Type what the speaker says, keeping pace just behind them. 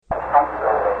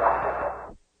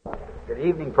Good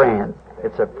evening, friends.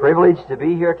 It's a privilege to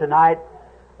be here tonight.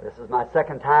 This is my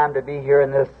second time to be here in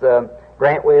this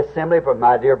Grantway Assembly with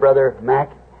my dear brother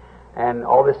Mac and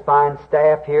all this fine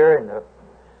staff here and the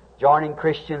joining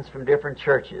Christians from different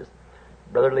churches.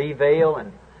 Brother Lee Vale,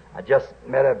 and I just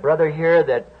met a brother here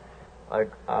that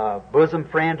a bosom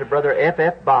friend to Brother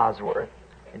F.F. Bosworth.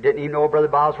 And didn't even know Brother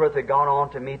Bosworth had gone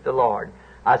on to meet the Lord.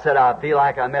 I said, I feel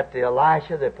like I met the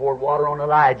Elisha that poured water on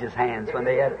Elijah's hands when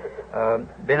they had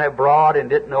been abroad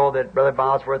and didn't know that Brother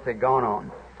Bosworth had gone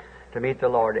on to meet the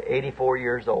Lord at 84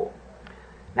 years old.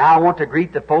 Now I want to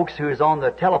greet the folks who is on the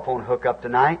telephone hookup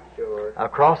tonight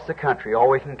across the country, all the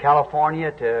way from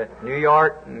California to New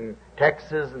York and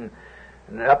Texas and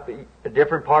up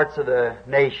different parts of the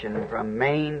nation, from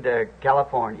Maine to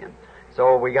California.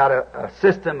 So we got a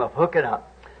system of hooking up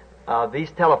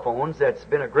these telephones that's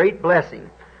been a great blessing.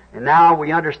 And now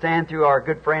we understand through our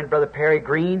good friend Brother Perry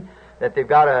Green that they've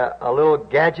got a little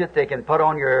gadget they can put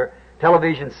on your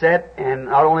television set, and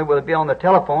not only will it be on the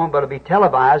telephone, but it'll be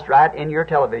televised right in your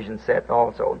television set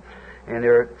also. And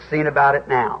they're seeing about it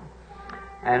now.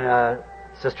 And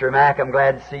Sister Mac, I'm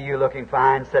glad to see you looking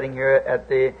fine sitting here at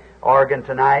the organ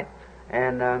tonight.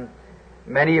 And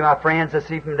many of my friends I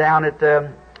see from down at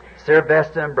Sarah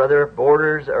Vesta and Brother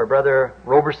Borders, or Brother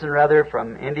Roberson rather,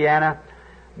 from Indiana,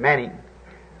 many.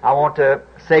 I want to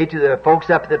say to the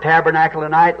folks up at the Tabernacle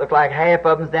tonight, look like half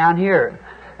of them's down here,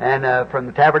 and from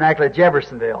the Tabernacle at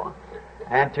Jeffersonville.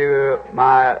 And to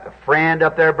my friend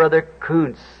up there, Brother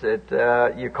Kuntz,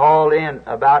 that you called in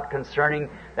about concerning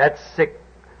that sick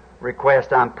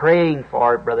request. I'm praying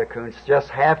for it, Brother Kuntz. Just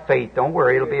have faith. Don't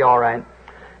worry, it'll be all right.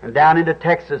 And down into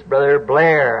Texas, Brother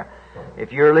Blair,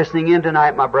 if you're listening in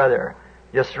tonight, my brother,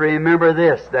 just remember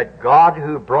this, that God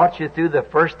who brought you through the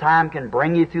first time can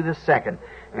bring you through the second.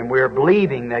 And we're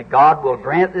believing that God will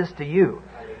grant this to you.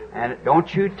 And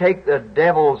don't you take the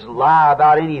devil's lie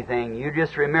about anything. You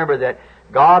just remember that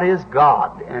God is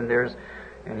God, and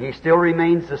He still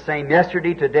remains the same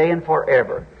yesterday, today, and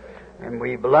forever. And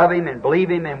we love Him and believe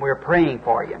Him, and we're praying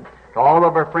for you. To all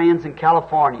of our friends in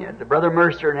California, to Brother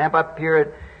Mercer and up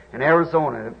here in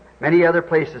Arizona, many other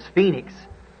places, Phoenix,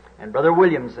 and Brother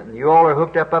Williams, and you all are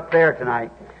hooked up there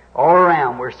tonight. All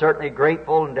around, we're certainly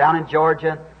grateful, and down in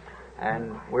Georgia,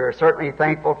 and we're certainly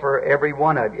thankful for every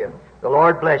one of you. The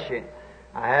Lord bless you.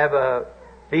 I have a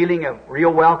feeling of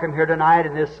real welcome here tonight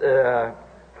in this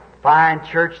fine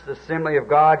church, the Assembly of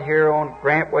God here on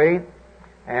Grantway,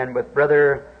 and with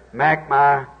Brother Mac,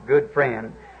 my good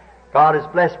friend. God has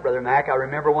blessed Brother Mac. I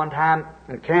remember one time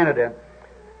in Canada,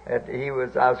 I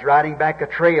was riding back a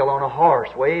trail on a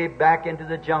horse way back into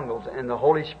the jungles, and the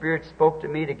Holy Spirit spoke to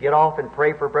me to get off and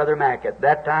pray for Brother Mac. At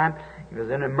that time, he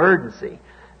was in emergency,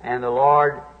 and the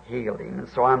Lord healed him. And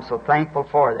so I'm so thankful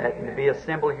for that, and to be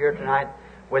assembled here tonight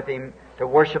with him to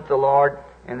worship the Lord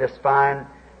in this fine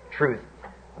truth.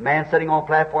 A man sitting on a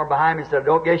platform behind me said, I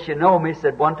don't guess you know me. He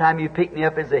said, one time you picked me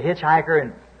up as a hitchhiker,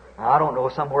 and I don't know,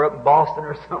 somewhere up in Boston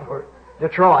or somewhere,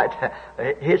 Detroit,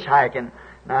 hitchhiking.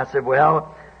 And I said,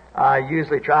 well, I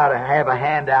usually try to have a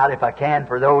handout if I can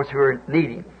for those who are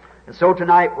needy. And so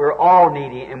tonight we're all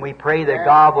needy, and we pray that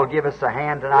God will give us a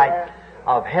hand tonight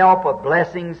of help, of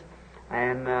blessings,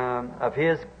 and of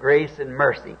His grace and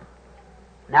mercy.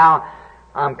 Now,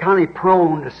 I'm kind of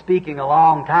prone to speaking a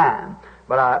long time,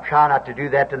 but I try not to do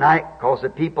that tonight, because the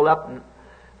people up in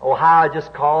Ohio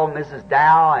just called Mrs.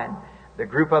 Dow and the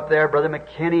group up there, Brother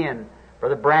McKinney and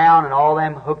Brother Brown and all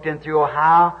them hooked in through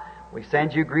Ohio. We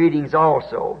send you greetings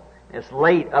also. It's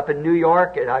late up in New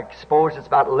York. I suppose it's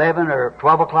about 11 or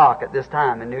 12 o'clock at this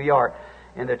time in New York.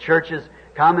 And the churches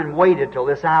come and waited till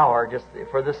this hour just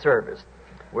for the service.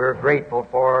 We're grateful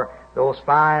for those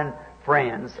fine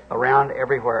friends around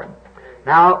everywhere.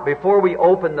 Now, before we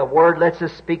open the Word, let's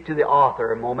just speak to the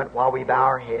author a moment while we bow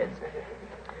our heads.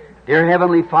 Dear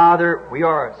Heavenly Father,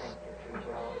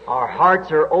 our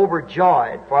hearts are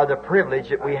overjoyed for the privilege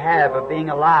that we have of being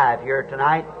alive here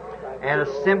tonight and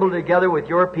assembled together with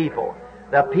your people,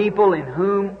 the people in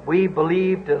whom we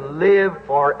believe to live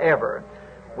forever.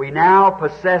 We now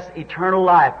possess eternal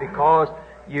life because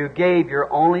you gave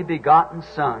your only begotten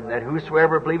Son, that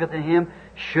whosoever believeth in Him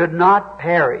should not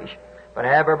perish, but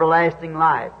have everlasting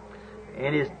life.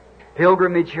 In His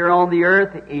pilgrimage here on the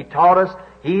earth, He taught us,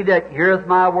 He that heareth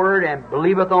my word and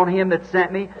believeth on Him that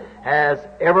sent me has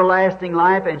everlasting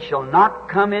life and shall not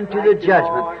come into the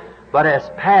judgment, but has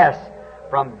passed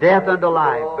from death unto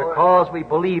life, because we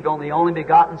believed on the only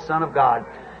begotten Son of God.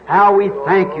 How we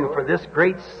thank you for this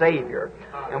great Savior.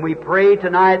 And we pray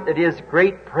tonight that His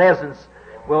great presence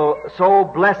will so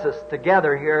bless us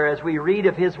together here as we read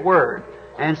of His Word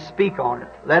and speak on it.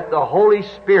 Let the Holy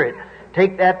Spirit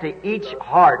take that to each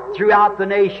heart throughout the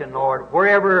nation, Lord,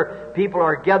 wherever people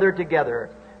are gathered together.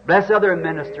 Bless other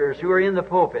ministers who are in the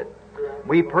pulpit.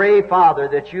 We pray, Father,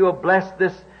 that You will bless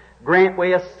this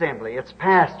Grantway Assembly, its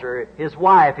pastor, his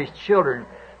wife, his children,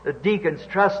 the deacons,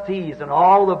 trustees, and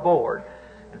all the board.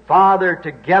 And Father,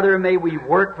 together may we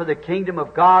work for the kingdom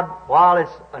of God while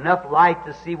it's enough light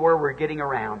to see where we're getting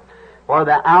around. For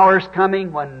the hour's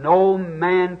coming when no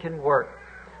man can work.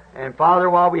 And Father,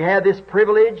 while we have this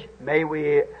privilege, may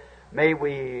we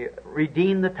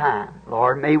redeem the time,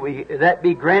 Lord. May that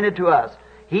be granted to us.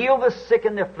 Heal the sick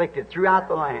and the afflicted throughout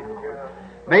the land, Lord.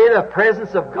 May the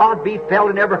presence of God be felt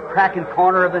in every crack and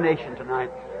corner of the nation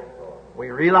tonight. We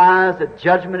realize that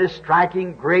judgment is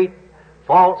striking. Great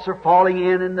faults are falling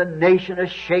in, and the nation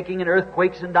is shaking, and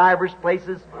earthquakes in divers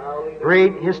places.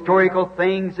 Great historical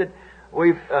things that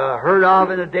we've heard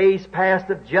of in the days past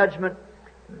of judgment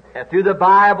through the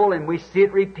Bible, and we see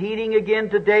it repeating again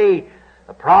today.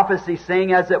 A prophecy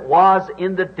saying, as it was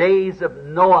in the days of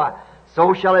Noah,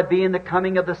 so shall it be in the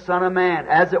coming of the Son of Man.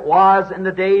 As it was in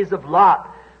the days of Lot,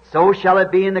 so shall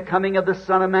it be in the coming of the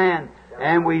Son of Man.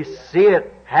 And we see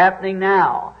it happening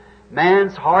now.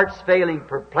 Man's heart's failing,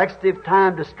 perplexity of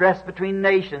time, distress between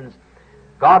nations.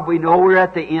 God, we know we're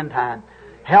at the end time.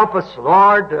 Help us,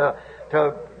 Lord,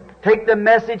 to take the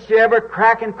message to every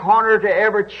crack and corner, to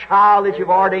every child that You've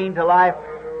ordained to life.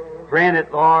 Grant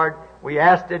it, Lord. We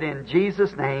ask it in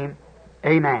Jesus' name.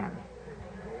 Amen.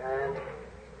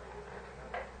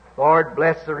 Lord,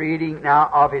 bless the reading now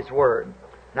of His Word.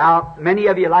 Now, many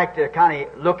of you like to kind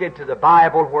of look into the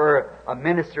Bible where a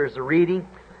minister is reading,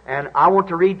 and I want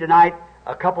to read tonight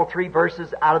a couple, 3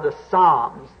 verses out of the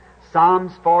Psalms,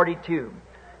 Psalms 42,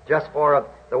 just for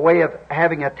the way of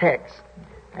having a text.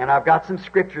 And I've got some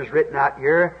scriptures written out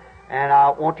here, and I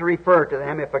want to refer to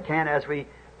them if I can as we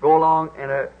go along in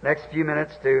the next few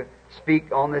minutes to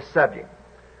speak on this subject.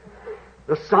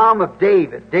 The Psalm of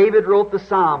David. David wrote the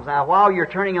Psalms. Now, while you're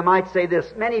turning, I might say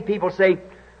this. Many people say,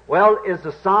 well, is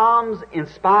the Psalms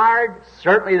inspired?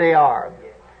 Certainly they are.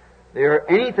 They're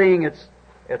anything,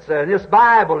 this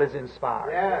Bible is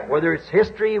inspired. Yeah. Whether it's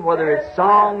history, whether it's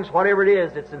songs, whatever it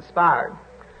is, it's inspired.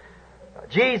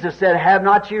 Jesus said, have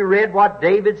not you read what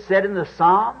David said in the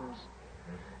Psalms?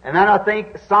 And then I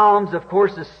think Psalms, of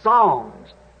course, is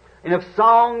songs. And if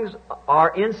songs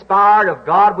are inspired of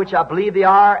God, which I believe they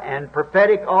are, and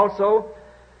prophetic also,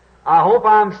 I hope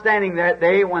I'm standing that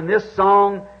day when this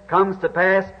song comes to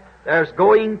pass. There's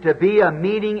going to be a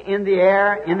meeting in the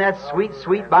air, in that sweet,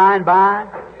 sweet by and by.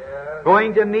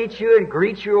 Going to meet you and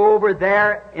greet you over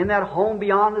there in that home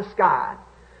beyond the sky.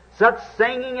 Such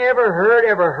singing ever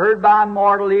heard by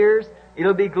mortal ears,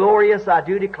 it'll be glorious, I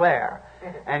do declare.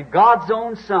 And God's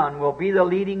own Son will be the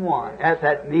leading one at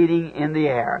that meeting in the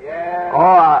air. Yeah. Oh,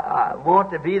 I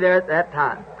want to be there at that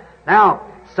time. Now,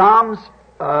 Psalms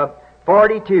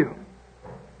 42.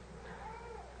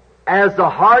 As the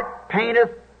hart painteth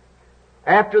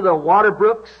after the water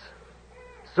brooks,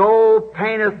 so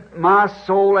painteth my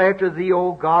soul after Thee,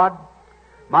 O God.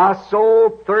 My soul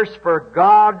thirsts for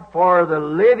God, for the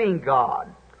living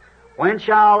God. When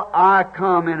shall I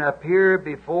come and appear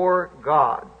before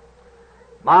God?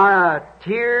 My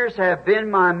tears have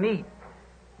been my meat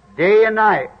day and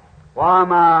night,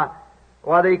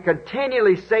 while they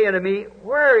continually say unto me,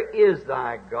 where is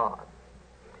Thy God?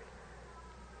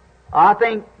 I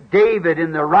think David,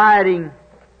 in the writing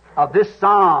of this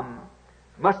psalm,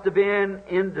 must have been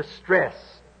in distress.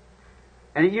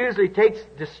 And it usually takes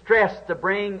distress to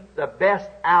bring the best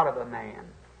out of a man.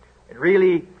 It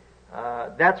really,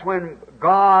 that's when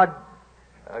God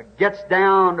gets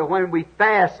down to when we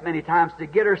fast many times to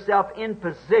get ourselves in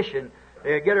position,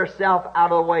 to get ourselves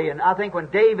out of the way. And I think when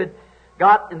David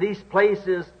got in these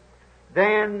places,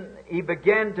 then he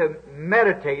began to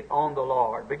meditate on the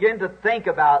Lord, began to think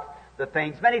about the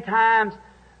things. Many times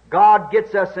God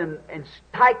gets us in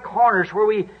tight corners where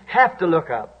we have to look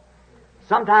up.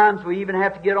 Sometimes we even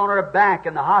have to get on our back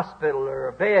in the hospital or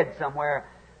a bed somewhere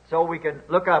so we can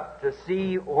look up to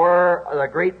see where the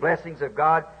great blessings of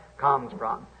God comes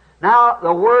from. Now,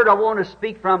 the word I want to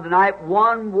speak from tonight,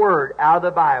 one word out of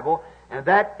the Bible, and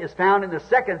that is found in the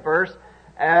second verse,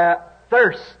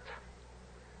 thirst.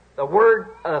 The word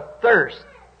thirst.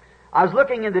 I was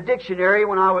looking in the dictionary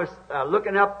when I was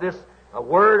looking up this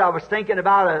word. I was thinking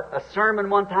about a sermon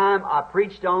one time I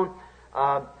preached on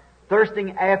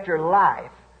thirsting after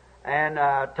life, and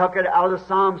took it out of the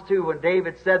Psalms too, when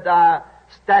David said, Thy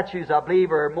statutes, I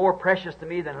believe, are more precious to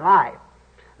me than life.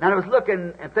 And I was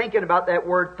looking and thinking about that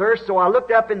word thirst, so I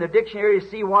looked up in the dictionary to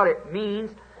see what it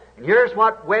means. And here's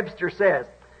what Webster says.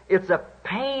 It's a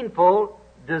painful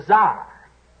desire.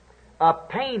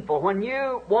 painful, when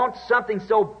you want something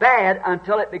so bad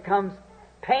until it becomes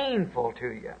painful to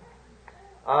you.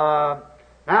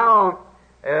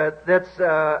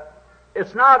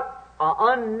 It's not an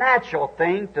unnatural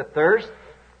thing to thirst.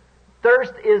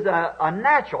 Thirst is a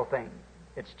natural thing.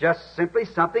 It's just simply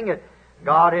something that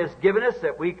God has given us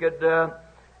that we could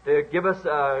to give us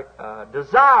a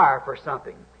desire for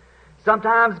something.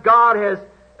 Sometimes God has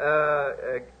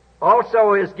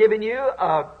also has given you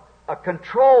a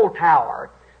control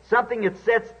tower, something that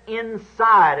sits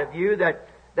inside of you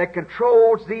that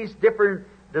controls these different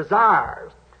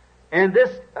desires. And this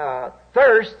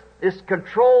thirst, this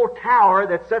control tower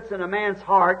that sits in a man's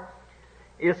heart,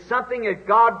 is something that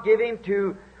God gave him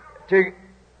to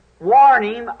warn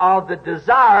him of the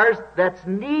desires that's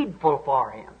needful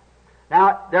for him.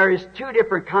 Now, there is two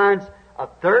different kinds of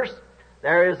thirst.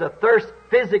 There is a thirst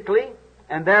physically,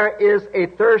 and there is a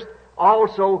thirst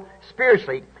also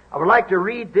spiritually. I would like to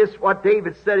read this, what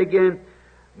David said again.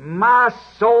 My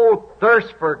soul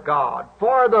thirsts for God,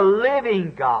 for the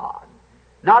living God.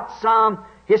 Not some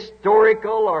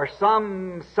historical or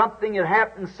something that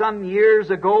happened some years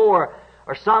ago or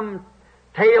some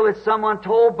tale that someone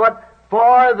told, but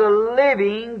for the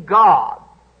living God,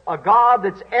 a God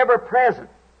that's ever present.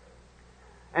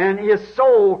 And his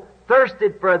soul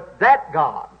thirsted for that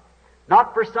God,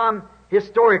 not for some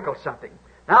historical something.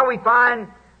 Now we find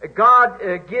God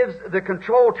gives the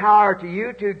control tower to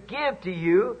you to give to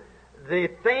you the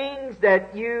things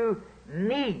that you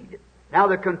need. Now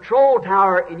the control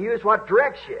tower in you is what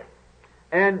directs you.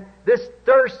 And this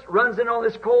thirst runs in on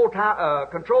this control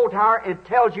tower and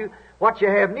tells you what you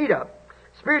have need of.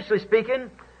 Spiritually speaking,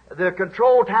 the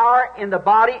control tower in the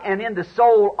body and in the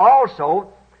soul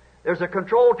also, there's a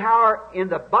control tower in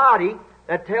the body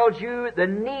that tells you the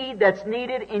need that's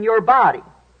needed in your body.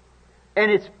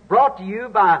 And it's brought to you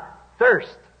by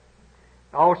thirst.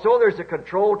 Also, there's a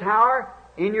control tower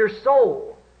in your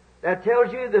soul that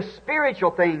tells you the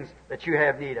spiritual things that you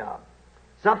have need of.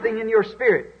 Something in your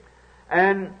spirit.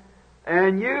 And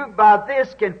you, by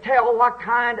this, can tell what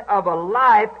kind of a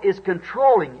life is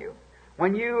controlling you.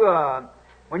 When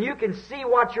you can see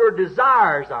what your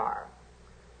desires are,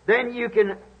 then you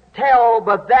can tell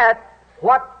by that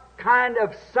what kind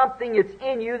of something it's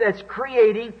in you that's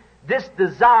creating this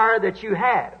desire that you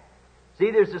have.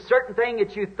 See, there's a certain thing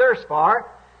that you thirst for,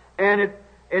 and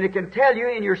it can tell you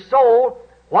in your soul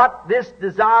what this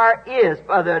desire is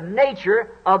by the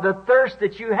nature of the thirst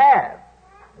that you have.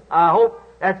 I hope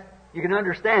that you can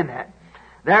understand that.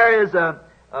 There is a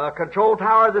control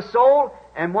tower of the soul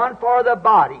and one for the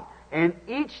body. And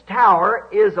each tower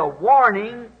is a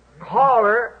warning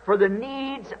caller for the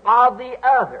needs of the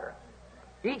other.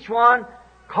 Each one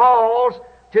calls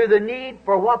to the need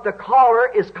for what the caller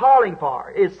is calling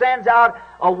for. It sends out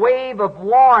a wave of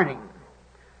warning.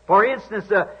 For instance,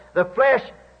 the flesh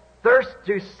thirsts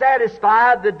to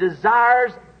satisfy the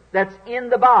desires that's in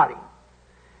the body.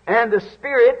 And the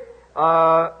spirit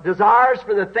desires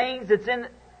for the things that's in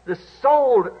the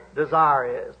soul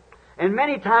desire is. And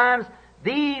many times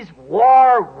these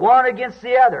war one against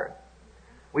the other.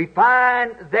 We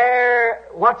find there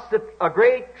what's a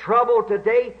great trouble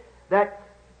today, that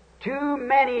too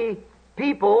many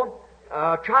people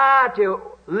try to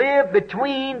live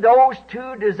between those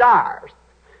two desires.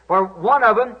 For one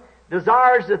of them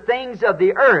desires the things of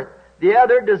the earth, the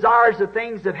other desires the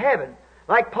things of heaven.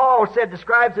 Like Paul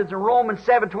describes it in Romans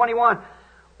 7:21,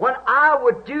 when I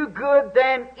would do good,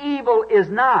 then evil is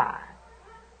nigh.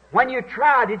 When you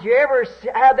try, did you ever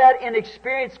have that in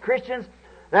experience, Christians,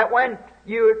 that when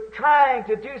you're trying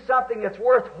to do something that's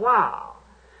worthwhile,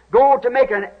 go to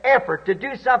make an effort to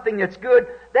do something that's good,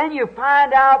 then you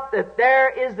find out that there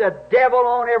is the devil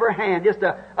on every hand just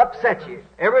to upset you.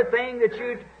 Everything that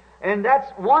you... And that's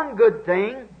one good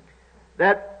thing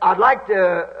that I'd like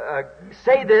to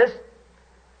say this,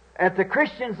 that the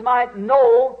Christians might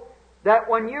know that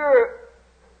when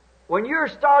you're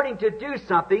starting to do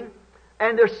something,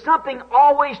 and there's something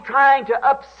always trying to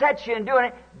upset you in doing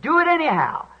it, do it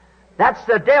anyhow. That's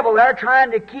the devil there trying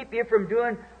to keep you from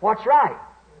doing what's right.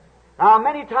 Now,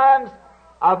 many times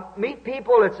I meet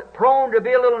people that's prone to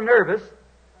be a little nervous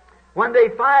when they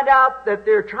find out that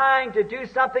they're trying to do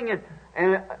something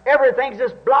and everything's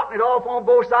just blocking it off on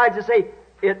both sides to say,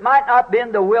 it might not have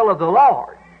been the will of the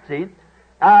Lord. See?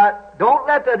 Don't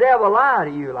let the devil lie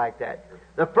to you like that.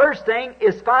 The first thing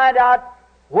is find out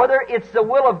whether it's the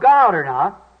will of God or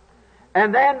not.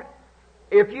 And then,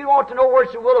 if you want to know where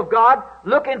it's the will of God,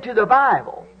 look into the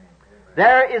Bible.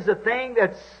 There is a thing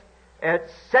that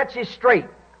sets you straight,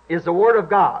 is the Word of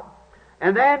God.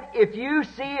 And then, if you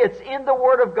see it's in the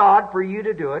Word of God for you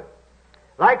to do it,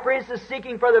 like, for instance,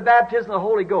 seeking for the baptism of the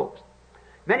Holy Ghost.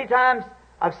 Many times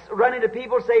I've run into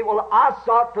people who say, well, I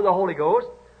sought for the Holy Ghost,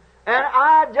 and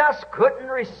I just couldn't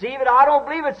receive it. I don't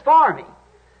believe it's for me.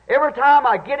 Every time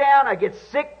I get down, I get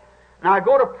sick, and I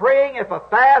go to praying. If I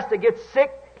fast, I get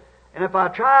sick. And if I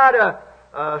try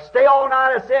to stay all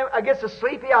night, I get so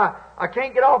sleepy, I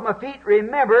can't get off my feet.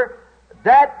 Remember,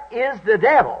 that is the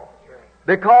devil.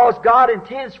 Because God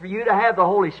intends for you to have the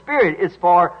Holy Spirit. It's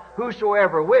for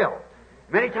whosoever will.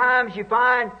 Many times you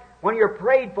find when you're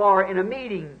prayed for in a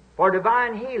meeting for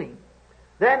divine healing,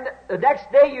 then the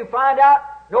next day you find out,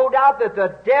 no doubt, that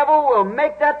the devil will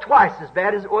make that twice as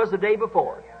bad as it was the day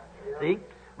before. See?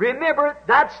 Remember,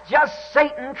 that's just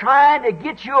Satan trying to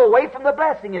get you away from the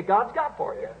blessing that God's got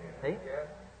for you. See?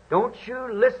 Don't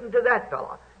you listen to that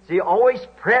fellow. See, always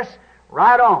press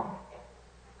right on.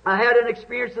 I had an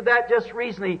experience of that just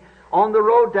recently on the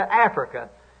road to Africa.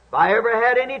 If I ever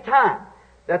had any time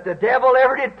that the devil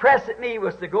ever did press at me,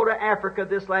 was to go to Africa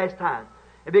this last time.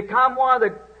 It become one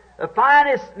of the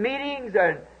finest meetings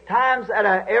and times that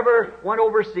I ever went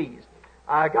overseas.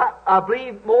 I got, I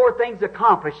believe, more things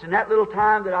accomplished in that little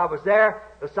time that I was there,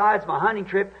 besides my hunting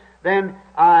trip, than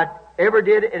I ever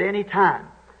did at any time.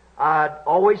 I'd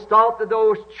always thought that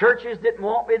those churches didn't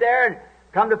want me there, and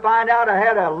come to find out, I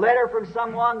had a letter from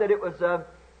someone that it was,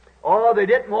 they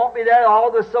didn't want me there,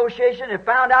 all the association, and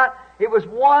found out it was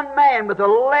one man with a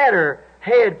letter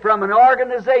head from an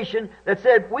organization that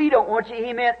said, we don't want you.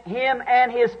 He meant him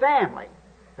and his family.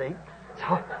 See?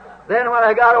 So then when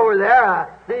I got over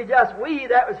there,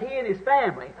 that was he and his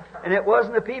family, and it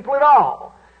wasn't the people at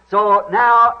all. So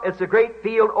now it's a great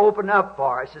field opened up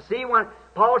for us. You see, when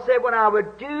Paul said, when I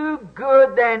would do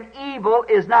good, then evil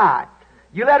is nigh.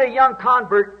 You let a young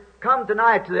convert come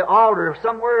tonight to the altar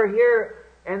somewhere here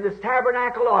in this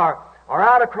tabernacle or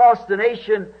out across the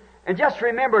nation, and just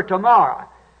remember tomorrow,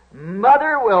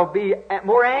 Mother will be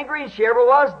more angry than she ever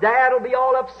was. Dad will be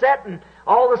all upset, and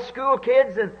all the school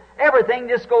kids, and everything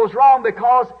just goes wrong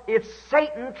because it's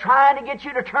Satan trying to get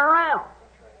you to turn around.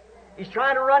 He's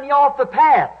trying to run you off the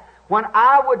path. When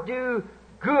I would do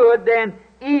good, then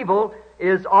evil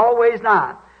is always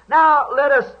nigh. Now,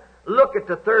 let us look at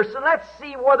the thirst, and let's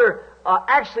see whether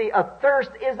actually a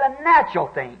thirst is a natural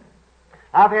thing.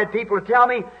 I've had people tell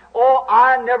me, oh,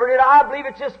 I never did. I believe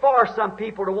it's just for some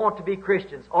people to want to be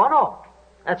Christians. Oh, no.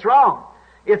 That's wrong.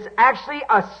 It's actually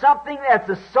something that's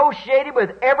associated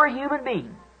with every human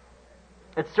being.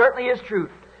 It certainly is true.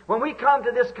 When we come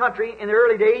to this country in the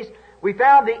early days, we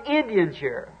found the Indians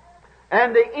here.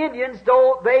 And the Indians,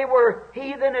 though they were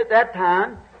heathen at that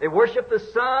time, they worshiped the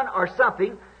sun or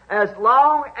something, as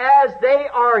long as they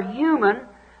are human,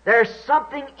 there's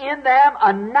something in them,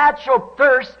 a natural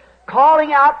thirst,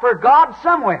 calling out for God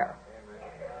somewhere.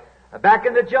 Back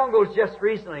in the jungles just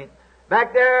recently,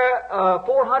 back there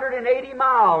 480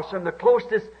 miles from the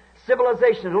closest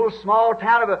civilization, a little small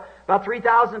town of about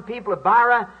 3,000 people of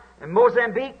Beira in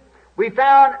Mozambique, we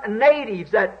found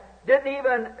natives that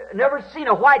never seen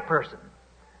a white person.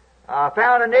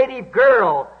 Found a native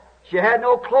girl. She had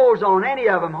no clothes on, any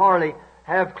of them hardly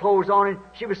have clothes on. And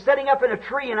she was sitting up in a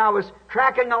tree, and I was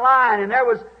tracking a line, and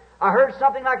I heard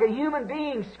something like a human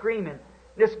being screaming.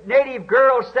 This native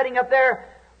girl sitting up there,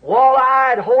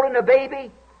 wall-eyed, holding a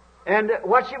baby, and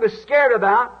what she was scared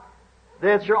about,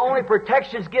 that her only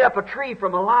protection is get up a tree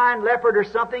from a lion, leopard, or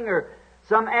something, or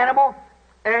some animal,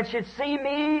 and she'd seen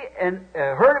me and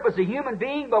heard it was a human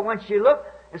being, but when she looked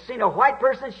and seen a white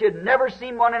person, she had never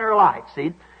seen one in her life,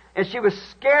 see? And she was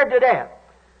scared to death.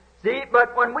 See,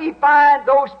 but when we find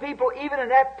those people, even in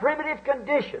that primitive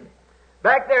condition,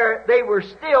 back there, they were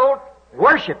still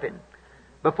worshiping.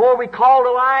 Before we called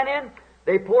a lion in,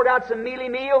 they poured out some mealy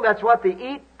meal, that's what they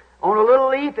eat, on a little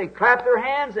leaf, and clapped their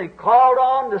hands and called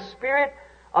on the spirit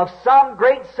of some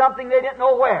great something they didn't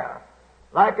know where,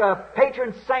 like a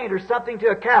patron saint or something to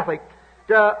a Catholic,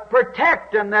 to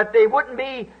protect them that they wouldn't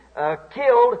be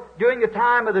killed during the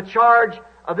time of the charge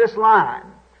of this lion.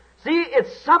 See,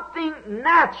 it's something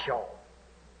natural.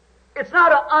 It's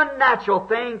not an unnatural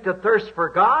thing to thirst for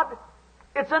God.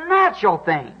 It's a natural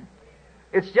thing.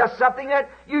 It's just something that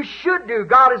you should do.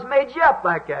 God has made you up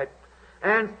like that.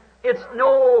 And it's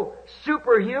no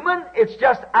superhuman. It's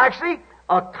just actually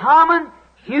a common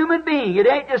human being. It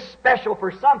ain't just special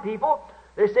for some people.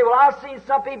 They say, well, I've seen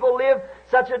some people live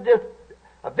such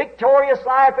a victorious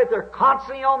life that they're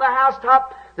constantly on the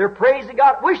housetop. They're praising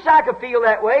God. Wish I could feel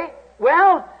that way.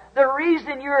 Well, the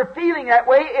reason you're feeling that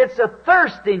way, it's a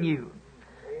thirst in you.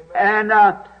 Amen. And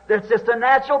that's just a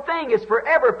natural thing. It's for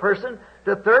every person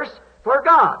to thirst for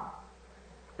God.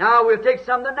 Now, we'll take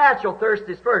some of the natural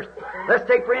thirsties first. Let's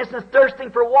take, for instance,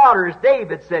 thirsting for water, as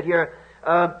David said here,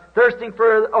 thirsting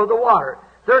for the water.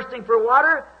 thirsting for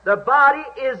water, the body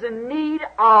is in need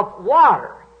of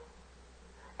water.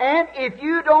 And if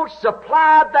you don't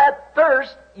supply that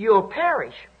thirst, you'll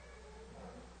perish.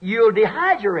 You'll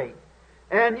dehydrate.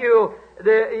 And you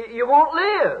won't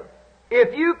live.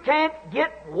 If you can't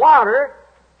get water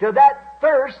to that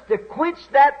thirst, to quench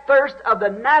that thirst of the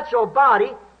natural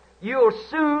body, you'll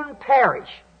soon perish.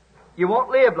 You won't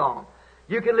live long.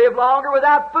 You can live longer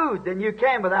without food than you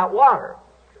can without water.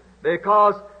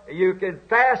 Because you can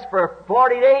fast for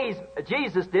 40 days,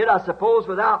 Jesus did, I suppose,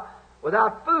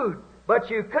 without food. But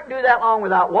you couldn't do that long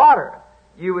without water.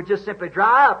 You would just simply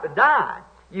dry up and die.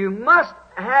 You must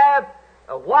have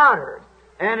water.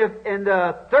 And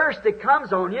the thirst that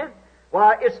comes on you,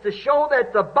 well, it's to show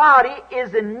that the body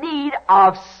is in need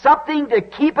of something to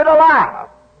keep it alive.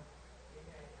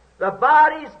 The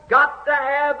body's got to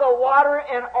have the water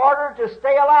in order to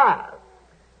stay alive.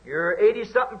 You're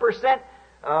 80-something%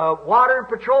 water and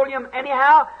petroleum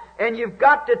anyhow, and you've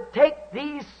got to take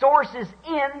these sources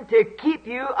in to keep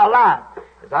you alive.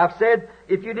 As I've said,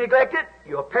 if you neglect it,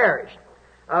 you'll perish.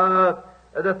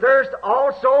 The thirst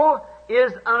also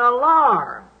is an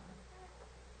alarm.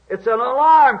 It's an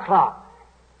alarm clock.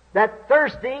 That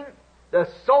thirsting, the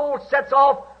soul sets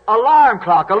off alarm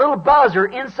clock, a little buzzer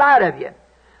inside of you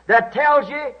that tells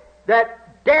you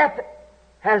that death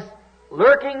has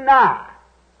lurking nigh.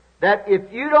 That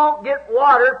if you don't get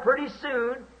water pretty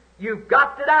soon, you've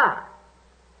got to die.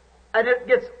 And it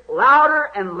gets louder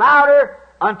and louder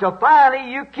until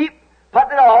finally you keep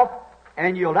putting it off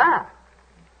and you'll die.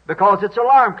 Because it's an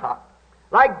alarm clock.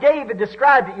 Like David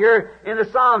described it here in the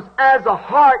Psalms, as the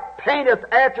hart panteth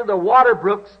after the water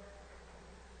brooks,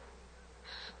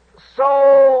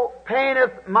 so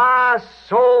panteth my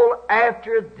soul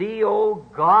after Thee, O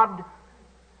God.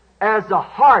 As the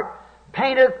hart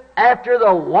panteth after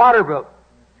the water brook.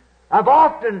 I've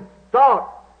often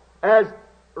thought, as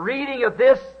reading of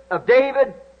this, of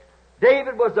David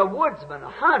was a woodsman, a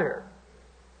hunter.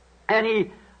 And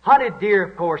he hunted deer,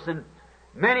 of course, and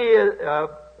many,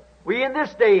 we in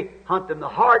this day hunt them. The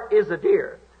hart is a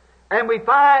deer. And we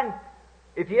find,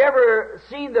 if you ever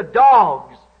seen the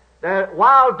dogs, the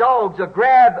wild dogs will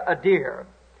grab a deer.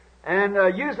 And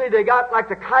usually they got like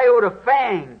the coyote a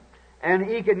fang. And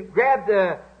he can grab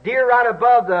the deer right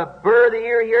above the burr of the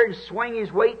ear here and swing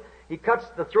his weight. He cuts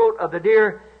the throat of the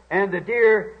deer, and the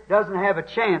deer doesn't have a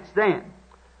chance then.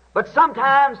 But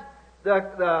sometimes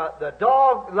the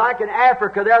dog, like in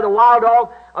Africa there, the wild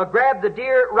dog, will grab the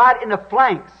deer right in the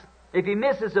flanks. If he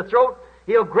misses the throat,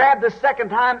 he'll grab the second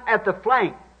time at the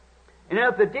flank. And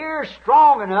if the deer is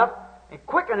strong enough and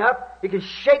quick enough, he can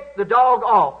shake the dog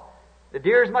off. The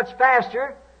deer is much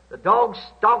faster. The dog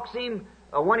stalks him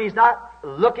when he's not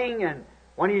looking and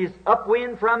when he's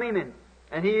upwind from him,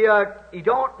 and he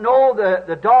don't know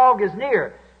the dog is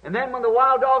near. And then when the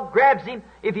wild dog grabs him,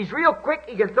 if he's real quick,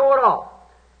 he can throw it off.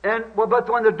 But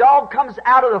when the dog comes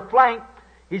out of the flank,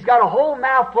 he's got a whole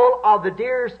mouthful of the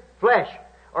deer's flesh.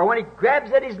 Or when he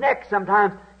grabs at his neck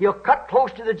sometimes, he'll cut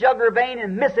close to the jugular vein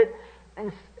and miss it,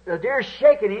 and the deer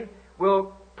shaking him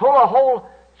will pull a whole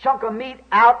chunk of meat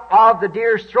out of the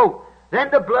deer's throat. Then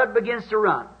the blood begins to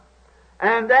run.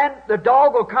 And then the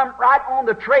dog will come right on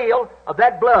the trail of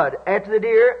that blood after the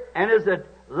deer, and as the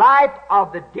life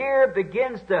of the deer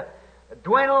begins to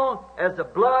dwindle, as the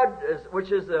blood,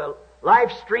 which is the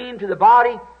life stream to the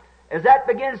body, as that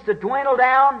begins to dwindle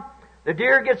down, the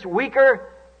deer gets weaker,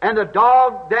 and the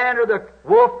dog then, or the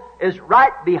wolf, is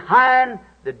right behind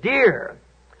the deer.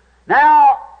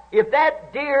 Now, if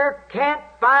that deer can't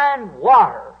find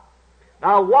water,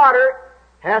 now water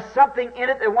has something in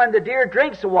it that when the deer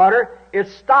drinks the water, it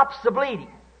stops the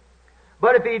bleeding.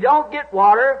 But if he don't get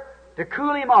water to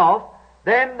cool him off,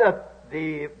 then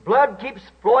the blood keeps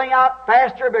flowing out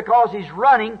faster because he's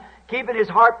running, keeping his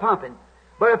heart pumping.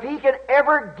 But if he can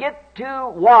ever get to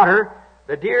water,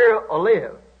 the deer will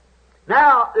live.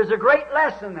 Now, there's a great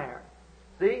lesson there.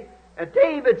 See? And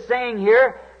David's saying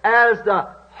here, as the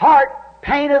hart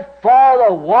panteth for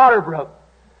the water brook,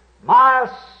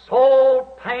 my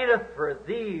soul panteth for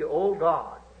Thee, O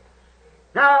God.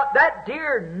 Now, that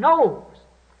deer knows,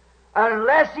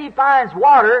 unless he finds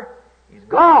water, he's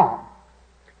gone.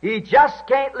 He just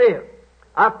can't live.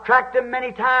 I've tracked him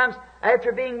many times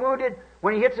after being wounded.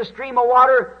 When he hits a stream of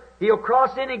water, he'll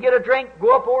cross in and get a drink,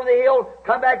 go up over the hill,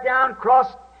 come back down,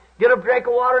 cross, get a drink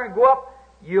of water and go up.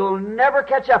 You'll never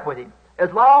catch up with him,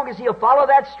 as long as he'll follow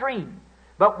that stream.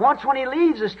 But once when he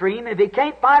leaves the stream, if he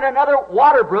can't find another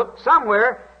water brook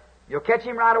somewhere, you'll catch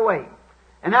him right away.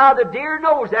 And now the deer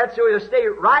knows that, so he'll stay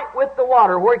right with the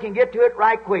water where he can get to it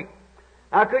right quick.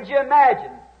 Now could you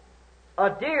imagine a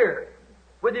deer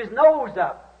with his nose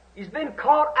up, He's been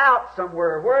caught out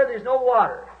somewhere where there's no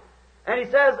water. And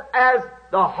he says, as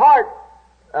the heart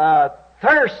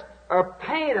thirst or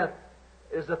panteth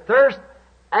is the thirst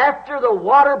after the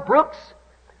water brooks,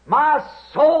 my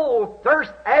soul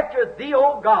thirsts after Thee,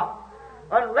 O God.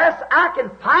 Unless I can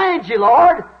find You,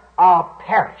 Lord, I'll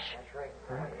perish.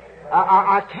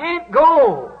 I can't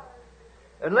go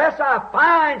unless I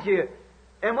find You.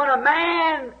 And when a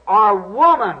man or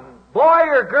woman, boy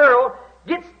or girl,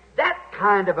 gets that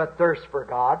kind of a thirst for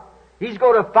God, he's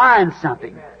going to find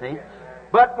something. See?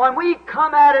 But when we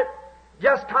come at it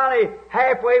just kind of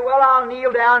halfway, well, I'll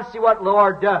kneel down and see what the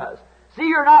Lord does. See,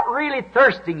 you're not really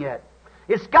thirsting yet.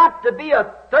 It's got to be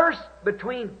a thirst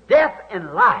between death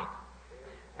and life.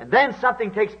 And then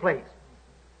something takes place.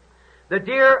 The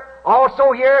deer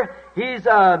also here,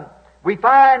 we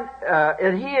find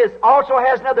that he also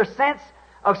has another sense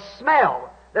of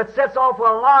smell that sets off an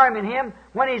alarm in him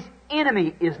when his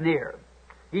enemy is near.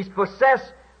 He's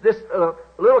possessed, this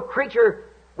little creature,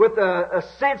 with a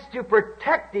sense to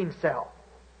protect himself.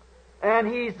 And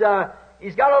he's got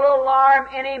a little alarm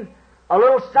in him, a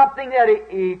little something that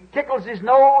he tickles his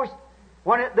nose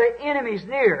when the enemy's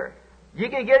near. You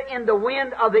can get in the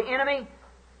wind of the enemy,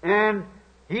 and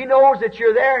he knows that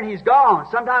you're there, and he's gone.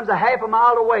 Sometimes a half a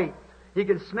mile away, he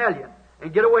can smell you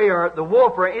and get away, or the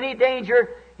wolf, or any danger.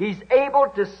 He's able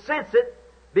to sense it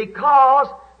because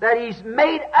that he's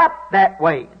made up that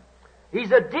way.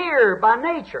 He's a deer by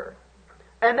nature.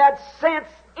 And that sense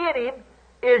in him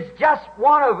is just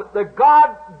one of the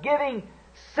God-giving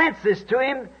senses to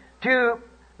him to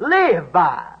live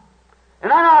by. And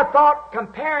then I thought,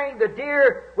 comparing the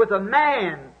deer with a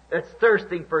man that's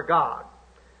thirsting for God.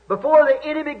 Before the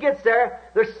enemy gets there,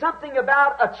 there's something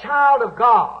about a child of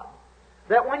God,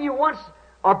 that when you once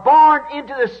are born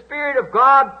into the Spirit of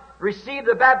God, receive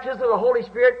the baptism of the Holy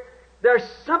Spirit, there's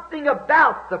something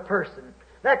about the person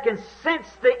that can sense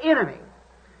the enemy.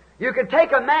 You can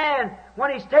take a man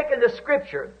when he's taking the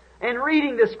Scripture and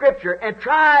reading the Scripture and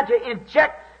trying to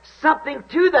inject something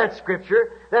to that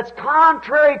Scripture that's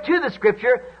contrary to the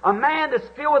Scripture. A man that's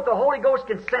filled with the Holy Ghost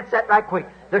can sense that right quick.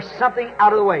 There's something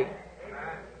out of the way.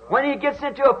 When he gets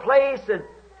into a place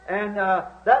and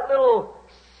that little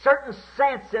certain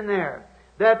sense in there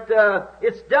that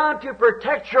it's done to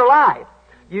protect your life.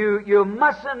 You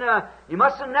mustn't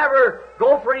never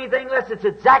go for anything unless it's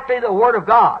exactly the Word of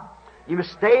God. You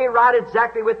must stay right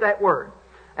exactly with that Word.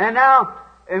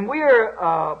 And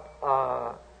we're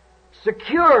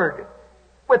secured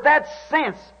with that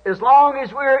sense as long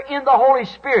as we're in the Holy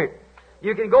Spirit.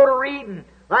 You can go to reading,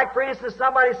 like for instance,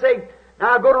 somebody say,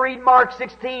 now go to read Mark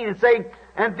 16 and say,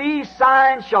 and these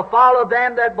signs shall follow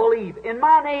them that believe. In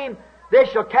my name they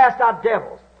shall cast out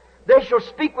devils. They shall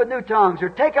speak with new tongues, or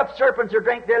take up serpents, or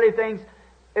drink deadly things.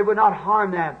 It will not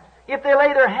harm them. If they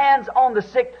lay their hands on the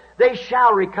sick, they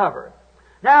shall recover.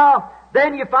 Now,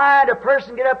 then you find a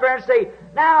person get up there and say,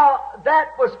 now,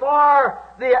 that was for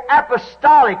the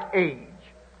apostolic age.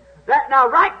 Now,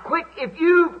 right quick, if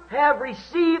you have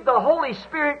received the Holy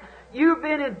Spirit, you've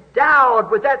been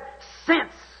endowed with that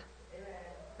sense.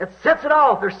 It sets it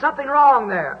off. There's something wrong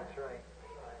there.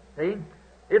 See?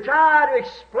 You try to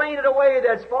explain it away,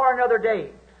 that's for another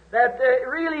day. That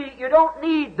really, you don't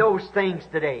need those things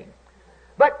today.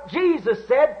 But Jesus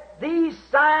said, these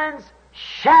signs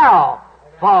shall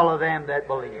follow them that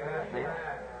believe.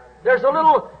 There's a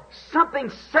little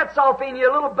something sets off in you,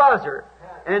 a little buzzer,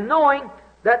 and knowing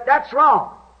that that's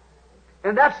wrong.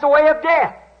 And that's the way of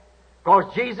death. Because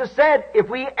Jesus said, if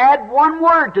we add one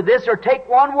word to this or take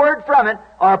one word from it,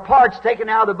 our part's taken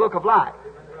out of the book of life.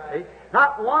 See?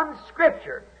 Not one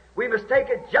Scripture. We must take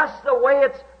it just the way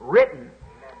it's written.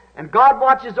 And God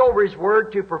watches over His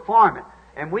Word to perform it.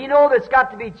 And we know that it's got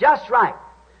to be just right.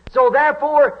 So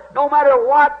therefore, no matter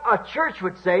what a church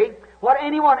would say, what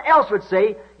anyone else would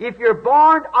say, if you're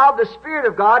born of the Spirit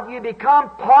of God, you become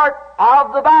part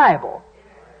of the Bible.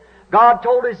 God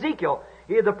told Ezekiel,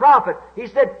 the prophet, He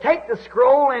said, take the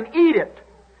scroll and eat it.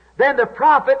 Then the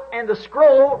prophet and the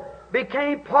scroll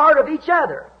became part of each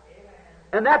other.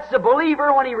 And that's the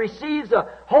believer when he receives the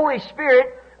Holy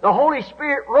Spirit. The Holy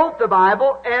Spirit wrote the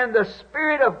Bible, and the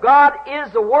Spirit of God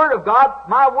is the Word of God.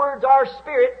 My words are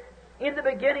Spirit. In the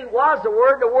beginning was the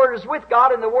Word is with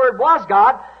God, and the Word was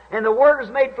God, and the Word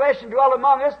was made flesh and dwelt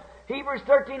among us. Hebrews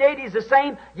 13:8 is the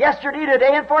same yesterday,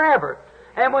 today, and forever.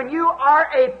 And when you are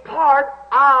a part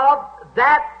of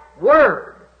that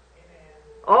Word,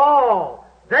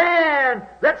 then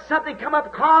let something come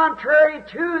up contrary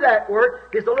to that Word,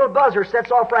 because the little buzzer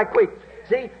sets off right quick.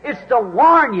 See, it's to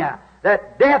warn you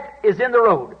that death is in the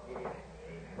road.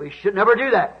 We should never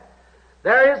do that.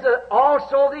 There is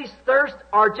also these thirsts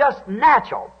are just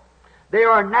natural. They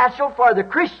are natural for the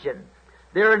Christian.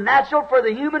 They are natural for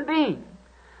the human being.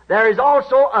 There is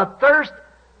also a thirst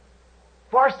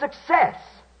for success.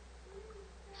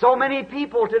 So many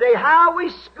people today, how we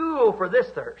school for this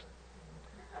thirst.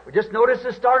 We just noticed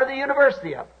the start of the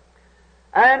university up.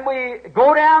 And we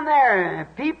go down there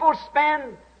and people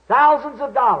spend thousands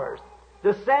of dollars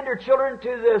to send their children to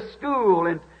the school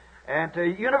and to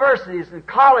universities and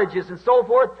colleges and so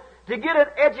forth to get an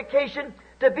education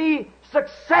to be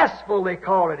successful, they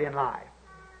call it, in life.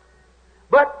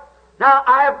 But now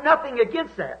I have nothing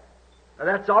against that. Now,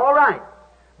 that's all right.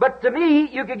 But to me,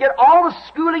 you could get all the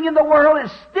schooling in the world and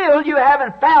still you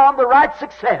haven't found the right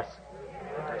success.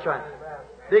 That's right.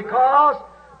 Because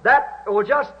that will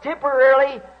just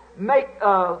temporarily make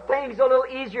things a little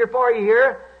easier for you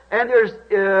here. And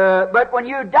but when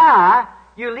you die,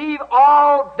 you leave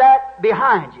all that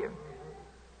behind you.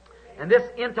 And this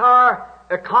entire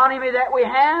economy that we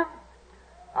have,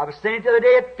 I was saying the other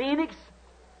day at Phoenix,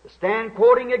 to stand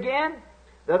quoting again,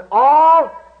 that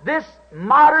all this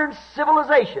modern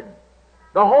civilization,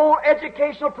 the whole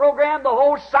educational program, the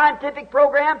whole scientific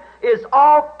program, is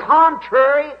all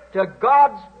contrary to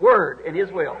God's Word and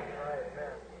His will.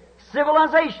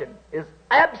 Civilization is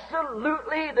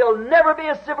absolutely, there'll never be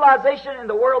a civilization in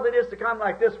the world that is to come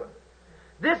like this one.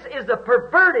 This is the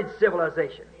perverted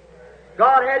civilization.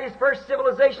 God had His first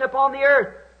civilization upon the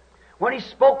earth when He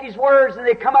spoke His words, and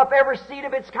they come up every seed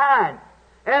of its kind.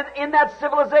 And in that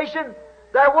civilization,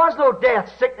 there was no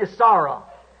death, sickness, sorrow.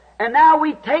 And now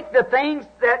we take the things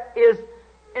that is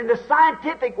in the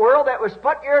scientific world that was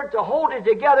put here to hold it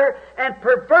together and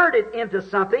pervert it into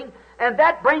something, and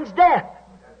that brings death.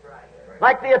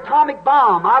 Like the atomic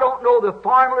bomb. I don't know the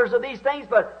formulas of these things,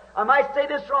 but I might say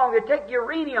this wrong. They take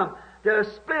uranium to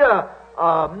split a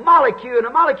molecule, and a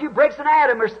molecule breaks an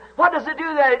atom. What does it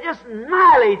do then? It just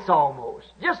annihilates almost.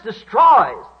 Just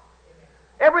destroys.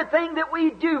 Everything that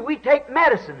we do, we take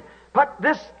medicine, put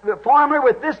this formula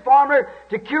with this formula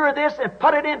to cure this and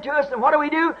put it into us, and what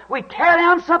do? We tear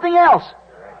down something else.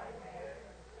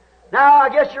 Now, I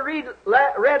guess you read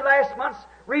last month's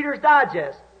Reader's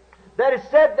Digest, that it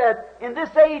said that in this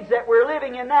age that we're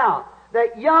living in now,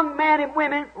 that young men and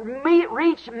women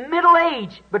reach middle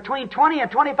age between 20 and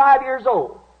 25 years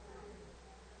old.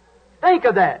 Think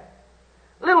of that.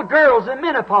 Little girls in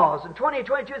menopause and 20,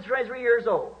 22, 23 years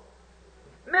old.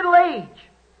 Middle age.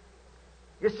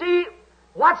 You see,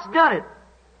 what's done it?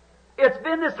 It's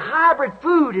been this hybrid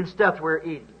food and stuff we're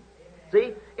eating.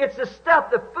 See? It's the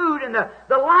stuff, the food, and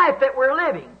the life that we're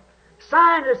living.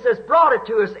 Scientists has brought it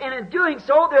to us, and in doing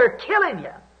so, they're killing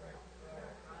you.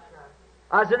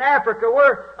 I was in Africa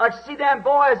where I see them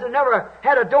boys that never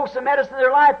had a dose of medicine in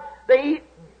their life. They eat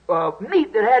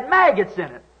meat that had maggots in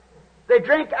it. They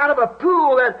drink out of a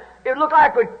pool that it looked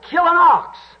like would kill an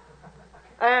ox.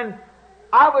 And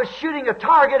I was shooting a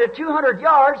target at 200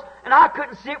 yards, and I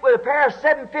couldn't see it with a pair of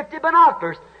 750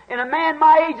 binoculars. And a man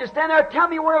my age is standing there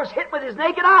telling me where it was hit with his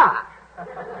naked eye.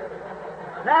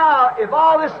 Now, if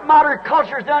all this modern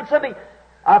culture has done something,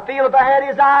 I feel if I had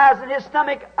his eyes and his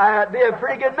stomach, I'd be a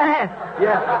pretty good man.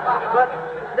 Yeah.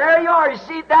 But there you are. You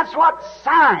see, that's what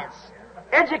science,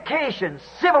 education,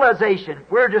 civilization,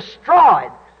 we're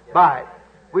destroyed by it.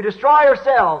 We destroy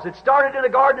ourselves. It started in the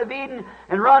Garden of Eden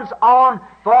and runs on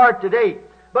for today.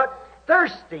 But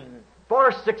thirsting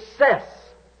for success.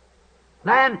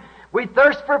 Then we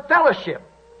thirst for fellowship.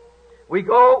 We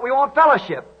want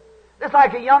fellowship. It's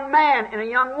like a young man and a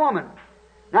young woman.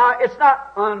 Now, it's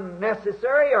not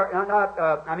unnecessary or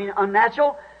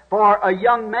unnatural for a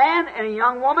young man and a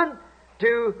young woman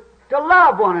to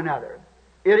love one another.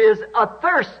 It is a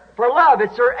thirst for love.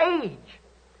 It's their age.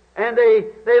 And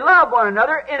they love one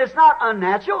another, and it's not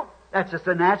unnatural. That's just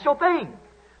a natural thing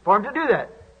for them to do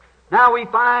that. Now, we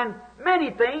find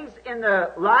many things in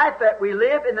the life that we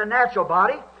live in the natural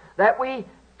body that we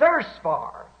thirst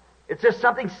for. It's just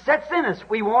something sets in us.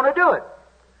 We want to do it.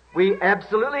 We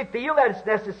absolutely feel that it's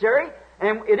necessary,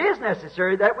 and it is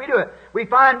necessary that we do it. We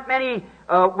find many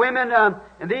women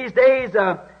in these days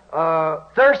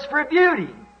thirst for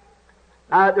beauty.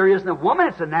 There isn't a woman,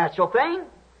 it's a natural thing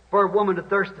for a woman to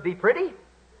thirst to be pretty.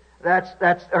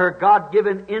 That's her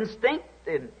God-given instinct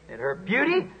in her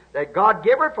beauty that God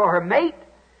gave her for her mate.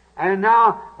 And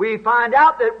now we find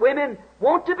out that women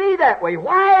want to be that way.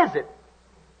 Why is it?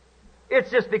 It's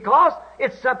just because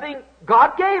it's something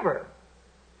God gave her.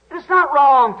 And it's not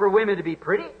wrong for women to be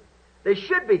pretty. They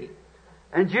should be.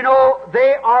 And you know,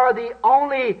 they are the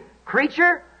only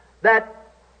creature that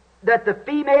the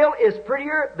female is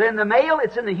prettier than the male.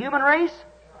 It's in the human race.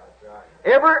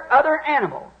 Every other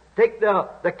animal Take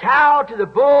the cow to the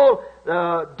bull,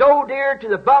 the doe deer to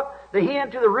the buck, the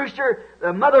hen to the rooster,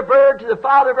 the mother bird to the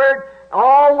father bird.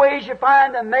 Always you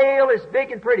find the male is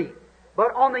big and pretty.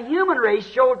 But on the human race,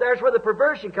 shows there's where the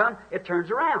perversion comes, it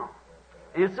turns around.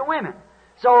 And it's the women.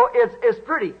 So it's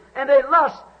pretty. And they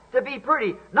lust to be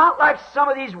pretty. Not like some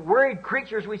of these worried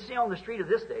creatures we see on the street of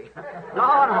this day. No,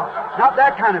 not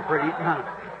that kind of pretty. No.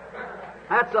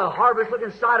 That's the hardest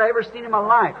looking sight I ever seen in my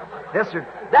life. Yes, sir.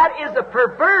 That is a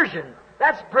perversion.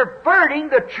 That's perverting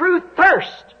the true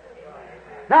thirst.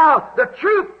 Now, the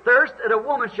true thirst that a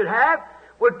woman should have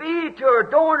would be to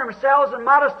adorn themselves in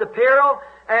modest apparel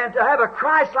and to have a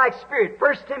Christ-like spirit.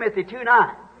 1 Timothy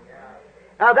 2:9.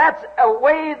 Now, that's a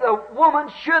way the woman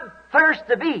should thirst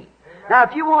to be. Now,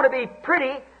 if you want to be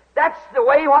pretty, that's the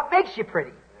way what makes you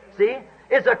pretty. See?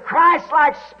 It's a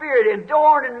Christ-like spirit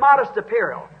adorned in modest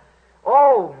apparel.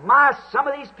 Oh, my, some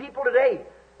of these people today,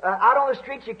 out on the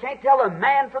streets, you can't tell a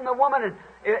man from the woman, and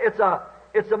it's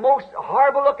the most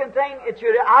horrible-looking thing.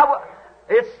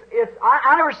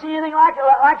 I never seen anything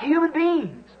like human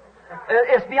beings.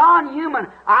 It's beyond human.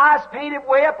 Eyes painted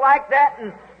way up like that,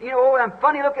 and, them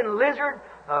funny-looking lizard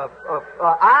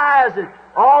eyes, and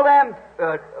all them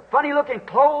funny-looking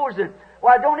clothes, and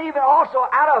well, I don't even also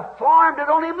out of farm, they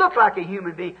don't even look like a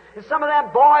human being. And some of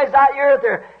them boys out here with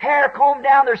their hair combed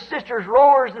down, their sisters'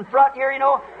 rollers in front here,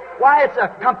 why, it's a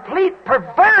complete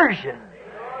perversion.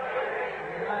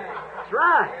 That's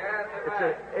right.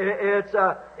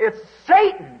 It's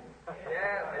Satan.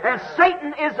 And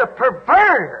Satan is a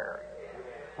perverter.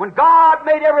 When God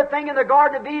made everything in the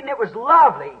Garden of Eden, it was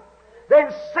lovely.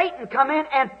 Then Satan come in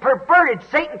and perverted.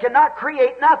 Satan cannot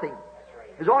create nothing.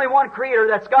 There's only one creator,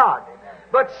 that's God.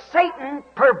 But Satan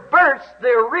perverts the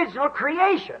original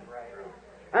creation.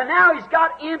 And now he's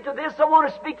got into this. I want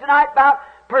to speak tonight about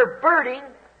perverting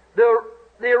the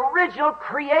original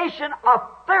creation of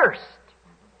thirst.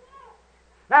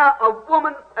 Now, a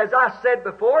woman, as I said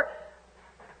before,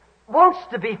 wants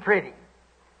to be pretty.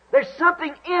 There's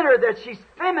something in her that she's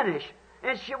feminish,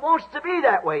 and she wants to be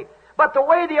that way. But the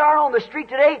way they are on the street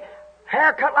today,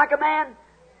 hair cut like a man,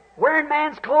 wearing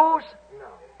man's clothes,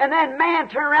 and then man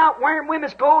turn around wearing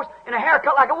women's clothes and a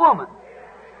haircut like a woman.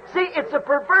 See, it's a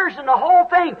perversion, the whole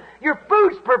thing. Your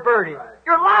food's perverted.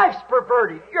 Your life's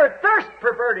perverted. Your thirst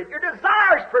perverted. Your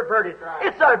desire's perverted.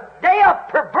 It's a day of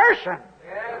perversion.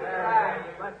 I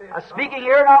was speaking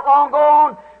here not long ago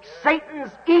on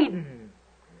Satan's Eden.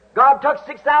 God took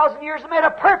 6,000 years and made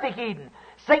a perfect Eden.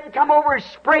 Satan come over and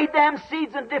sprayed them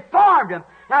seeds and deformed them.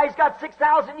 Now he's got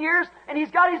 6,000 years and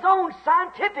he's got his own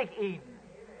scientific Eden.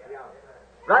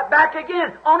 Right back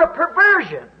again on a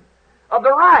perversion of the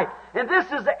right. And this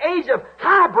is the age of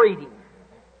hybriding.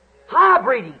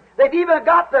 Hybriding. They've even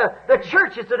got the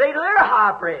churches today, they're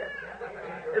hybrid.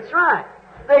 That's right.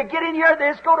 They get in here, they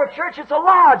just go to church, it's a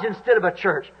lodge instead of a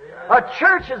church. A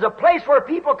church is a place where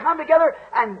people come together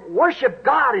and worship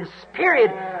God in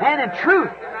spirit and in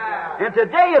truth. And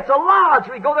today it's a lodge.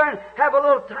 We go there and have a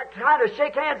little kind of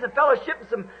shake hands and fellowship and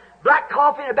some black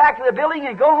coffee in the back of the building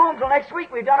and go home till next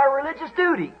week. We've done our religious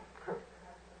duty.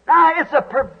 Now, it's a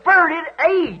perverted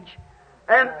age.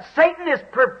 And Satan is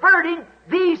perverting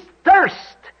these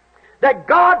thirst that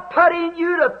God put in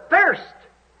you to thirst.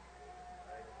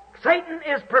 Satan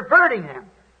is perverting them.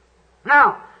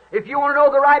 Now, if you want to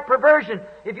know the right perversion,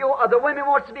 if the women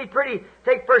wants to be pretty,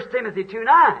 take 1 Timothy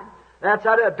 2:9. That's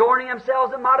how to adorning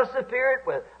themselves in modest spirit,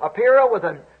 with apparel, with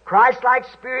a Christ-like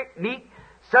spirit, meek,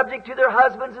 subject to their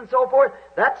husbands and so forth.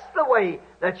 That's the way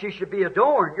that you should be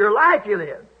adorned, your life you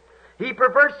live. He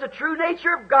perverts the true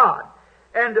nature of God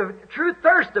and the true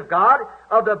thirst of God,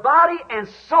 of the body and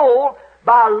soul,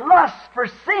 by lust for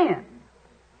sin.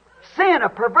 Sin, a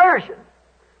perversion.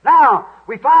 Now,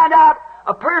 we find out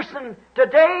a person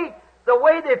today, the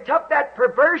way they've took that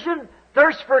perversion,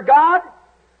 thirst for God,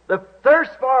 the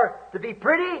thirst for to be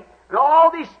pretty, and all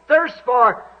these thirsts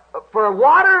for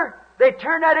water, they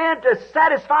turn that into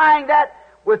satisfying that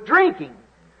with drinking.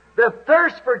 The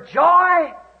thirst for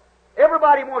joy,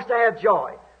 everybody wants to have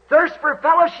joy. Thirst for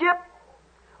fellowship,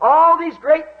 all these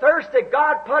great thirsts that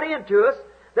God put into us,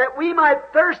 that we might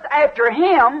thirst after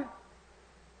Him.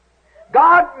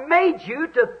 God made you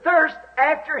to thirst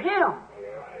after Him.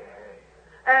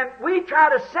 And we try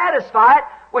to satisfy it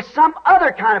with some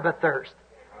other kind of a thirst,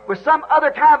 with some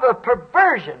other kind of a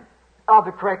perversion of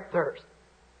the correct thirst.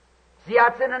 See how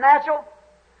it's in the natural?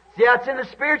 See how it's in the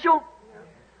spiritual?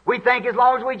 We think as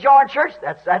long as we join church,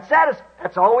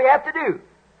 that's all we have to do.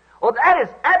 Well, that is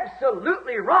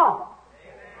absolutely wrong.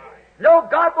 No,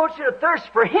 God wants you to thirst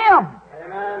for Him.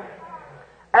 Amen.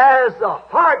 As the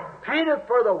hart panteth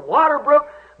for the water brook,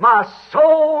 My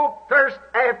soul thirsts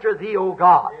after Thee, O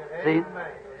God. See?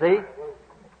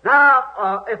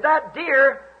 Now, if that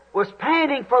deer was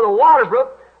panting for the water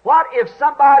brook, what if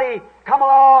somebody come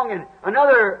along and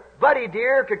another buddy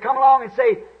deer could come along and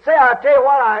say, I tell you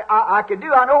what I can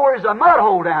do. I know there's a mud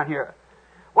hole down here.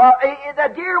 Well,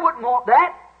 that deer wouldn't want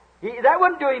that. That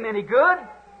wouldn't do him any good.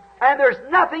 And there's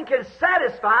nothing can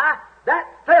satisfy that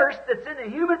thirst that's in the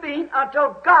human being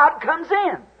until God comes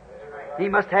in. He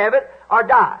must have it or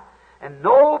die. And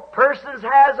no person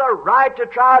has a right to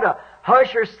try to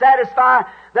hush or satisfy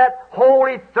that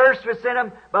holy thirst that's in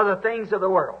him by the things of the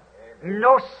world.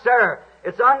 No, sir.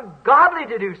 It's ungodly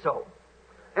to do so.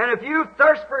 And if you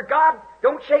thirst for God,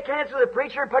 don't shake hands with the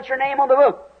preacher and put your name on the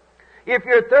book. If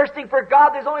you're thirsting for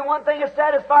God, there's only one thing to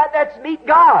satisfy, that's meet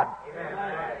God.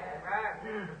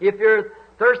 Amen. If you're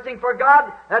thirsting for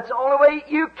God, that's the only way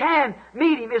you can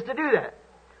meet Him, is to do that.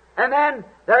 And then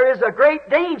there is a great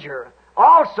danger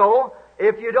also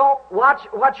if you don't watch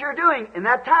what you're doing in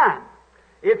that time.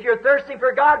 If you're thirsting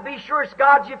for God, be sure it's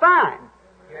God you find.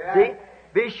 Yeah. See?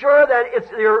 Be sure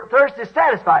that your thirst is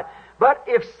satisfied. But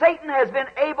if Satan has been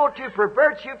able to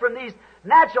pervert you from these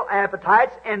natural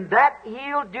appetites, and that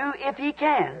he'll do if he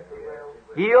can,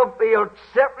 he'll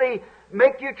simply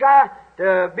make you try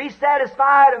to be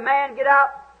satisfied. A man get out.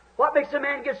 What makes a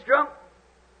man get drunk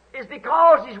is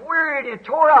because he's wearied and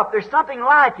tore up. There's something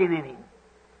lacking in him.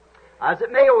 I was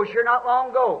at Mayo here not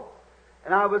long ago,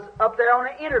 and I was up there on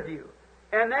an interview,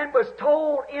 and then was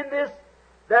told in this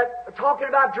that talking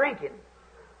about drinking.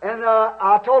 And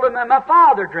I told him that my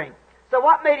father drank. So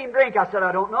what made him drink? I said,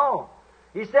 I don't know.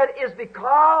 He said, it's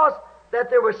because that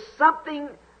there was something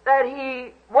that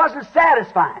he wasn't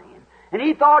satisfying him. And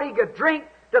he thought he could drink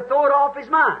to throw it off his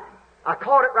mind. I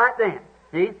caught it right then.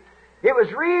 See? It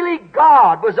was really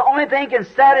God was the only thing can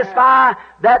satisfy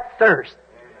that thirst.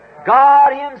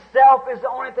 God Himself is the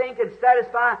only thing can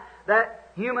satisfy that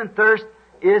human thirst,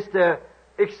 is to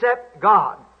accept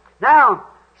God. Now,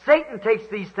 Satan takes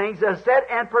these things, as I said,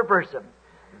 and perverts them.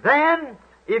 Then,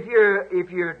 if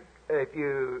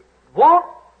you won't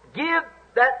give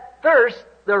that thirst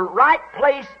the right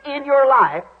place in your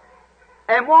life,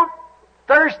 and won't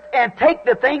thirst and take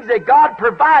the things that God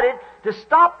provided to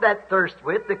stop that thirst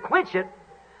with, to quench it,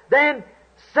 then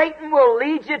Satan will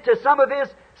lead you to some of his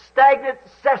stagnant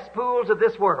cesspools of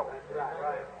this world.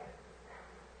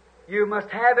 You must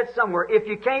have it somewhere. If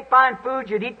you can't find food,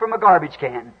 you'd eat from a garbage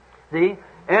can. See?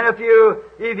 And if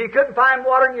you couldn't find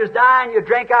water and you was dying, you'd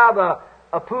drink out of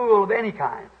a pool of any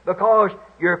kind, because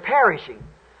you're perishing.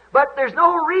 But there's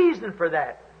no reason for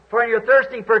that. For you're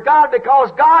thirsting for God,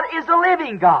 because God is a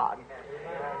living God.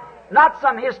 Not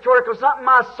some historical something.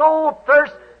 My soul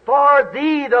thirsts for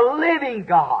Thee, the living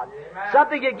God.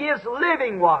 Something that gives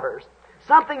living waters.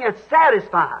 Something that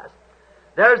satisfies.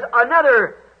 There's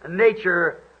another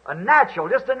nature,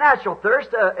 just a natural thirst,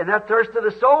 and that thirst of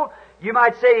the soul. You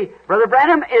might say, Brother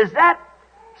Branham, is that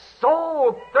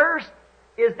soul thirst,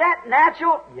 is that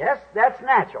natural? Yes, that's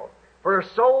natural, for a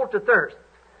soul to thirst.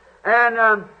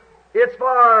 And it's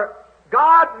for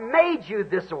God made you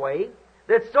this way,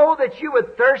 that so that you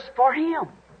would thirst for Him.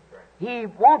 He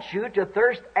wants you to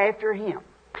thirst after Him.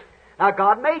 Now,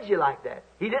 God made you like that.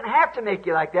 He didn't have to make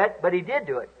you like that, but He did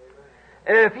do it.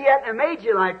 And if He hadn't made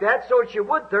you like that so that you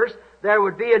would thirst, there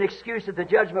would be an excuse at the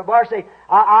judgment bar, say,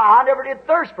 I never did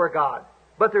thirst for God.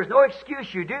 But there's no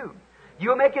excuse you do.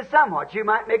 You'll make it somewhat. You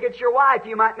might make it your wife.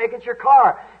 You might make it your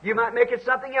car. You might make it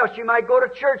something else. You might go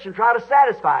to church and try to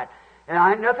satisfy it.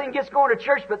 And nothing gets going to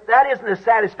church, but that isn't a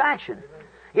satisfaction.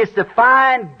 It's to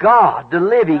find God, the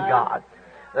living God,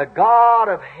 the God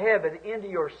of heaven, into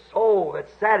your soul that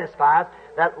satisfies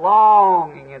that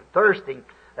longing and thirsting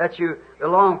that you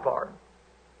long for.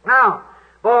 Now,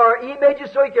 for He made you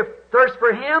so you could thirst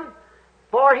for Him,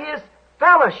 for His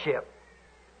fellowship.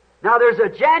 Now, there's a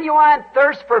genuine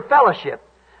thirst for fellowship.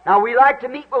 Now, we like to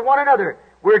meet with one another.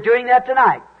 We're doing that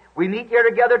tonight. We meet here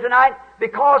together tonight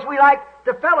because we like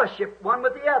to fellowship one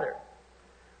with the other.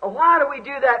 Why do we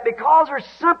do that? Because there's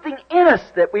something in us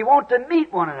that we want to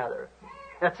meet one another.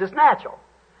 That's just natural.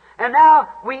 And now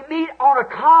we meet on a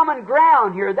common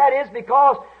ground here. That is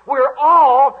because we're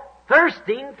all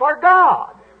thirsting for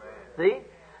God. See?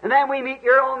 And then we meet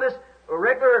here on this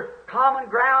regular common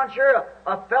ground here,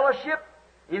 a fellowship.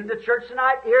 In the church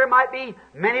tonight, here might be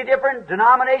many different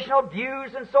denominational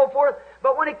views and so forth.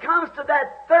 But when it comes to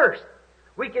that thirst,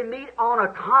 we can meet on a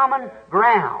common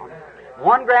ground.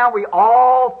 One ground we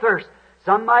all thirst.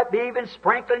 Some might be even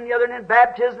sprinkling, the other in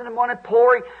baptism, and one in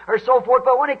pouring, or so forth.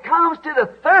 But when it comes to the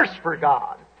thirst for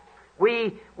God,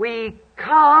 we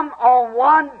come on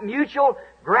one mutual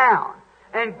ground.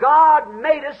 And God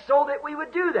made us so that we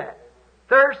would do that.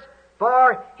 thirst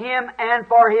for Him and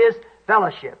for His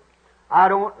fellowship. I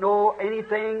don't know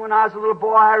anything. When I was a little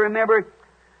boy, I remember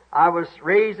I was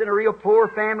raised in a real poor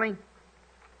family.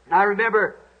 And I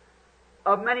remember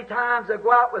of many times I'd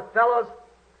go out with fellows.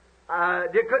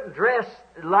 They couldn't dress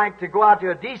like to go out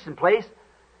to a decent place.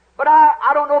 But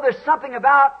I don't know, there's something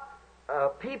about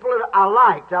people that I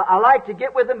liked. I liked to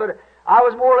get with them, but I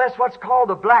was more or less what's called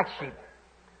the black sheep.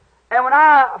 And when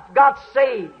I got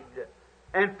saved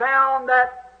and found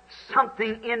that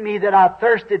something in me that I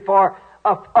thirsted for,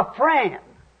 a friend,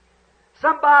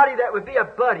 somebody that would be a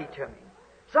buddy to me,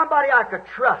 somebody I could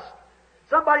trust,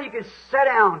 somebody you could sit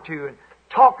down to and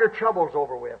talk your troubles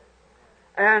over with.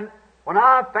 And when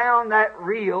I found that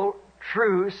real,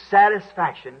 true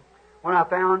satisfaction, when I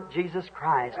found Jesus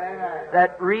Christ,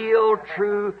 that real,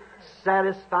 true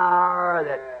satisfier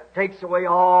that takes away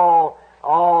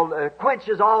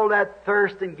quenches all that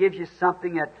thirst and gives you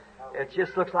something that it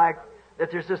just looks like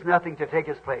that there's just nothing to take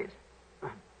its place.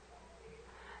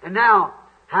 And now,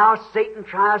 how Satan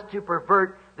tries to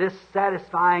pervert this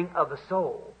satisfying of the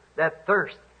soul, that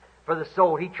thirst for the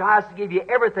soul. He tries to give you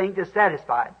everything to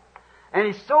satisfy it. And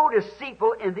he's so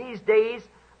deceitful in these days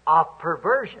of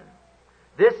perversion.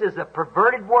 This is a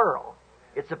perverted world.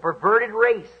 It's a perverted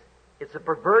race. It's a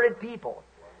perverted people.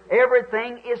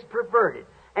 Everything is perverted.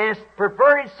 And it's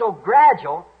perverted so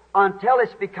gradual until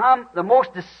it's become the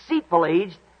most deceitful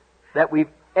age that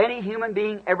any human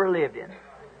being ever lived in.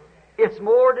 It's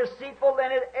more deceitful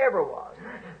than it ever was.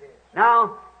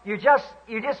 Now, you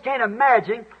just can't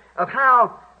imagine of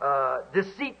how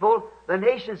deceitful the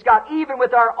nations got, even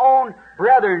with our own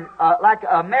brethren, like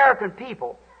American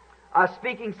people. I was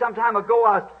speaking some time ago.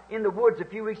 I was in the woods a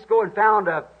few weeks ago and found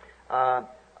a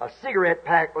cigarette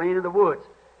pack laying in the woods.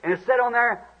 And it said on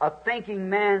there, a thinking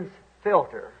man's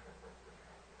filter.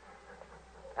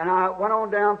 And I went on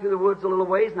down through the woods a little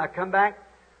ways, and I come back,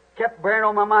 kept bearing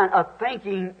on my mind, a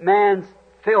thinking man's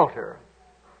filter.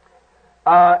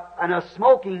 And a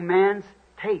smoking man's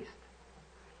taste.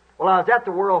 Well, I was at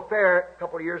the World Fair a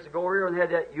couple of years ago here, and they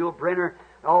had that Yul Brynner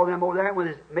and all of them over there, and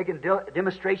was making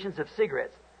demonstrations of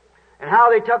cigarettes. And how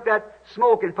they took that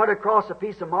smoke and put it across a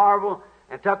piece of marble,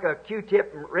 and took a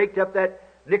Q-tip and raked up that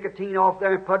nicotine off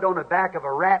there and put it on the back of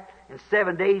a rat. In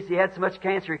 7 days, he had so much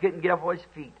cancer he couldn't get up on his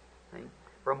feet, see,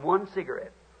 from one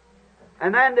cigarette.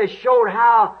 And then they showed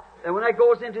how, that when that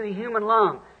goes into the human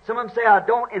lung, some of them say, I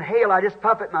don't inhale, I just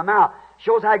puff it in my mouth.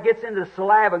 Shows how it gets into the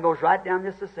saliva and goes right down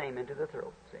just the same into the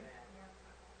throat. See?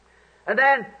 And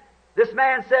then this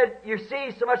man said, you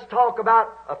see so much talk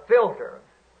about a filter.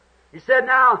 He said,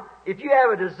 now, if you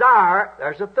have a desire,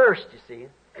 there's a thirst, you see,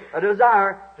 a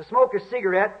desire to smoke a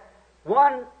cigarette,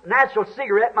 one natural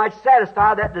cigarette might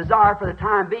satisfy that desire for the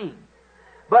time being.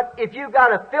 But if you've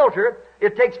got a filter,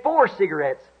 it takes 4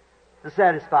 cigarettes to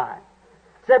satisfy.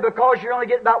 It said because you're only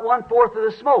getting about 1/4 of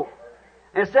the smoke.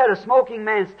 And it said a smoking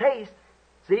man's taste,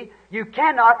 see, you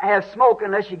cannot have smoke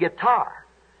unless you get tar.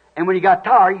 And when you got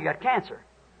tar, you got cancer.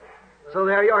 So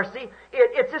there you are. See,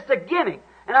 it's just a gimmick.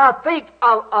 And I think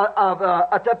of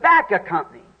a tobacco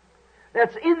company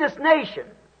that's in this nation,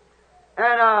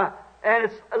 and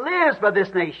it lives by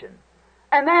this nation.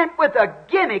 And then with a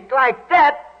gimmick like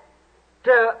that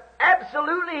to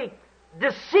absolutely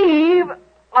deceive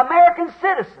American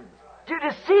citizens, to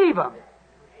deceive them.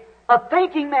 A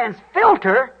thinking man's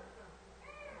filter,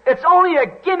 it's only a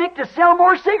gimmick to sell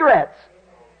more cigarettes.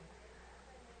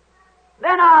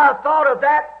 Then I thought of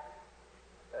that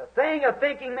thing, a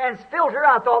thinking man's filter.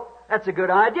 I thought, that's a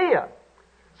good idea.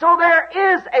 So there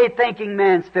is a thinking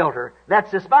man's filter.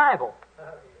 That's this Bible.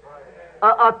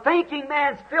 A thinking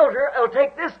man's filter, it'll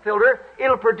take this filter,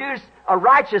 it'll produce a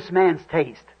righteous man's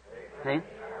taste. See?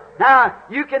 Now,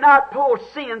 you cannot pull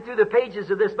sin through the pages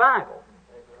of this Bible.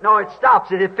 No, it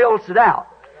stops it, it fills it out.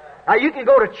 Now, you can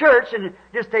go to church and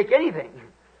just take anything.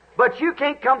 But you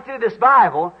can't come through this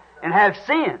Bible and have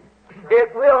sin.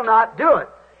 It will not do it.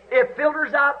 It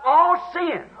filters out all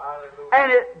sin.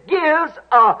 And it gives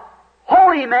a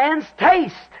holy man's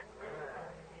taste.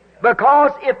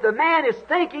 Because if the man is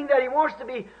thinking that he wants to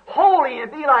be holy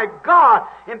and be like God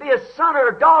and be a son or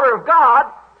a daughter of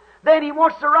God, then he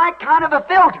wants the right kind of a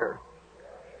filter.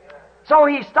 So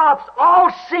he stops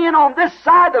all sin on this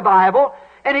side of the Bible,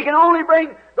 and he can only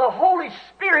bring the Holy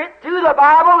Spirit to the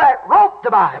Bible that wrote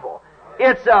the Bible.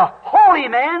 It's a holy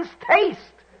man's taste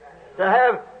to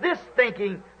have this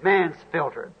thinking man's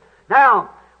filter. Now,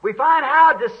 we find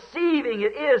how deceiving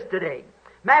it is today.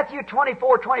 Matthew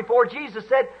 24:24, Jesus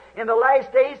said in the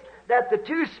last days that the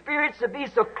two spirits would be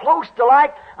so close to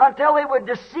like until they would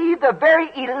deceive the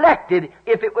very elected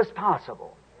if it was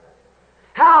possible.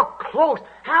 How close,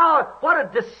 what a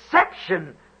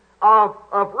deception of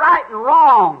right and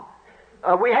wrong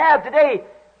we have today,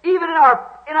 even in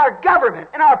our government,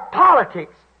 in our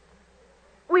politics.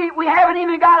 We haven't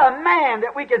even got a man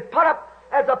that we can put up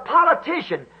as a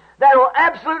politician that will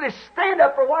absolutely stand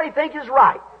up for what he thinks is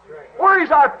right. Where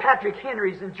is our Patrick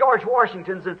Henrys and George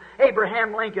Washingtons and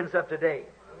Abraham Lincolns of today?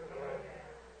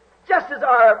 Just as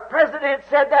our president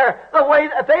said there, the way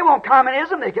if they want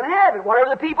communism, they can have it, whatever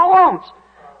the people wants.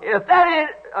 If that is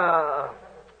a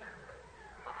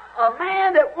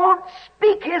man that won't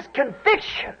speak his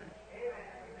conviction,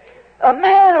 a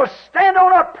man who'll stand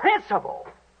on a principle,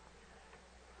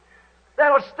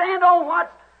 that'll stand on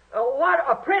what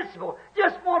a principle,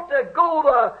 just want to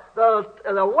go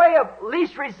the way of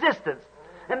least resistance.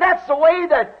 And that's the way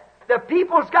that the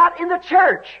people's got in the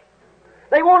church.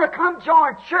 They want to come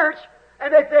join church,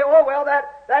 and they say, oh, well,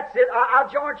 that's it, I'll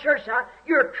join church now.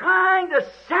 You're trying to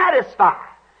satisfy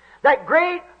that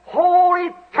great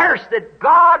holy thirst that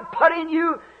God put in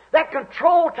you, that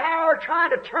control tower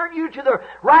trying to turn you to the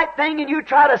right thing, and you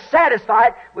try to satisfy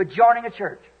it with joining a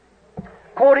church,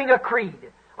 quoting a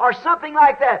creed, or something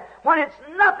like that, when it's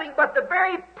nothing but the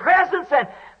very presence and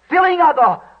filling of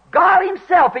the God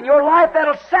Himself in your life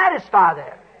that'll satisfy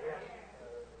that.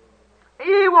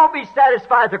 He won't be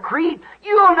satisfied with the creed.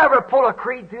 You'll never pull a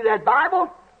creed through that Bible.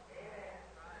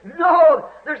 No,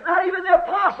 there's not even the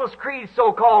Apostles' Creed,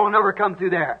 so-called, will never come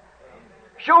through there.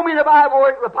 Show me in the Bible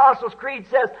where the Apostles' Creed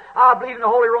says, I believe in the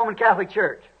Holy Roman Catholic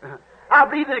Church. I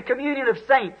believe in the communion of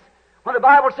saints. When the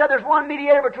Bible said there's one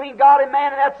mediator between God and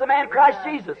man, and that's the man Christ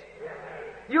Jesus.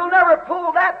 You'll never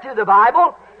pull that to the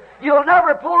Bible. You'll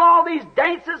never pull all these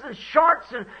dances and shorts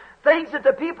and things that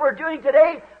the people are doing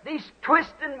today, these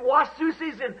twists and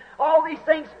wasusis and all these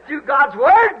things through God's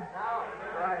Word.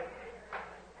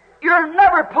 You'll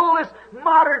never pull this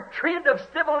modern trend of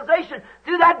civilization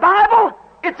through that Bible.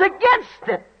 It's against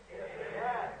it.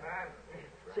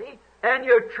 See? And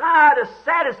you try to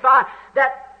satisfy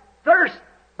that thirst.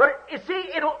 But you see,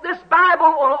 this Bible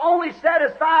will only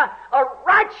satisfy a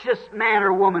righteous man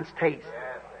or woman's taste.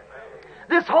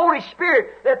 This Holy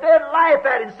Spirit that they'd laugh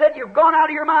at and said, you've gone out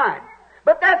of your mind.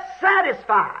 But that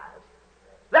satisfies.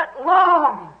 That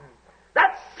longs.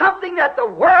 That's something that the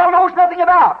world knows nothing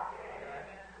about.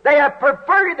 They have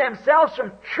perverted themselves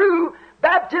from true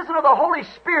baptism of the Holy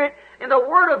Spirit in the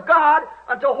Word of God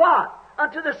unto what?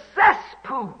 Unto the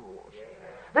cesspools.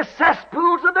 The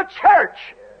cesspools of the church.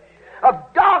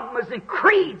 Of dogmas and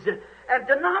creeds and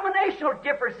denominational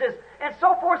differences and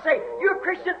so forth. Say, you're a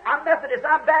Christian, I'm Methodist,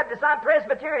 I'm Baptist, I'm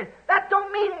Presbyterian. That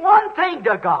don't mean one thing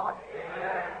to God.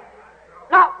 Amen.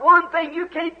 Not one thing. You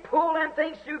can't pull in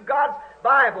things through God's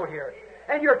Bible here.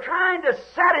 And you're trying to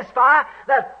satisfy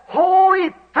that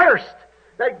holy thirst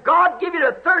that God give you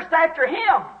to thirst after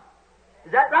Him.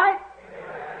 Is that right?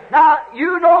 Amen. Now,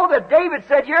 you know that David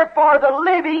said, you're for the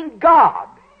living God.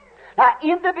 Now,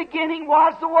 in the beginning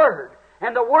was the Word,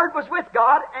 and the Word was with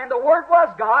God, and the Word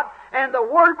was God, and the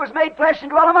Word was made flesh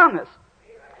and dwelt among us.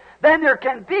 Then there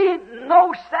can be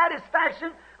no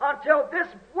satisfaction until this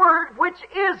Word, which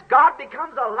is God,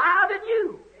 becomes alive in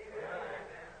you.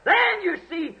 Then you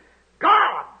see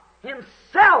God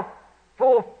Himself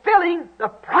fulfilling the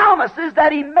promises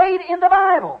that He made in the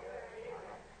Bible.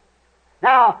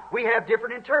 Now, we have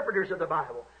different interpreters of the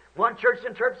Bible. One church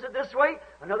interprets it this way,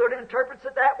 another one interprets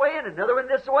it that way, and another one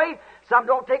this way. Some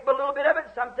don't take but a little bit of it,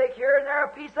 some take here and there a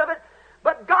piece of it.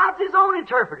 But God's His own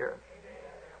interpreter.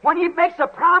 When He makes a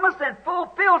promise and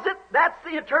fulfills it, that's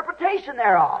the interpretation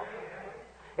thereof.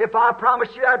 If I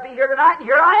promised you I'd be here tonight, and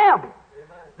here I am.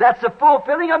 That's the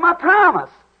fulfilling of my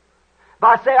promise. If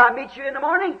I say I meet you in the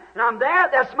morning, and I'm there,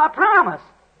 that's my promise.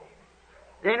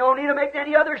 They don't need to make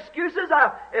any other excuses.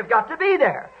 I've got to be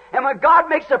there. And when God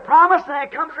makes a promise and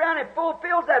it comes around and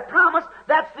fulfills that promise,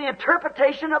 that's the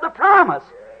interpretation of the promise.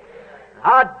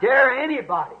 I dare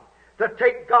anybody to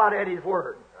take God at His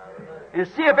word and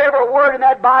see if every word in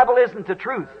that Bible isn't the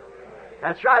truth.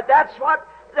 That's right. That's what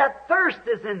that thirst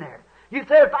is in there. You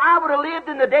say, if I would have lived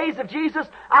in the days of Jesus,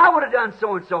 I would have done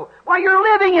so and so. Why, you're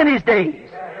living in His days.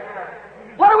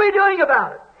 What are we doing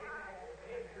about it?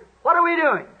 What are we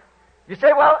doing? You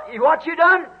say, well, what you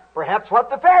done? Perhaps what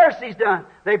the Pharisees done.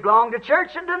 They belonged to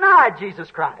church and denied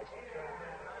Jesus Christ.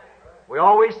 We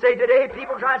always say today,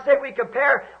 people try to say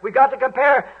we got to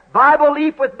compare Bible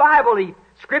leaf with Bible leaf,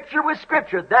 Scripture with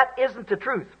Scripture. That isn't the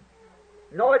truth.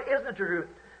 No, it isn't the truth.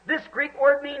 This Greek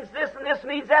word means this and this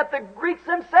means that. The Greeks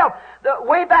themselves,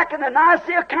 way back in the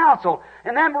Nicaea Council,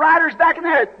 and them writers back in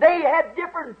there, they had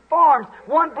different forms.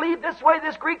 One believed this way,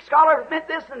 this Greek scholar meant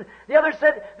this, and the other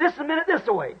said this and meant it this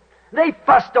way. They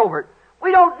fussed over it.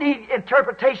 We don't need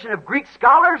interpretation of Greek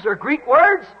scholars or Greek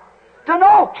words. To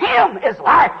know Him is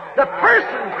life. The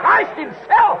person, Christ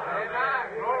Himself.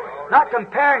 Not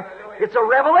comparing. It's a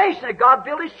revelation that God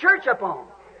built His church upon.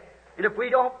 And if we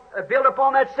don't build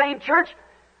upon that same church,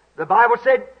 the Bible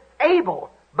said, Abel,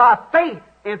 by faith.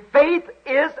 And faith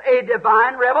is a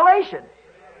divine revelation.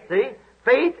 See?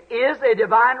 Faith is a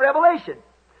divine revelation.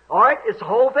 All right? This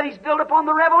whole thing's built upon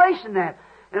the revelation then.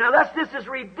 And unless this is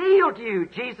revealed to you,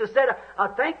 Jesus said, I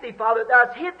thank Thee, Father, that Thou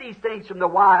hast hid these things from the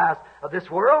wise of this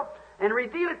world and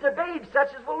reveal it to babes such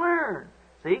as will learn.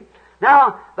 See?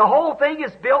 Now, the whole thing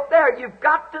is built there. You've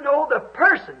got to know the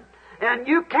person. And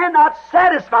you cannot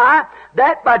satisfy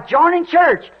that by joining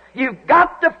church. You've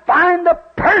got to find the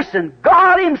person,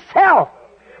 God Himself,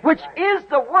 which is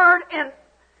the Word in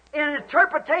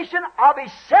interpretation of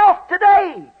Himself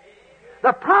today.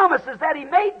 The promises that He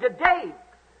made today.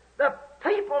 The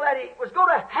people that He was going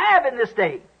to have in this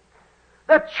day.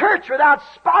 The church without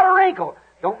spot or wrinkle.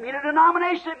 Don't mean a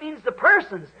denomination, it means the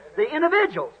persons, the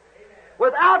individuals.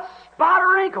 Without spot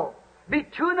or wrinkle. Be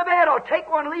two in the bed, I'll take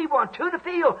one, leave one. Two in the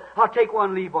field, I'll take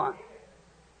one, leave one.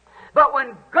 But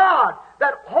when God,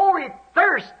 that holy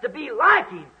thirst to be like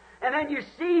Him, and then you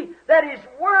see that His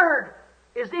Word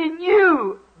is in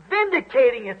you,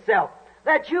 vindicating itself,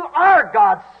 that you are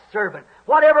God's servant.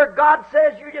 Whatever God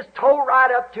says, you just toe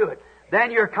right up to it.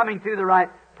 Then you're coming through the right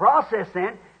process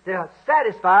then to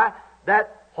satisfy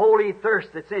that holy thirst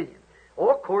that's in you. Oh,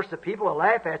 of course, the people will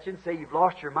laugh at you and say you've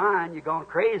lost your mind, you've gone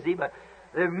crazy, but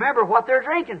they remember what they're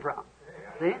drinking from.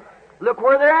 See? Look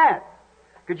where they're at.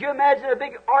 Could you imagine a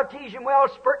big artesian well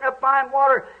spurting up fine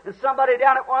water and somebody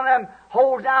down at one of them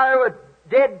holes down there with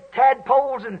dead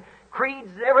tadpoles and creeds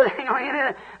and everything in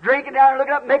it, drinking down there,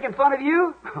 looking up and making fun of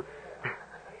you?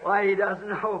 Why, he doesn't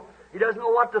know. He doesn't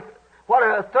know what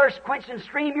a thirst-quenching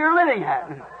stream you're living at.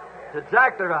 That's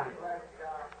exactly right.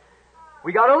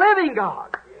 We got a living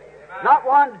God. Not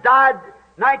one died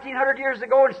 1900 years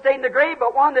ago and stayed in the grave,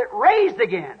 but one that raised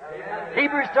again.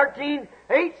 Hebrews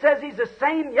 13:8 says He's the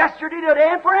same yesterday, today,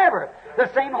 and forever.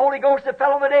 The same Holy Ghost that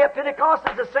fell on the day of Pentecost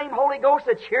is the same Holy Ghost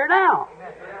that's here now.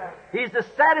 He's the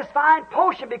satisfying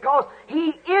potion because He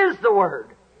is the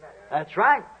Word. That's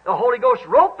right. The Holy Ghost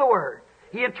wrote the Word.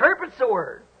 He interprets the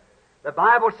Word. The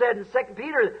Bible said in 2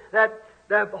 Peter that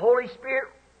the Holy Spirit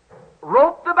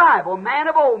wrote the Bible. Man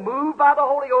of old, moved by the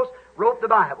Holy Ghost, wrote the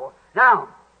Bible. Now,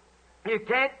 you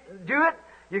can't do it.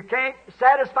 You can't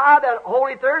satisfy that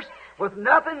holy thirst with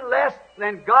nothing less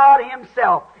than God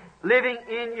Himself living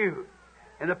in you,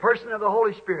 in the person of the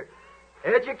Holy Spirit.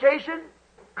 Education,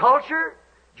 culture,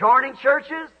 joining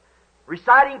churches,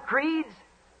 reciting creeds,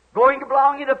 going to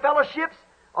belong into fellowships,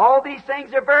 all these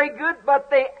things are very good, but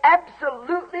they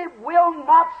absolutely will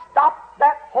not stop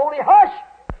that holy hush.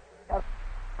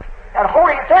 That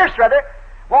holy thirst, rather,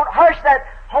 won't hush that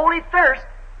holy thirst.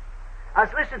 I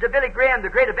was listening to Billy Graham, the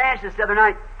great evangelist, the other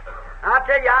night. I'll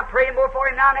tell you, I'm praying more for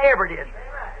him now than I ever did.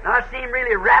 And I see him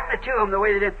really rapping it to him the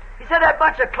way they did. He said that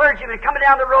bunch of clergymen coming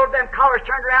down the road, them collars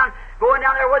turned around, going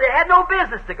down there where they had no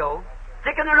business to go,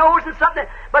 sticking their nose in something,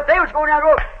 but they was going down the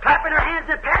road, clapping their hands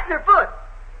and patting their foot.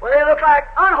 Well, they look like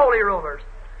unholy rovers.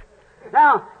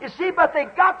 Now, you see, but they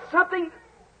got something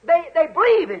they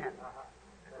believe in.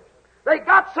 They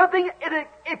got something that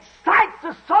excites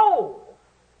the soul.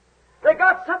 They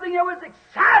got something they was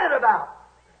excited about.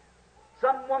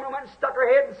 Some woman went and stuck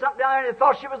her head in something down there and they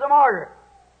thought she was a martyr.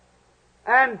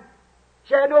 And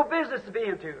she had no business to be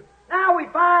into. Now we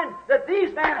find that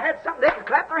these men had something they could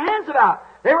clap their hands about.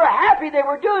 They were happy they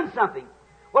were doing something.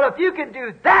 Well, if you can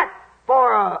do that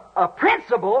for a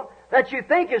principle that you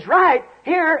think is right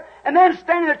here, and then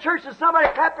stand in the church and somebody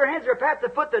clap their hands or pat the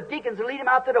foot, the deacons will lead them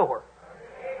out the door.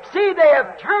 See, they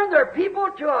have turned their people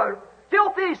to a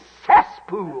filthy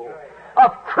cesspool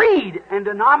of creed and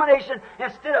denomination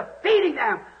instead of feeding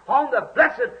them on the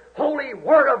blessed, holy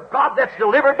Word of God that's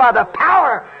delivered by the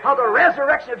power of the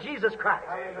resurrection of Jesus Christ.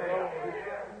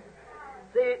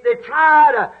 See,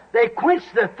 they quench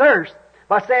the thirst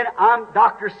by saying, I'm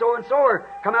Dr. So-and-so, or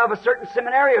come out of a certain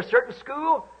seminary or a certain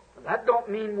school. That don't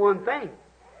mean one thing.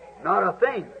 Not a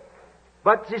thing.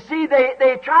 But you see,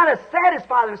 they try to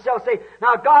satisfy themselves, say,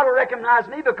 now God will recognize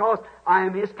me because I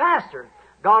am His pastor.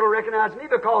 God will recognize me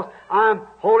because I'm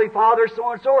Holy Father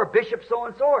so-and-so, or Bishop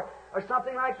so-and-so, or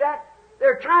something like that.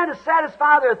 They're trying to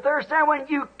satisfy their thirst there when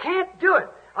you can't do it.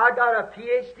 I got a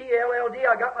PhD, LLD,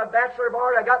 I got my Bachelor of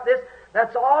Art, I got this.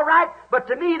 That's all right, but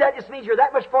to me that just means you're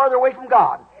that much farther away from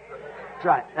God. That's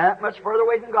right, that much further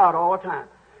away from God all the time.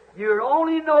 You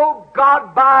only know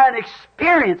God by an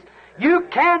experience. You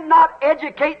cannot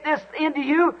educate this into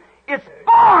you. It's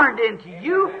born into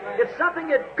you. It's something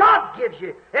that God gives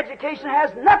you. Education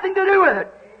has nothing to do with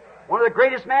it. One of the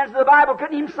greatest men of the Bible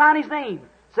couldn't even sign his name,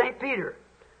 St. Peter.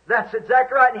 That's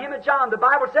exactly right. And him and John, the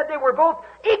Bible said they were both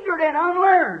ignorant and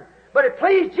unlearned. But it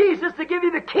pleased Jesus to give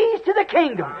you the keys to the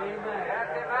kingdom.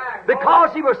 Amen.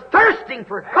 Because he was thirsting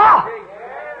for God.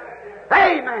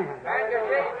 Amen.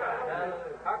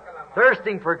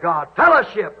 Thirsting for God.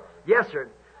 Fellowship. Yes, sir.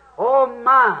 Oh,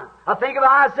 my. I think of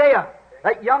Isaiah,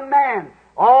 that young man.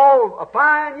 Oh, a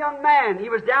fine young man. He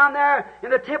was down there in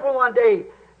the temple one day.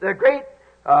 The great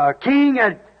king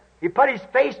he put his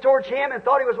face towards him and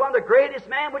thought he was one of the greatest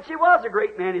men, which he was a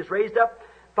great man. He was raised up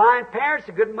fine parents,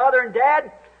 a good mother and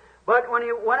dad. But when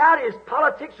he went out, his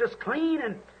politics was clean,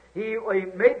 and he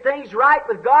made things right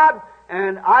with God.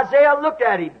 And Isaiah looked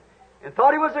at him and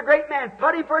thought he was a great man.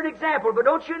 Put him for an example, but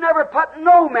don't you never put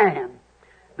no man.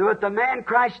 Do it the man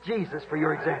Christ Jesus for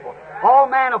your example. All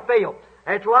man will fail.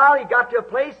 After a while, he got to a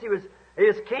place, he was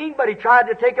king, but he tried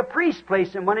to take a priest's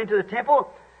place and went into the temple,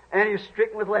 and he was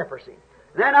stricken with leprosy.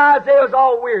 Then Isaiah was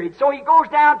all wearied. So he goes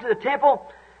down to the temple,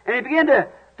 and he began to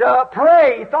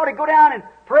pray. He thought he'd go down and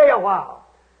pray a while.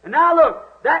 And now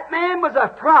look, that man was a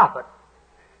prophet.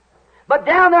 But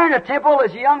down there in the temple,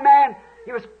 as a young man,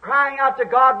 he was crying out to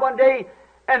God one day,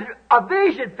 and a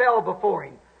vision fell before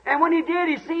him. And when he did,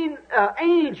 he seen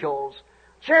angels,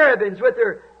 cherubims, with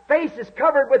their faces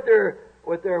covered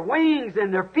with their wings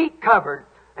and their feet covered,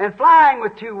 and flying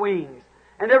with two wings.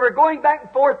 And they were going back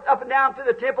and forth, up and down through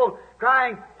the temple,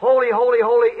 crying, Holy, holy,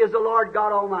 holy is the Lord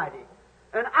God Almighty.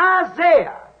 And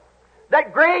Isaiah,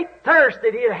 that great thirst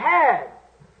that he had,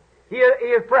 he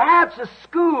had perhaps a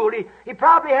school, he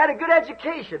probably had a good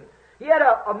education. He had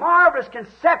a marvelous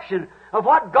conception of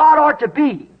what God ought to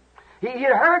be. He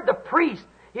had heard the priest.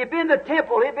 He had been in the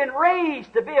temple. He had been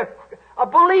raised to be a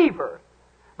believer.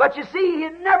 But you see, he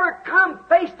had never come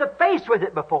face to face with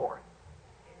it before.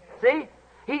 See?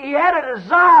 He had a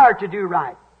desire to do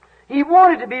right. He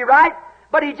wanted to be right,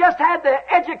 but he just had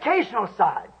the educational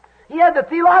side. He had the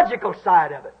theological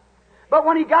side of it. But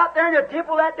when he got there in the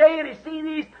temple that day and he seen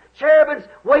these cherubims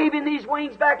waving these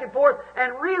wings back and forth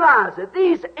and realized that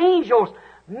these angels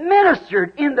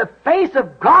ministered in the face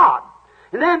of God.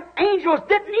 And them angels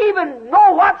didn't even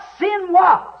know what sin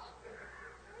was.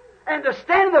 And to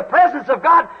stand in the presence of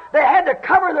God, they had to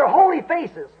cover their holy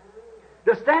faces.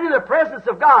 To stand in the presence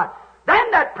of God.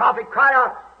 Then that prophet cried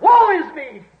out, Woe is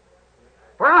me!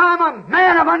 For I'm a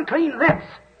man of unclean lips.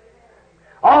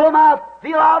 All of my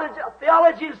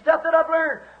theology and stuff that I've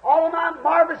learned, all of my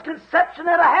marvelous conception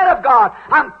that I had of God,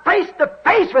 I'm face to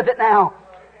face with it now.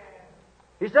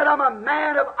 He said, I'm a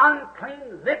man of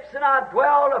unclean lips, and I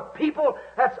dwell of people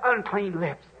that's unclean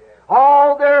lips.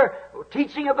 All their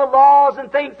teaching of the laws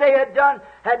and things they had done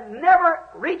had never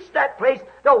reached that place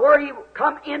to where he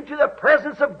come into the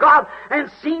presence of God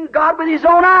and seen God with his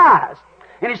own eyes.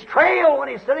 And his trail when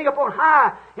he's sitting up on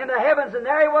high in the heavens, and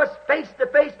there he was face to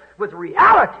face with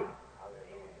reality.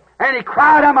 And he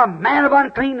cried, I'm a man of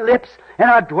unclean lips, and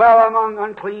I dwell among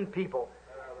unclean people.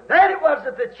 Then it was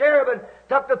that the cherubim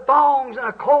took the thongs and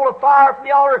a coal of fire from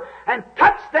the altar and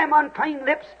touched them unclean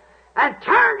lips and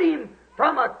turned him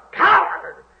from a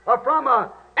coward or from an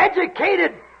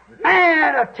educated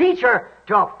man, a teacher,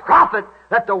 to a prophet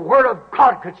that the Word of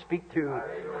God could speak to.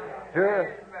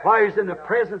 While he was in the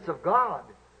presence of God,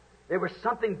 there was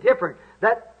something different.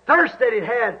 That thirst that he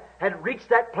had reached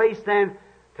that place then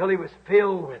till he was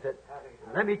filled with it.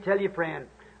 Let me tell you, friend,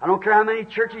 I don't care how many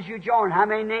churches you join, how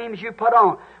many names you put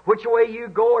on, which way you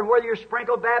go, and whether you're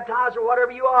sprinkled, baptized, or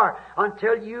whatever you are,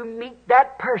 until you meet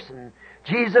that person,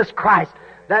 Jesus Christ.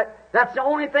 That's the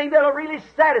only thing that'll really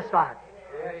satisfy.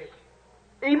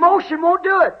 Emotion won't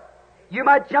do it. You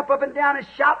might jump up and down and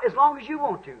shout as long as you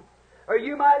want to. Or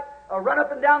you might run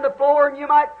up and down the floor, and you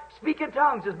might speak in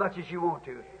tongues as much as you want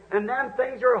to. And them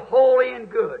things are holy and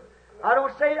good. I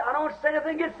don't say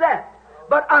anything against that.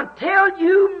 But until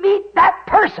you meet that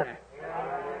person,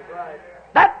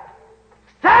 that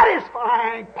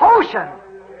satisfying potion,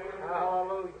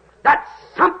 that's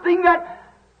something that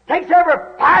takes every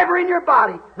fiber in your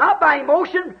body, not by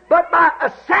emotion, but by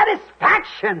a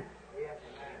satisfaction.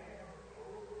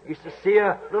 Used to see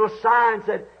a little sign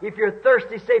said, if you're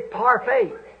thirsty, say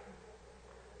parfait.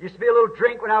 Used to be a little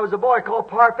drink when I was a boy called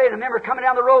parfait. And I remember coming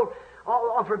down the road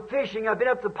from fishing. I've been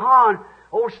up the pond,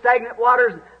 old stagnant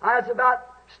waters. And I was about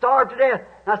starved to death.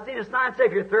 And I seen a sign say,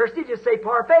 if you're thirsty, just say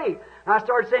parfait. And I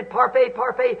started saying parfait,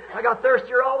 parfait. I got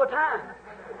thirstier all the time.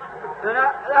 And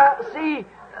I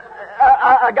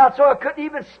got so I couldn't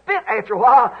even spit after a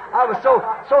while. I was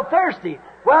so thirsty.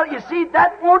 Well, you see,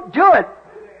 that won't do it.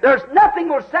 There's nothing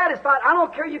will satisfy it. I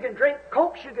don't care, you can drink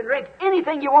Cokes, you can drink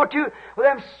anything you want to, with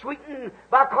them sweetened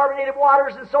bicarbonated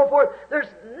waters and so forth. There's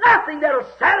nothing that'll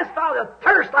satisfy the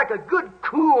thirst like a good,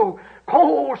 cool,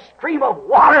 cold stream of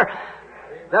water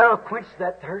that'll quench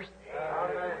that thirst.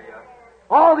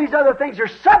 All these other things are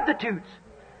substitutes.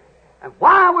 And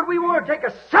why would we want to take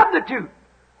a substitute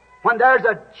when there's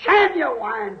a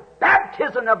genuine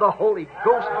baptism of the Holy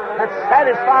Ghost that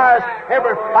satisfies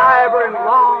every fiber and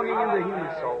longing in the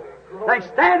human soul? They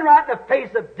stand right in the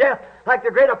face of death, like the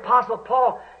great Apostle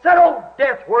Paul said, "Oh,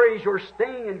 death, where is your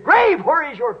sting? And grave,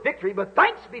 where is your victory? But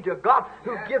thanks be to God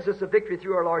who gives us a victory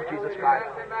through our Lord Jesus Christ."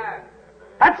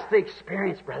 That's the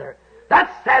experience, brother.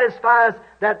 That satisfies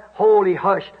that holy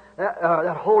hush,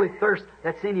 that holy thirst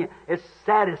that's in you. It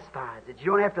satisfies it.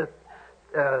 You don't have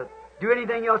to do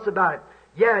anything else about it.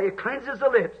 Yeah, it cleanses the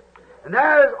lips. And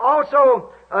there's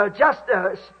also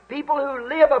people who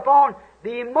live upon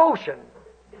the emotion.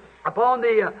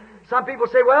 Some people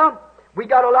say, well, we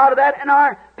got a lot of that in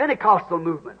our Pentecostal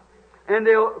movement. And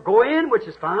they'll go in, which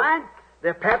is fine.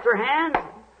 They'll pat their hands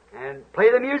and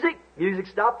play the music. Music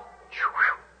stops.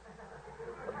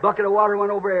 A bucket of water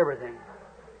went over everything.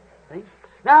 See?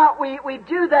 Now, we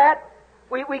do that.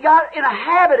 We got in a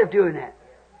habit of doing that.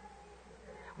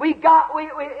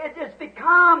 It's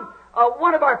become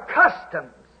one of our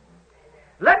customs.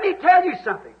 Let me tell you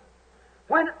something.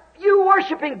 When you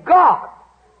worshiping God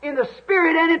in the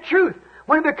Spirit and in truth,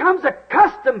 when it becomes a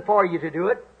custom for you to do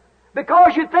it,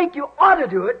 because you think you ought to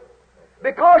do it,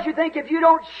 because you think if you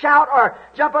don't shout or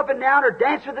jump up and down or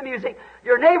dance with the music,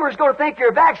 your neighbor's going to think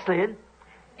you're backslid,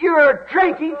 you're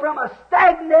drinking from a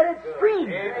stagnated stream.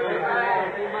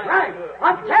 Right.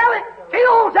 Until it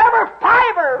fills every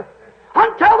fiber.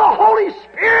 Until the Holy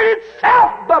Spirit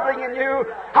itself bubbling in you.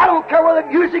 I don't care whether the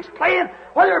music's playing,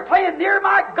 whether they're playing Near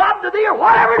My God to Thee or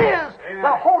whatever it is.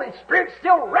 The Holy Spirit's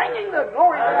still ringing the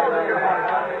glory bells in your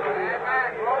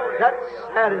heart.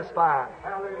 That's satisfying.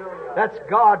 That's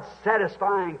God's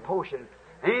satisfying potion.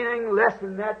 Anything less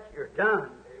than that, you're done.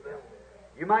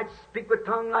 You might speak with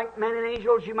tongue like men and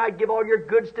angels. You might give all your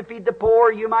goods to feed the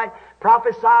poor. You might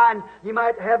prophesy, and you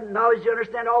might have knowledge to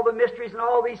understand all the mysteries and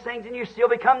all these things, and you still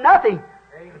become nothing.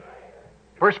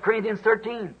 1 Corinthians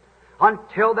 13.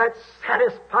 Until that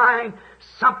satisfying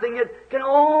something that can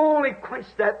only quench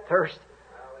that thirst.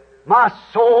 My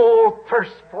soul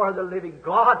thirsts for the living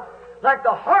God, like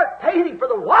the hart panting for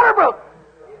the water brook.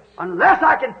 Unless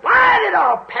I can find it,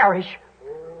 I'll perish.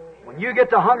 When you get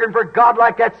to hungering for God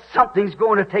like that, something's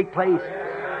going to take place.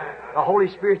 The Holy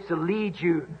Spirit's to lead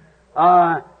you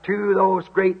to those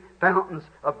great fountains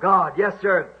of God. Yes,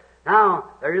 sir. Now,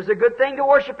 there is a good thing to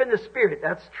worship in the Spirit.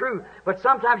 That's true. But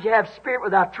sometimes you have Spirit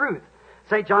without truth.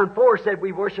 St. John 4 said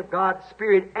we worship God,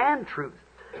 Spirit and truth.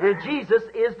 And Jesus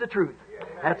is the truth.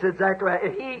 That's exactly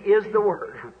right. He is the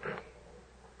Word.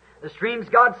 The streams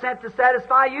God sent to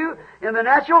satisfy you in the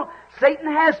natural, Satan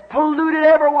has polluted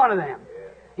every one of them.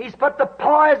 He's put the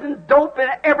poison dope in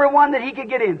every one that he could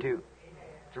get into.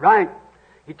 That's right.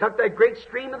 He took that great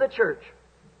stream of the church.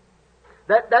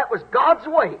 That was God's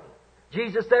way.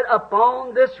 Jesus said,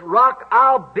 upon this rock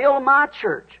I'll build my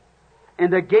church,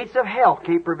 and the gates of hell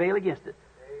can't prevail against it.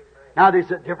 Now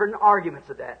there's different arguments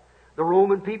of that. The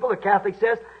Roman people, the Catholic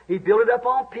says, he built it up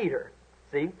on Peter.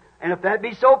 See? And if that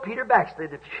be so, Peter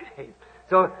backslid a few days.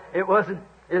 So it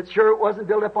wasn't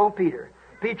built up on Peter.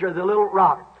 Peter, the little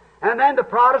rock. And then the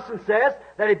Protestant says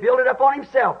that he built it up on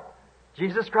himself,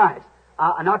 Jesus Christ.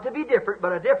 Not to be different,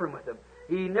 but a different with him.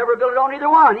 He never built it on either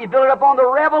one. He built it up on the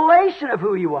revelation of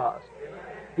who he was.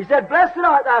 He said, Blessed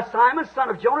art thou, Simon, son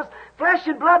of Jonas. Flesh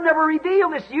and blood never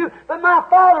revealed this to you, but my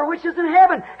Father which is in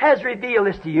heaven has revealed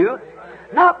this to you.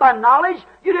 Not by knowledge.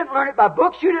 You didn't learn it by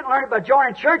books. You didn't learn it by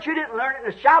joining church. You didn't learn it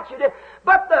in the shouts.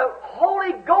 But the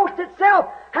Holy Ghost itself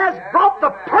has brought the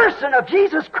person of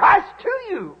Jesus Christ to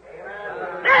you.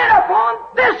 And upon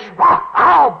this rock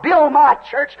I'll build my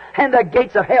church, and the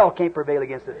gates of hell can't prevail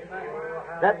against it.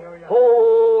 That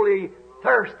holy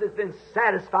thirst has been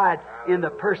satisfied in the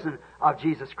person of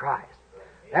Jesus Christ.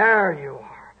 There you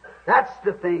are. That's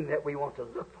the thing that we want to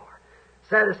look for.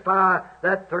 Satisfy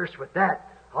that thirst with that.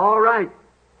 All right.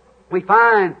 We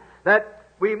find that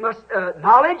we must,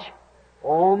 knowledge.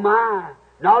 Oh my.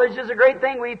 Knowledge is a great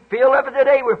thing. We feel of it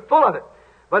today. We're full of it.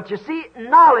 But you see,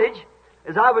 knowledge,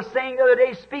 as I was saying the other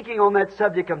day, speaking on that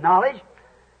subject of knowledge,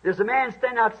 there's a man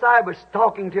standing outside, was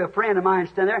talking to a friend of mine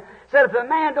standing there, said, if a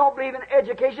man don't believe in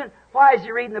education, why is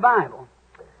he reading the Bible?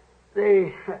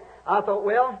 I thought,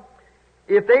 well,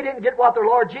 if they didn't get what their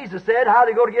Lord Jesus said, how are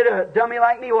they going to get a dummy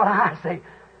like me what I say?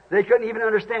 They couldn't even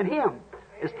understand Him.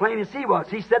 as plain as he was.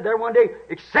 He said there one day,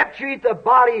 except you eat the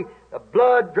body, the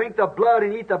blood, drink the blood,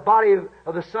 and eat the body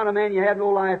of the Son of Man, you have no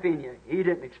life in you. He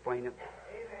didn't explain it.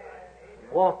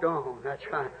 He walked on. That's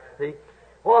right. See?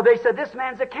 Well, they said, this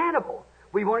man's a cannibal.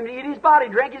 We want him to eat his body,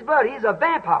 drink his blood. He's a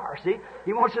vampire, see?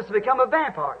 He wants us to become a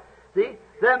vampire. See?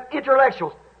 Them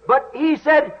intellectuals. But he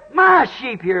said, my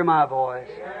sheep hear my voice.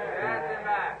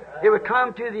 It would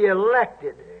come to the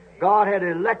elected. God had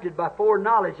elected by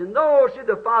foreknowledge, and those through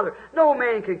the Father. No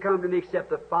man can come to me except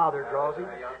the Father draws him.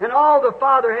 And all the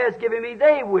Father has given me,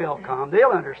 they will come. They'll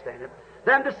understand it.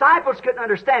 Them disciples couldn't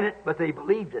understand it, but they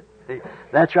believed it. See?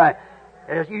 That's right.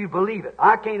 As you believe it.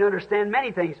 I can't understand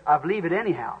many things. I believe it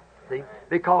anyhow. See?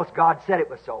 Because God said it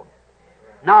was so.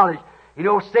 Knowledge. You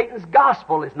know, Satan's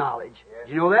gospel is knowledge.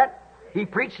 Did you know that? He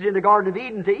preached it in the Garden of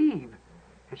Eden to Eve.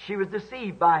 And she was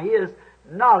deceived by his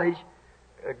knowledge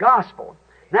gospel.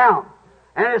 Now,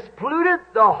 and it's polluted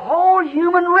the whole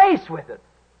human race with it.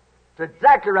 That's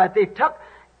exactly right. They took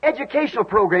educational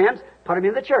programs, put them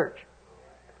in the church.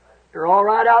 They're all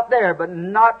right out there, but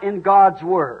not in God's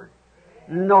Word.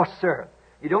 No, sir.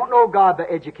 You don't know God by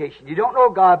education. You don't know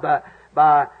God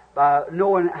by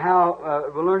knowing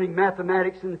how, learning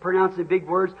mathematics and pronouncing big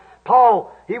words.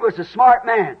 Paul, he was a smart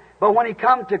man, but when he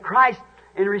come to Christ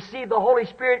and received the Holy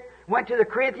Spirit, went to the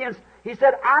Corinthians, he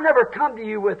said, I never come to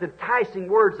you with enticing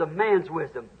words of man's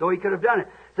wisdom, though he could have done it.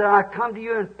 He said, I come to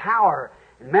you in power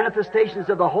and manifestations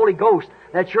of the Holy Ghost,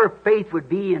 that your faith would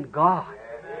be in God,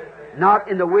 not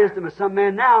in the wisdom of some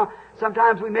man. Now,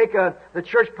 sometimes we make the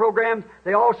church programs,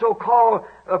 they also call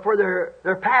for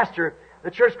their pastor.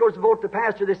 The church goes to vote the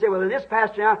pastor. They say, well, this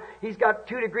pastor now, he's got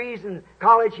 2 degrees in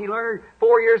college. He learned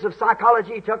 4 years of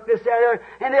psychology. He took this, that,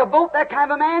 and they'll vote that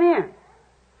kind of a man in.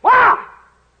 Wow!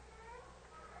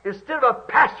 Instead of a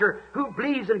pastor who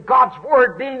believes in God's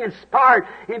Word being inspired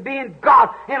and being God,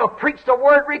 and will preach the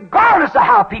Word regardless of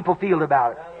how people feel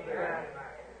about it.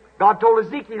 God told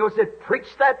Ezekiel, he said, preach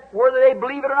that whether they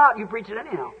believe it or not. You preach it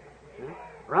anyhow.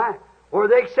 Right. Or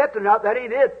they accept it or not, that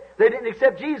ain't it. They didn't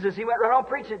accept Jesus. He went right on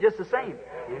preaching it just the same.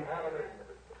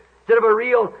 Instead of a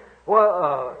real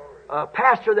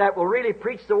pastor that will really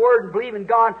preach the Word and believe in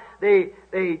God, they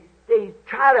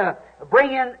try to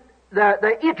bring in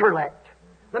the intellect.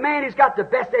 The man who's got the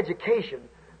best education.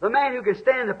 The man who can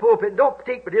stand in the pulpit and don't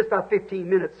take but just about 15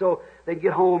 minutes so they can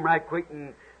get home right quick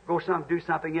and go do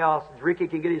something else. Ricky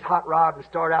can get his hot rod and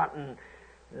start out, and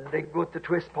they go to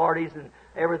twist parties and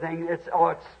everything. It's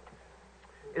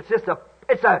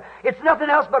nothing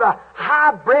else but a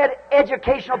hybrid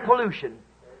educational pollution.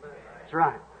 That's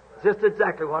right. It's just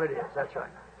exactly what it is. That's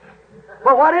right.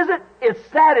 But what is it? It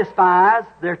satisfies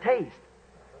their taste.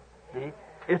 See?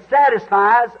 It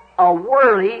satisfies a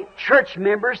worldly church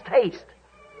member's taste.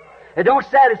 It don't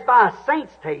satisfy a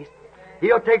saint's taste.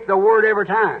 He'll take the Word every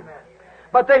time.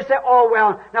 But they say, oh,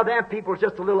 well, now them people are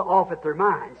just a little off at their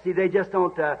minds. See, they just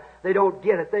don't get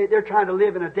it. They're trying to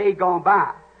live in a day gone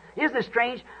by. Isn't it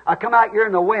strange? I come out here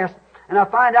in the West, and I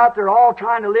find out they're all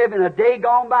trying to live in a day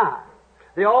gone by.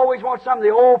 They always want some of the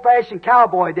old-fashioned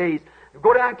cowboy days.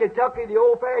 Go down to Kentucky, the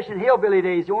old-fashioned hillbilly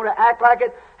days. You want to act like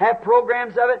it, have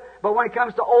programs of it, but when it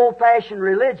comes to old-fashioned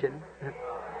religion,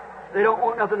 they don't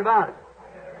want nothing about it.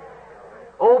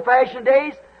 Old-fashioned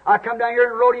days, I come down here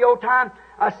in rodeo time,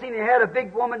 I seen they had a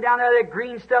big woman down there, that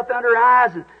green stuff under her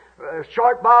eyes, and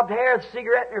short bobbed hair, a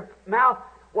cigarette in her mouth.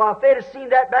 Well, if they'd have seen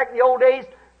that back in the old days,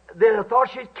 they'd have thought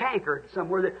she'd cankered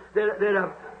somewhere. They'd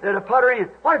have put her in.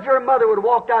 What if your mother would have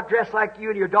walked out dressed like you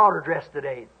and your daughter dressed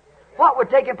today? What would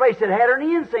take place? It had her in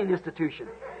the insane institution.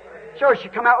 Sure,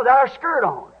 she'd come out without her skirt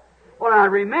on. Well, I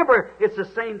remember it's the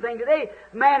same thing today.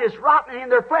 Man is rotten in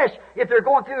their flesh. If they're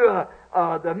going through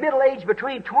the middle age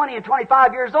between 20 and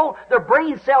 25 years old, their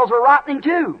brain cells are rotting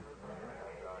too.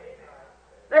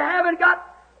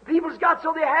 People's got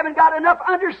so they haven't got enough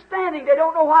understanding. They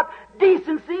don't know what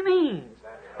decency means.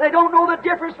 They don't know the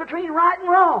difference between right and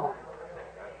wrong.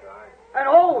 And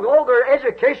their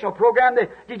educational program,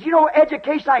 did you know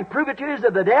education, I can prove it to you, is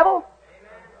of the devil?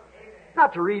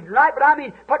 Not to read and write, but I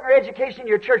mean putting your education in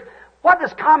your church. What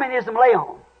does communism lay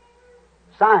on?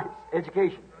 Science,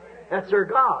 education. That's their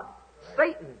God.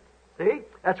 Satan. See?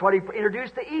 That's what he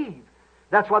introduced to Eve.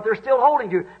 That's what they're still holding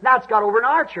to. Now it's got over in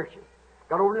our churches.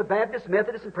 Got over in the Baptist,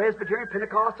 Methodist, and Presbyterian,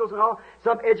 Pentecostals and all.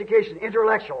 Some education,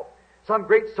 intellectual. Some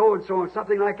great so-and-so and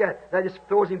something like that. That just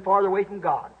throws him farther away from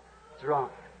God. It's wrong.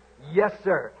 Yes,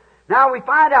 sir. Now we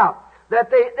find out that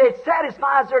it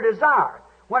satisfies their desire.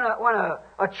 When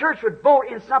a church would vote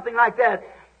in something like that,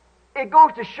 it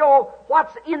goes to show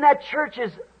what's in that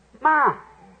church's mind,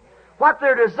 what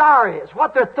their desire is,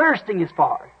 what their thirsting is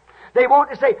for. They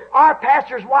want to say, our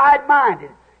pastor's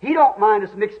wide-minded. He don't mind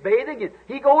us mixed bathing, and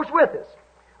he goes with us.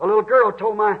 A little girl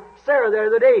told my Sarah the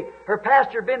other day, her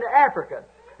pastor had been to Africa.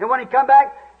 And when he come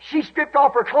back, she stripped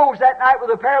off her clothes that night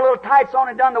with a pair of little tights on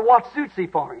and done the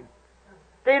Watsutsi for him.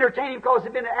 They entertained him because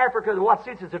he'd been to Africa. The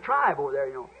Watsutsi is a tribe over there,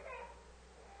 you know.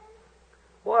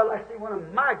 Boy, I'd like to see one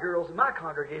of my girls in my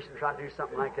congregation try to do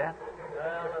something like that.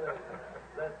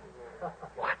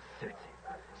 Watsutsi.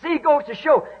 See, it goes to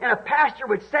show, and a pastor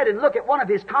would sit and look at one of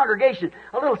his congregation,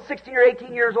 a little 16 or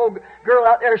 18 years old girl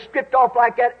out there stripped off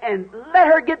like that, and let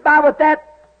her get by with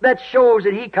that. That shows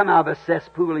that he come out of a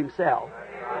cesspool himself.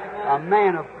 A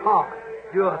man of God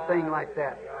do a thing like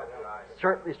that.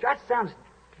 Certainly, that sounds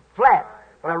flat,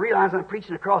 but I realize I'm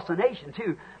preaching across the nation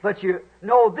too. But you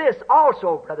know this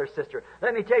also, brother, sister.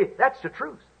 Let me tell you, that's the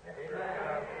truth.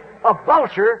 A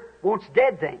vulture wants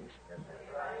dead things.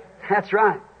 That's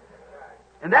right.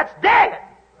 And that's dead.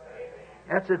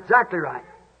 That's exactly right.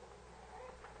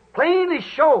 Plainly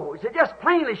shows, it just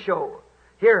plainly shows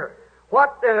here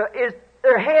what is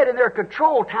their head and their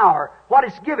control tower, what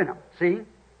it's given them. See?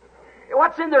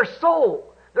 What's in their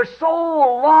soul. Their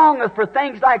soul longeth for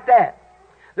things like that.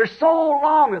 Their soul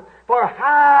longeth for a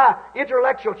high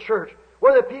intellectual church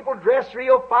where the people dress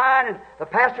real fine and the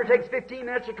pastor takes 15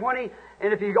 minutes or 20,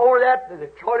 and if you go over that, they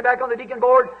throw it back on the deacon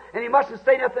board, and he mustn't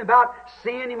say nothing about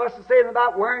sin, he mustn't say nothing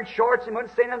about wearing shorts, he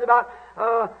mustn't say nothing about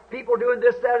people doing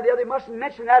this, that, or the other. He mustn't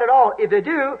mention that at all. If they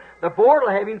do, the board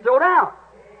will have him thrown out.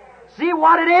 See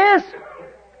what it is?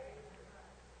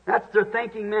 That's their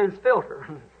thinking man's filter.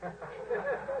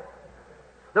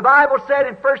 The Bible said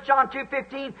in 1 John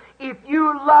 2:15, if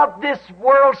you love this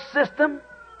world system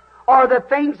or the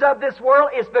things of this world,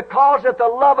 it's because that the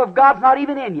love of God's not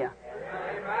even in you.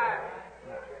 Amen.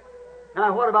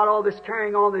 Now, what about all this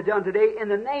carrying on they've done today in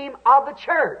the name of the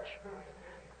church?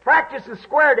 Practicing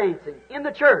square dancing in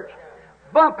the church.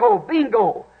 Bunco,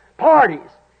 bingo, parties,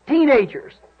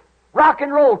 teenagers, rock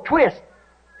and roll, twist.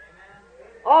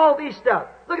 All these stuff.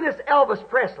 Look at this Elvis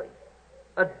Presley.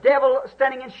 A devil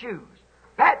standing in shoes.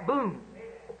 Pat Boone.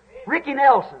 Ricky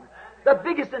Nelson. The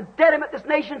biggest indebtedness this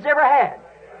nation's ever had.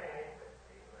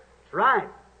 That's right.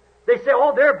 They say,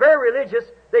 oh, they're very religious.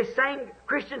 They sang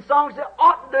Christian songs.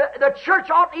 The church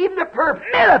ought even to permit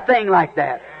a thing like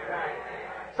that.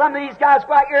 Some of these guys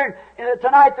go out here and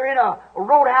tonight they're in a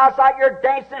roadhouse out here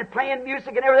dancing and playing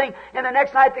music and everything, and the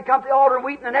next night they come to the altar and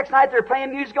weep, and the next night they're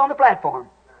playing music on the platform.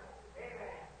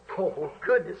 Oh,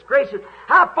 goodness gracious.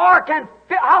 How far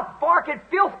can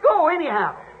filth go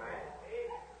anyhow?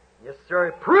 Yes,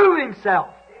 sir. Prove himself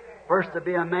first to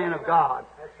be a man of God.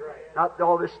 Not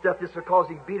all this stuff just because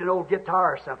he beat an old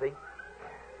guitar or something.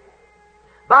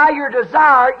 By your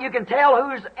desire, you can tell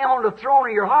who's on the throne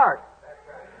of your heart.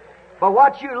 But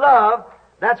what you love,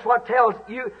 that's what tells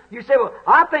you. You say, well,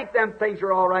 I think them things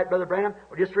are all right, Brother Branham.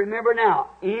 Well, just remember now,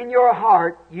 in your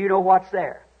heart, you know what's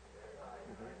there.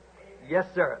 Yes,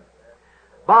 sir.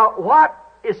 But what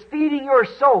is feeding your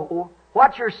soul,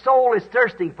 what your soul is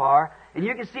thirsting for, and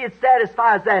you can see it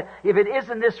satisfies that. If it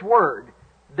isn't this Word,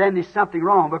 then there's something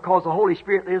wrong, because the Holy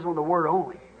Spirit lives on the Word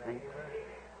only. See?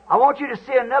 I want you to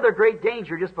see another great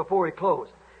danger just before we close.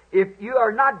 If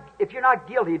you're not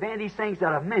guilty of any of these things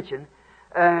that I've mentioned,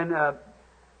 and that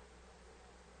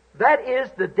is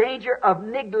the danger of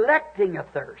neglecting a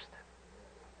thirst.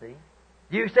 See?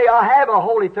 You say, I have a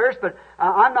holy thirst, but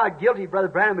I'm not guilty, Brother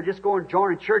Branham, of just going and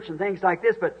joining church and things like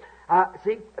this. But,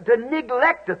 see, to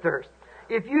neglect a thirst.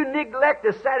 If you neglect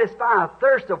to satisfy a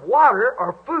thirst of water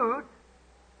or food,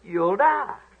 you'll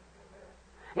die.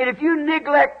 And if you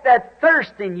neglect that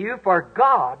thirst in you for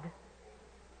God,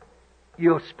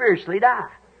 you'll spiritually die.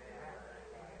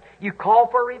 You call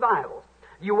for revival.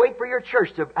 You wait for your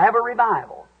church to have a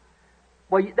revival.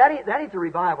 Well, that ain't the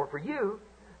revival for you.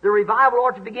 The revival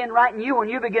ought to begin right in you when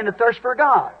you begin to thirst for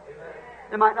God.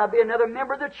 There might not be another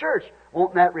member of the church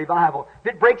wanting that revival.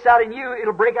 If it breaks out in you,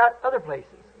 it'll break out other places.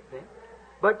 See?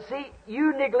 But see,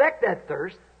 you neglect that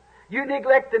thirst. You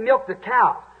neglect to milk the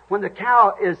cow. When the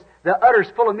cow the udder's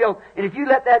full of milk, and if you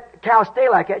let that cow stay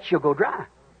like that, she'll go dry.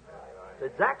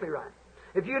 That's exactly right.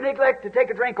 If you neglect to take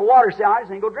a drink of water, say, I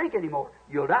just ain't going to drink anymore,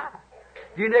 you'll die.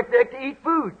 If you neglect to eat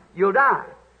food, you'll die.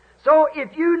 So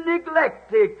if you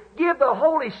neglect to give the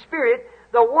Holy Spirit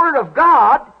the Word of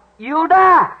God, you'll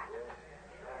die.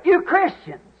 You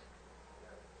Christians,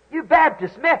 you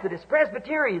Baptists, Methodists,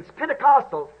 Presbyterians,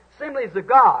 Pentecostals, Assemblies of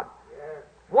God,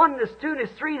 oneness, two-ness,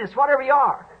 three-ness, whatever you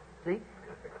are. See?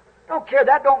 Don't care.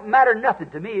 That don't matter nothing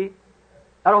to me.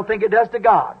 I don't think it does to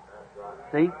God.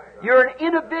 See? You're an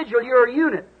individual. You're a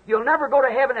unit. You'll never go to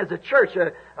heaven as a church,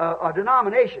 a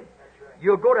denomination.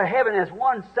 You'll go to heaven as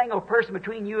one single person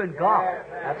between you and God.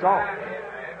 That's all.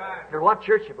 No matter what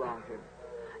church you belong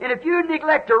And if you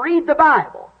neglect to read the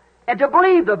Bible and to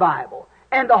believe the Bible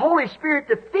and the Holy Spirit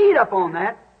to feed upon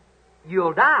that,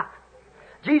 you'll die.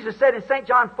 Jesus said in St.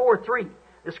 John 4:3,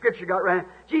 the Scripture got right.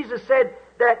 Jesus said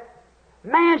that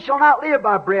man shall not live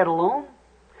by bread alone,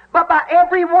 but by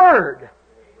every word.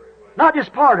 Not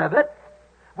just part of it.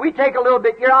 We take a little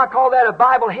bit here, I call that a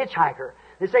Bible hitchhiker.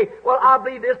 They say, well, I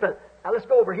believe this, but let's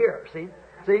go over here. See?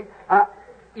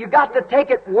 You got to take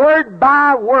it word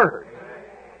by word.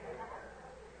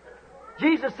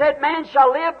 Jesus said, man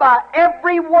shall live by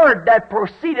every word that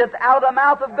proceedeth out of the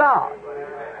mouth of God.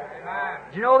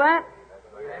 Do you know that?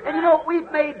 And you know,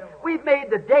 we've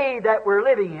made the day that we're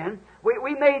living in,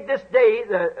 we made this day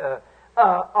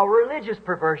a religious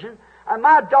perversion.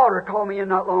 My daughter called me in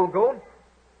not long ago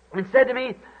and said to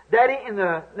me, Daddy, in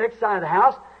the next side of the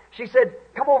house, she said,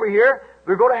 come over here,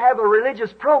 we're going to have a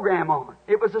religious program on.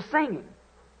 It was a singing,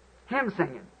 hymn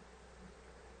singing.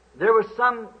 There was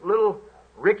some little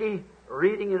Ricky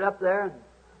reading it up there.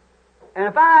 And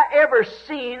if I ever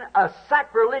seen a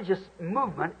sacrilegious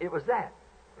movement, it was that.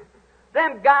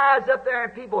 Them guys up there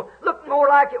and people looked more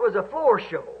like it was a floor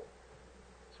show.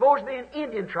 Supposed to be an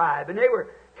Indian tribe, and they were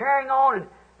carrying on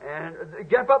and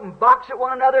get up and box at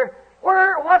one another.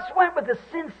 What's went with the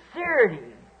sincerity?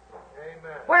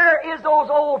 Amen. Where is those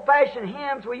old-fashioned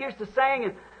hymns we used to sing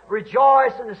and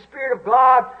rejoice in the Spirit of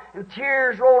God, and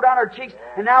tears roll down our cheeks,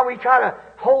 and now we try to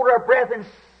hold our breath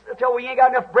until we ain't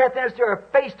got enough breath in us till our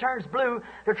face turns blue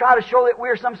to try to show that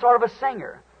we're some sort of a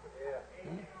singer.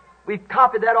 Yeah. We've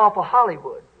copied that off of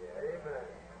Hollywood.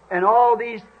 Yeah. And all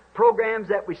these programs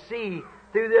that we see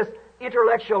through this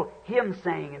intellectual hymn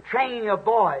singing and training of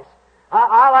voice.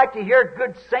 I like to hear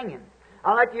good singing.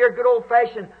 I like to hear good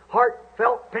old-fashioned,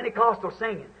 heartfelt Pentecostal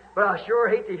singing. But I sure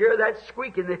hate to hear that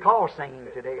squeaking they call singing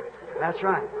today. That's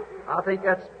right. I think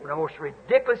that's the most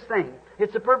ridiculous thing.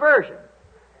 It's a perversion.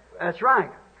 That's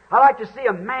right. I like to see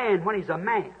a man when he's a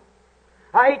man.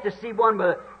 I hate to see one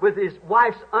with his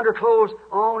wife's underclothes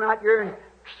on out here and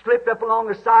slipped up along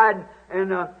the side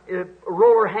and a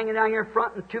roller hanging down here in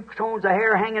front and 2 tones of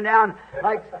hair hanging down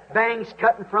like bangs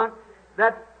cut in front.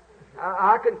 That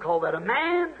I couldn't call that a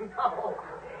man. No.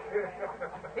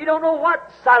 He don't know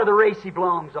what side of the race he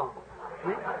belongs on.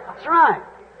 That's right.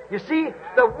 You see,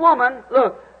 the woman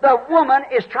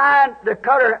is trying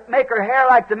to make her hair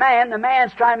like the man. The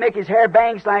man's trying to make his hair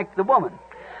bangs like the woman.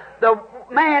 The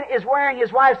man is wearing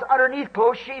his wife's underneath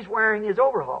clothes. She's wearing his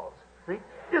overalls. See?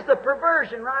 Just a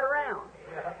perversion right around.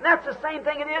 And that's the same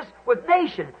thing it is with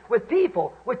nations, with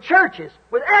people, with churches,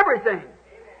 with everything.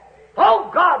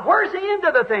 Oh God, where's the end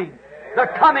of the thing? The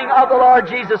coming of the Lord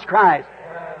Jesus Christ.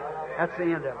 That's the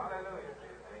end of it.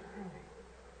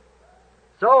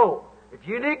 So, if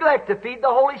you neglect to feed the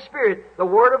Holy Spirit, the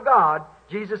Word of God,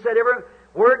 Jesus said every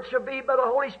word shall be by the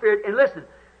Holy Spirit. And listen,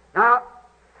 now,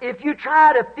 if you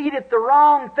try to feed it the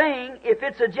wrong thing, if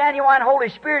it's a genuine Holy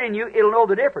Spirit in you, it'll know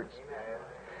the difference.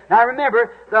 Now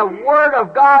remember, the Word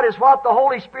of God is what the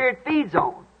Holy Spirit feeds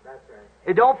on.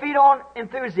 It don't feed on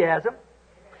enthusiasm.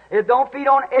 It don't feed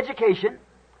on education.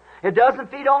 It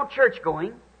doesn't feed on church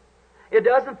going. It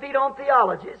doesn't feed on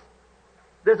theologies.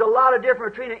 There's a lot of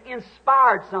difference between an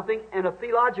inspired something and a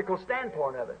theological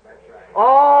standpoint of it.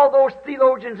 All those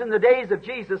theologians in the days of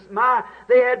Jesus,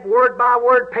 they had word by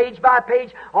word, page by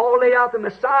page, all laid out. The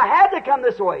Messiah had to come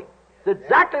this way. It's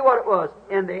exactly what it was,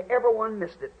 and everyone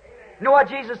missed it. You know what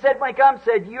Jesus said when He comes?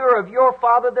 Said, "You're of your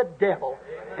father the devil,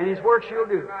 and his works you'll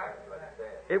do."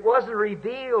 It wasn't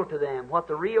revealed to them what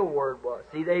the real Word was.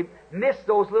 See, they missed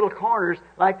those little corners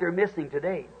like they're missing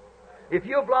today. If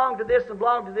you belong to this and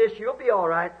belong to this, you'll be all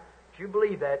right. If you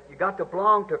believe that, you've got to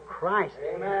belong to Christ.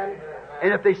 Amen.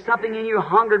 And if there's something in you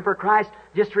hungering for Christ,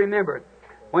 just remember,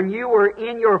 when you were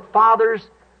in your father's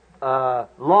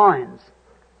loins,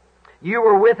 you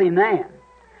were with Him then.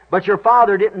 But your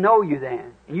father didn't know you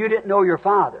then. And you didn't know your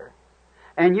father.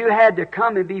 And you had to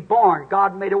come and be born.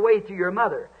 God made a way through your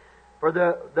mother for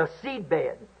the seed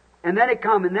bed. And then it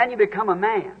come, and then you become a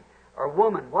man or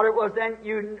woman. What it was then,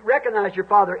 you recognize your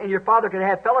father, and your father could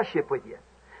have fellowship with you.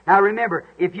 Now remember,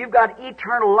 if you've got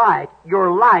eternal life,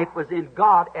 your life was in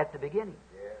God at the beginning.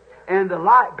 And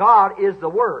God is the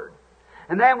Word.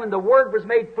 And then when the Word was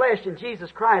made flesh in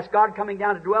Jesus Christ, God coming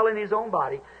down to dwell in His own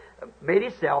body, made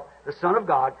Himself the Son of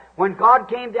God. When God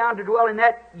came down to dwell in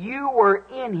that, you were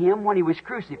in Him when He was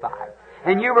crucified.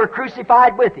 And you were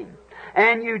crucified with Him.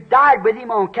 And you died with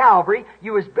Him on Calvary.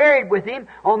 You was buried with Him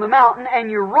on the mountain. And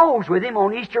you rose with Him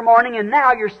on Easter morning. And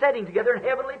now you're sitting together in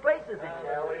heavenly places.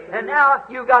 And now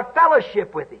you've got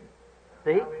fellowship with Him.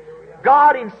 See?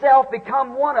 God Himself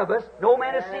become one of us. No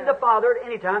man has seen the Father at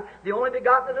any time. The only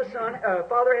begotten of the Son,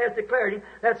 Father has declared Him.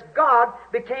 That's God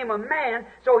became a man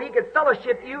so He could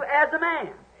fellowship you as a man.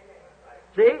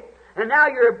 See? And now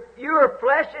you're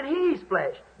flesh and He's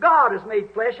flesh. God has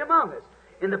made flesh among us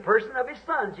in the person of His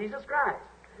Son, Jesus Christ.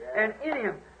 And in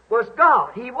Him was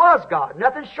God. He was God.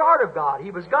 Nothing short of God.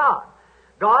 He was God.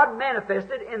 God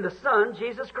manifested in the Son,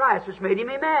 Jesus Christ, which made Him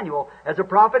Emmanuel, as the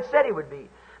prophet said He would be.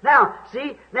 Now,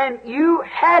 see, then you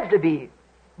had to be,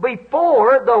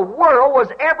 before the world was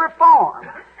ever formed,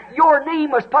 your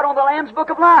name was put on the Lamb's Book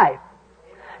of Life.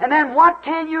 And then what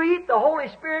can you eat? The Holy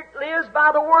Spirit lives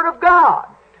by the Word of God.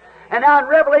 And now in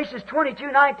Revelations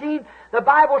 22:19, the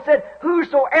Bible said,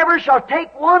 whosoever shall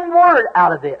take one word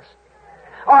out of this,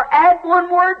 or add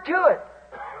one word to it,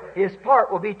 his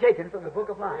part will be taken from the Book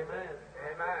of Life.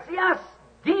 Amen. See how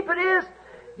deep it is?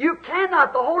 You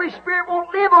cannot, the Holy Spirit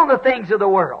won't live on the things of the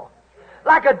world.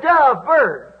 Like a dove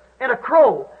bird and a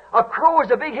crow. A crow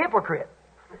is a big hypocrite.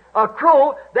 A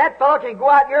crow, that fellow can go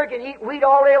out here and can eat wheat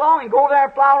all day long and go over there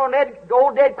and fly on an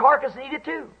old dead carcass and eat it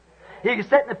too. He can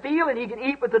sit in the field and he can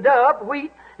eat with the dove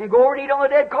wheat and go over and eat on the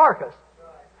dead carcass.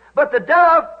 But the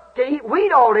dove can eat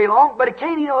wheat all day long, but it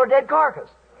can't eat on a dead carcass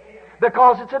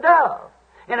because it's a dove.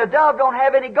 And a dove don't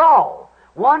have any gall.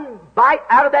 One bite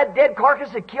out of that dead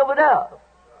carcass would kill the dove.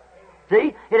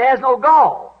 See? It has no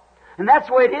gall. And that's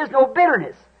the way it is, no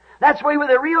bitterness. That's the way with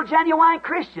a real, genuine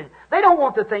Christian. They don't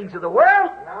want the things of the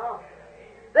world. No.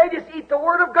 They just eat the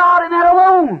Word of God and that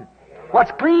alone.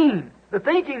 What's clean? The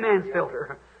thinking man's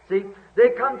filter. See?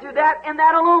 They come through that and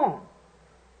that alone.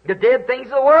 The dead things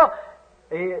of the world,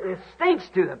 it stinks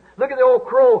to them. Look at the old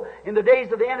crow in the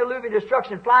days of the antediluvian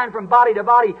destruction, flying from body to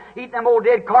body, eating them old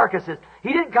dead carcasses.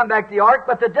 He didn't come back to the ark,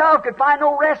 but the dove could find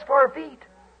no rest for her feet.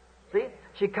 See?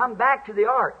 She come back to the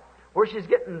ark where she's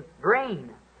getting grain.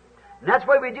 And that's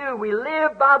what we do. We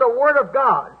live by the Word of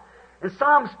God. In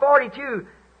Psalms 42,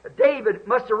 David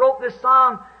must have wrote this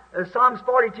psalm, Psalms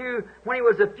 42, when he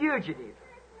was a fugitive.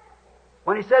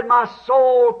 When he said, my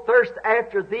soul thirsts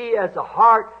after Thee as the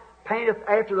hart panteth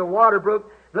after the water brook.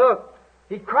 Look,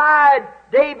 he cried.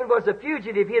 David was a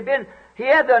fugitive. He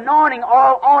had the anointing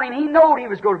all on him. He knew he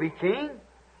was going to be king.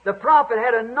 The prophet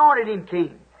had anointed him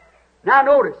king. Now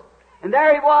notice, and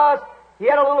there he was. He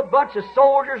had a little bunch of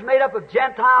soldiers made up of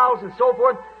Gentiles and so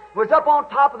forth. Was up on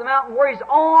top of the mountain where his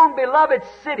own beloved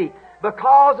city,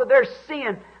 because of their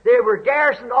sin, they were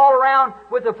garrisoned all around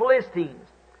with the Philistines.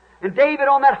 And David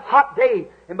on that hot day,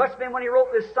 it must have been when he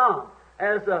wrote this psalm,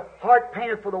 as the hart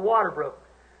painted for the water brook.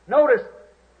 Notice,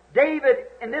 David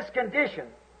in this condition,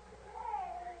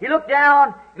 he looked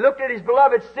down, he looked at his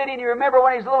beloved city, and you remember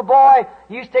when he was a little boy,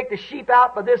 he used to take the sheep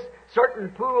out by this certain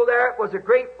pool there. It was a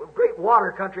great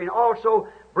water country and also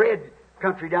bread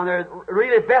country down there.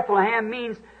 Really, Bethlehem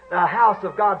means the house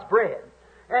of God's bread.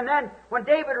 And then when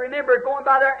David remembered going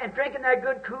by there and drinking that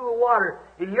good cool water,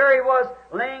 and here he was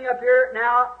laying up here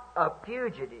now, a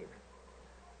fugitive,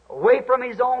 away from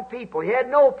his own people. He had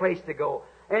no place to go.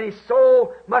 And his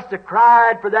soul must have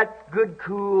cried for that good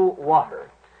cool water.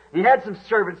 He had some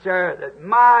servants there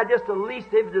that, just the least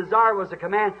of his desire was a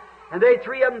command. And they,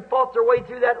 three of them, fought their way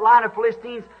through that line of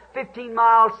Philistines, 15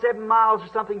 miles, 7 miles or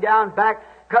something down back,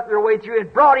 cut their way through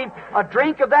and brought him a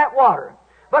drink of that water.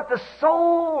 But the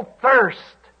soul thirst,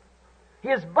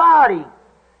 his body,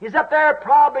 he's up there,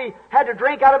 probably had to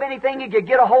drink out of anything he could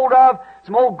get a hold of,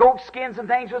 some old goat skins and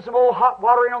things with some old hot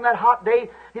water in on that hot day.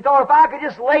 He thought, if I could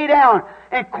just lay down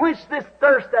and quench this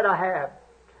thirst that I have,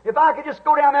 if I could just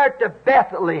go down there to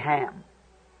Bethlehem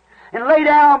and lay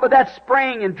down by that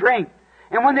spring and drink.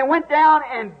 And when they went down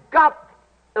and got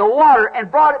the water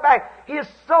and brought it back, his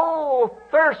soul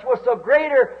thirst was so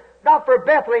greater, not for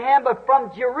Bethlehem, but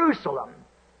from Jerusalem.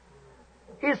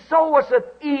 His soul was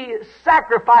he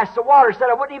sacrificed the water, said,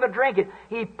 I wouldn't even drink it.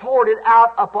 He poured it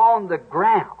out upon the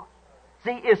ground.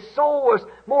 See, his soul was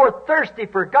more thirsty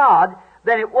for God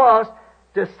than it was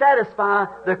to satisfy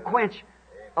the quench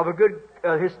of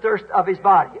his thirst of his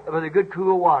body, with a good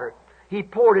cool water. He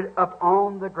poured it up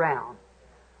on the ground.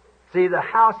 See, the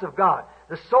house of God,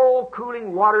 the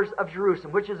soul-cooling waters of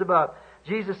Jerusalem, which is above.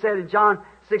 Jesus said in John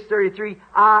 6:33,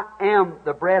 I am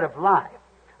the bread of life.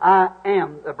 I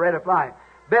am the bread of life.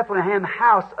 Bethlehem,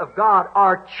 house of God,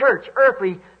 our church,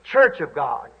 earthly church of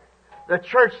God. The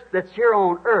church that's here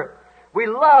on earth. We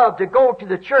love to go to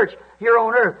the church here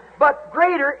on earth. But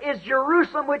greater is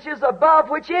Jerusalem, which is above,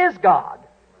 which is God.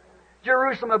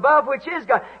 Jerusalem above, which is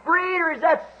God. Greater is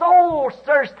that soul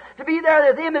thirst to be there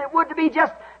with Him than it would to be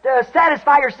just to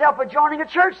satisfy yourself with joining a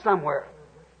church somewhere.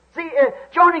 See,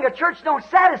 joining a church don't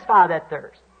satisfy that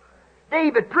thirst.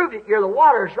 David proved it here. The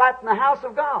water is right from the house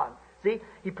of God. See,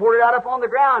 he poured it out upon the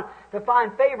ground to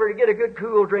find favor to get a good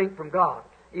cool drink from God.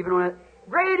 Even when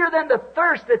greater than the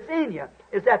thirst that's in you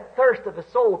is that thirst of the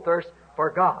soul thirst for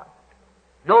God.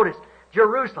 Notice,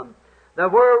 Jerusalem. The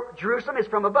word Jerusalem is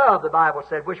from above, the Bible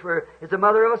said, which is the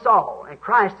mother of us all. And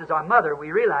Christ is our mother.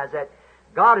 We realize that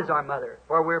God is our mother,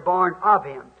 for we're born of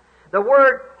Him. The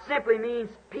word simply means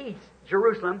peace.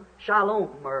 Jerusalem, shalom,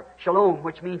 or shalom,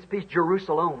 which means peace.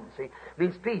 Jerusalem, see,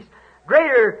 means peace.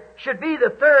 Greater should be the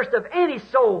thirst of any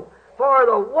soul for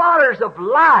the waters of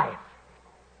life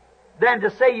than to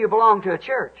say you belong to a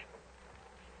church.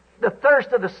 The thirst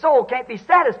of the soul can't be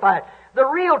satisfied. The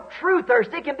real true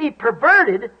thirst, it can be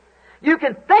perverted. You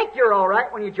can think you're all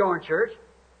right when you join church,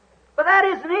 but that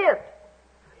isn't it.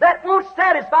 That won't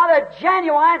satisfy the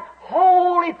genuine,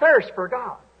 holy thirst for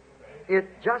God. It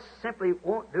just simply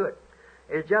won't do it.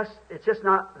 It's just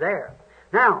not there.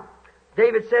 Now,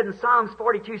 David said in Psalms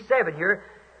 42:7 here,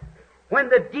 when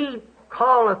the deep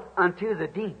calleth unto the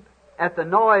deep, at the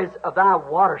noise of thy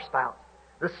waterspouts,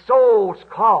 the soul's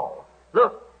call.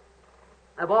 Look,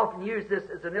 I've often used this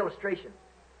as an illustration.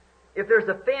 If there's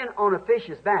a fin on a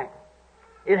fish's back,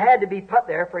 it had to be put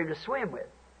there for him to swim with.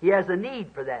 He has a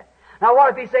need for that. Now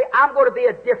what if he say, I'm going to be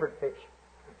a different fish.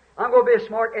 I'm going to be a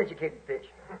smart, educated fish.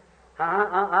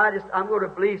 I'm going to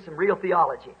believe some real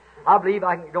theology. I believe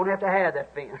I don't have to have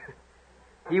that fin.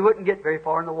 He wouldn't get very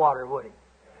far in the water, would he?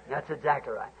 That's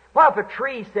exactly right. Well, if a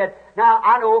tree said, now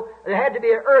I know there had to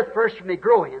be an earth first for me to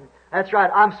grow in. That's right.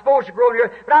 I'm supposed to grow in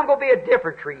here, but I'm going to be a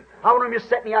different tree. I want him to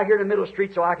set me out here in the middle of the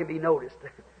street so I can be noticed.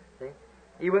 See?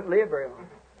 He wouldn't live very long.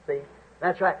 See?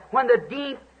 That's right. When the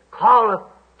deep calleth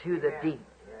to the deep.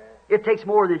 It takes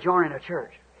more than joining a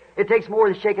church. It takes more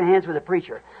than shaking hands with a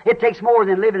preacher. It takes more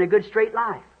than living a good straight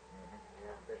life.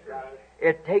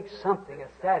 It takes something as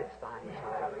satisfying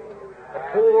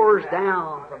that pours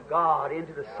down from God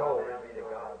into the soul.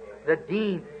 The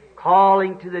deep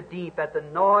calling to the deep at the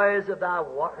noise of thy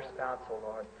waterspouts, O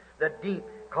Lord. The deep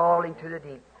calling to the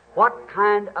deep. What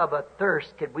kind of a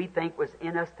thirst could we think was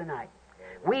in us tonight?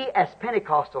 We as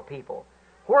Pentecostal people,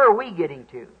 where are we getting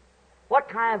to? What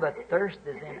kind of a thirst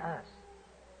is in us?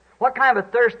 What kind of a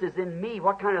thirst is in me?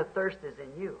 What kind of thirst is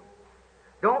in you?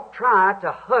 Don't try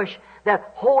to hush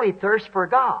that holy thirst for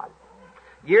God.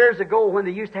 Years ago, when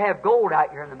they used to have gold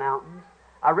out here in the mountains,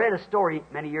 I read a story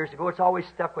many years ago. It's always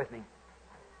stuck with me.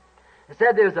 It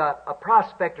said there's a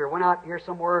prospector went out here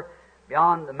somewhere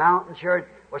beyond the mountains here,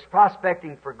 was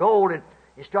prospecting for gold, and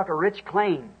he struck a rich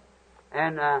claim.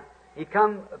 And he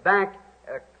come back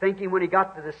thinking when he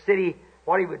got to the city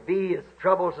what he would be. His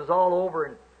troubles was all over,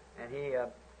 and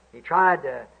he tried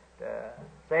to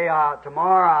say,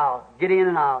 tomorrow I'll get in,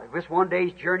 and this one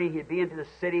day's journey he'd be into the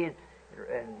city, and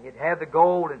he'd have the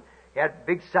gold, and he had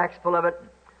big sacks full of it.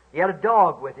 He had a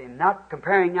dog with him, not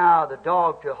comparing now the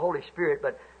dog to the Holy Spirit,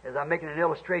 but as I'm making an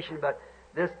illustration, but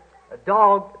this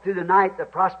dog, through the night, the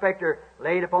prospector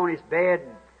laid upon his bed,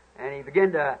 and he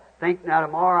began to think, now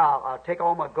tomorrow I'll take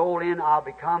all my gold in, I'll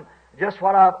become just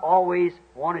what I've always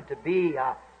wanted to be.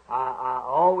 I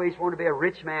always want to be a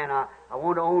rich man. I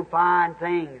want to own fine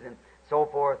things and so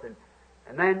forth.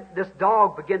 And then this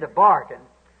dog began to bark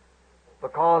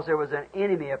because there was an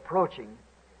enemy approaching.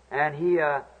 And he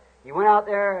went out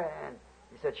there and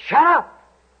he said, "Shut up!"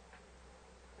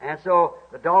 And so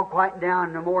the dog quieted down,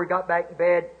 and the more he got back in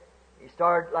bed, he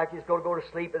started like he was going to go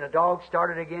to sleep, and the dog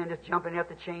started again, just jumping up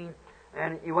the chain.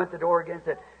 And he went to the door again and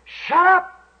said, "Shut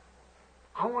up!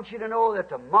 I want you to know that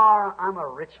tomorrow I'm a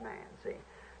rich man," see.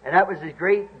 And that was his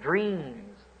great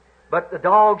dreams. But the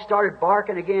dog started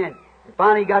barking again. And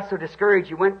finally he got so discouraged,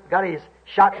 he got his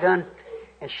shotgun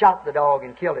and shot the dog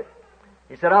and killed it.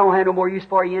 He said, "I don't have no more use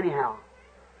for you anyhow.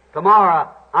 Tomorrow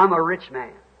I'm a rich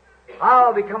man.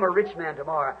 I'll become a rich man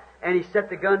tomorrow." And he set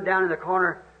the gun down in the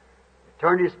corner,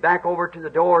 turned his back over to the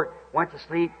door, went to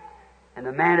sleep. And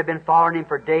the man had been following him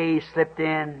for days, slipped in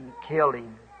and killed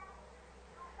him.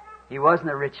 He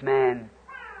wasn't a rich man.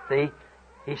 See?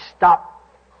 He stopped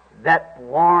that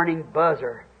warning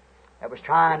buzzer that was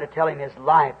trying to tell him his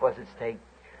life was at stake.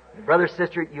 Brother,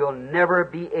 sister, you'll never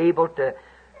be able to,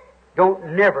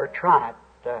 don't never try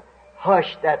to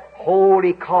hush that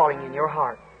holy calling in your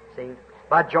heart. See?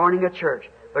 By joining a church,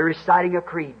 by reciting a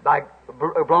creed, by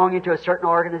belonging to a certain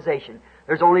organization.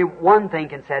 There's only one thing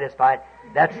can satisfy it.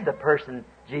 That's the person,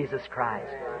 Jesus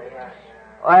Christ.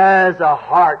 As a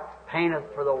heart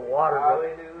paineth for the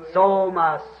water, so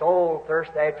my soul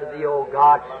thirsts after Thee, O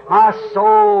God. My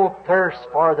soul thirsts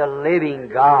for the living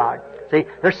God. See,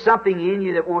 there's something in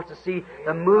you that wants to see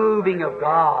the moving of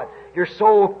God. Your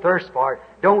soul thirsts for it.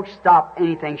 Don't stop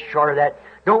anything short of that.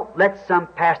 Don't let some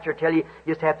pastor tell you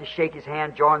just have to shake his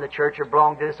hand, join the church, or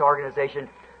belong to this organization.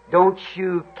 Don't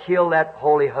you kill that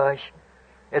holy hush.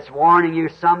 It's warning you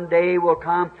someday will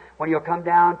come when you'll come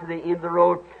down to the end of the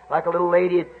road like a little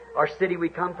lady in our city we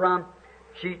come from.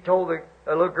 She told a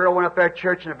little girl went up there at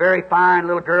church, and a very fine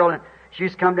little girl, and she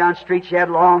used to come down the street. She had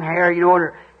long hair, and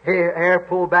her hair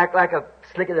pulled back like a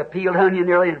slick of a peeled onion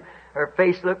nearly, and her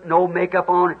face looked no makeup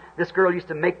on. This girl used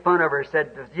to make fun of her,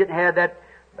 said, "You didn't have that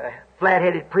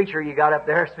flat-headed preacher you got up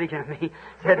there," speaking of me,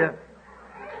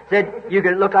 said you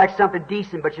could look like something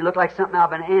decent, but you look like something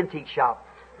out of an antique shop.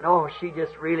 No, she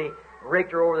just really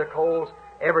raked her over the coals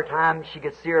every time she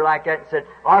could see her like that, and said,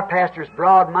 "Our pastor's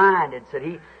broad-minded." Said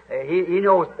he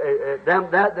knows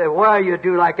that why you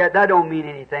do like that don't mean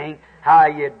anything. How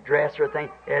you dress or thing,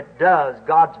 it does.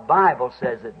 God's Bible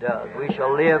says it does. We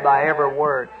shall live by every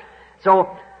word.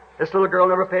 So this little girl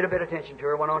never paid a bit of attention to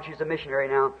her. Went on, she's a missionary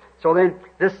now. So then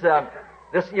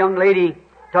this young lady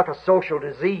took a social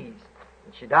disease,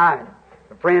 and she died.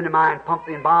 A friend of mine pumped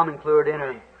the embalming fluid in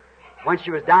her. When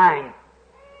she was dying,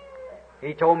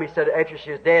 he told me, said after she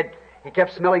was dead, he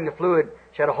kept smelling the fluid.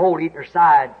 She had a hole eating her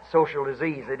side, social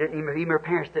disease. Even her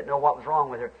parents didn't know what was wrong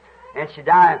with her. And she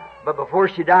died. But before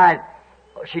she died,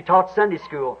 she taught Sunday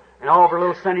school. And all of her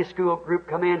little Sunday school group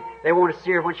come in. They wanted to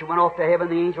see her when she went off to heaven.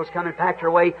 The angels come and packed her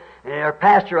away. And her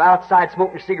pastor outside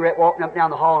smoking a cigarette, walking up and down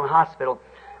the hall in the hospital.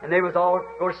 And they was all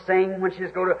going to sing when she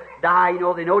was going to die.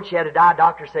 They know she had to die.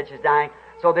 Doctor said she's dying.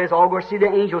 So they was all going to see the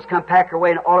angels come pack her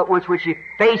away. And all at once when she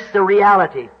faced the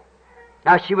reality.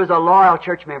 Now she was a loyal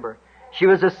church member. She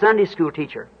was a Sunday school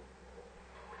teacher.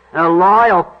 And a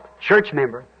loyal church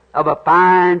member of a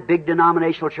fine, big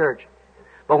denominational church.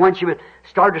 But when she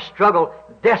started to struggle,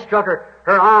 death struck her.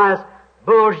 Her eyes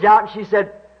bulged out, and she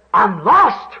said, "I'm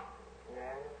lost."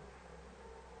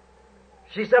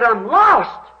 She said, "I'm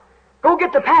lost. Go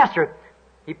get the pastor."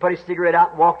 He put his cigarette out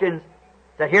and walked in.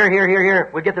 Said, Here.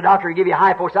 We'll get the doctor to give you a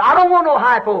hypo." Said, "I don't want no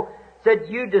hypo." Said,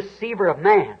 "You deceiver of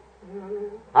man.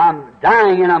 I'm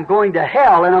dying and I'm going to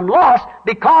hell and I'm lost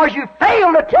because you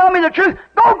failed to tell me the truth.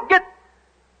 Go get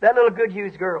that little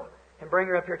good-used girl and bring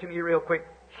her up here to me real quick."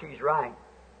 She's right.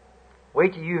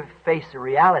 Wait till you face the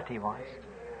reality once.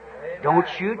 Don't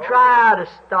you try to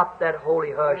stop that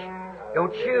holy hush.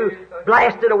 Don't you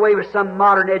blast it away with some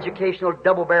modern educational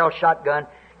double-barrel shotgun.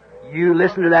 You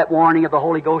listen to that warning of the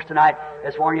Holy Ghost tonight.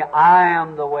 That's warning you, "I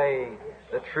am the way,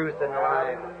 the truth, and the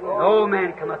life. No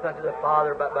man cometh unto the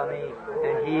Father but by me,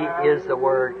 and He is the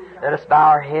Word." Let us bow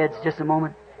our heads just a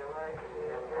moment.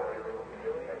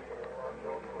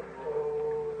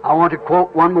 I want to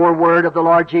quote one more word of the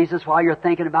Lord Jesus while you're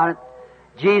thinking about it.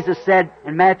 Jesus said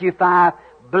in Matthew 5,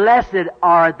 "Blessed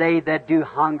are they that do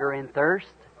hunger and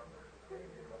thirst."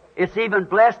 It's even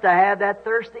blessed to have that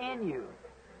thirst in you.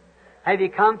 Have you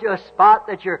come to a spot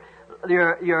that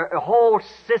your whole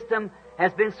system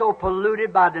has been so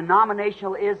polluted by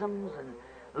denominational isms and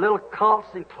little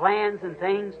cults and clans and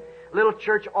things, little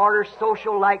church orders,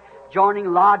 social like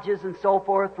joining lodges and so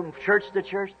forth from church to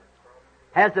church?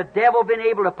 Has the devil been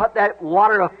able to put that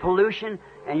water of pollution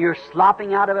and you're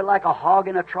slopping out of it like a hog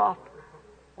in a trough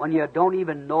when you don't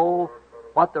even know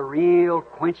what the real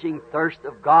quenching thirst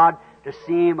of God to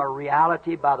see Him a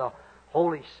reality by the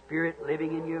Holy Spirit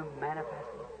living in you manifesting?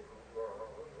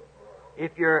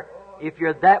 If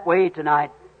you're that way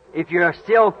tonight, if you're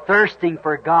still thirsting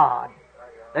for God,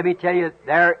 let me tell you,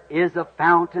 there is a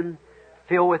fountain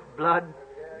filled with blood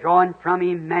drawing from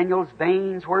Emmanuel's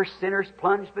veins where sinners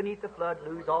plunged beneath the flood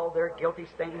lose all their guilty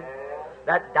stains.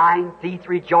 That dying thief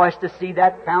rejoiced to see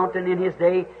that fountain in his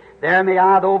day. There may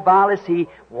I, though vile as he,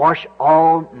 wash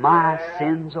all my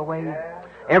sins away.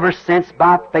 Ever since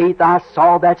by faith I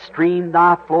saw that stream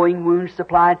Thy flowing wounds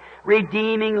supplied,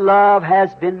 redeeming love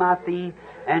has been my theme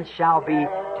and shall be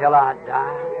till I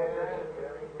die.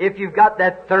 If you've got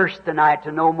that thirst tonight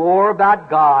to know more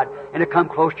about God and to come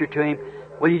closer to Him,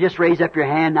 will you just raise up your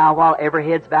hand now while every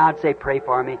head's bowed and say, "Pray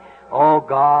for me." Oh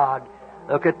God,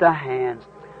 look at the hands.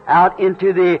 Out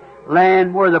into the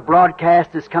land where the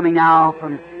broadcast is coming now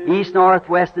from east, north,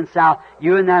 west, and south.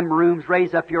 You in them rooms,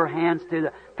 raise up your hands to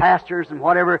the pastors and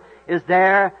whatever is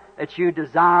there that you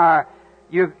desire.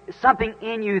 Something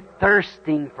in you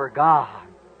thirsting for God.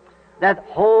 That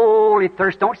holy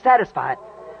thirst. Don't satisfy it.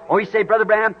 Oh, you say, "Brother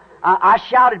Branham, I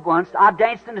shouted once. I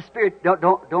danced in the Spirit."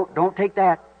 Don't take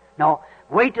that. No.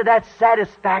 Wait till that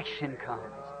satisfaction comes.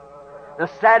 The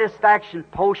satisfaction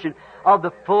potion of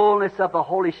the fullness of the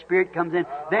Holy Spirit comes in.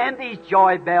 Then these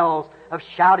joy bells of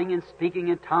shouting and speaking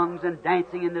in tongues and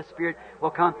dancing in the Spirit will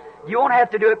come. You won't have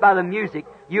to do it by the music.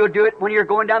 You'll do it when you're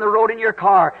going down the road in your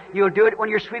car. You'll do it when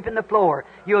you're sweeping the floor.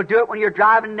 You'll do it when you're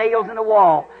driving nails in the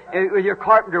wall with your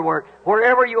carpenter work.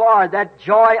 Wherever you are, that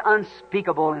joy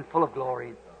unspeakable and full of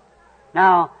glory.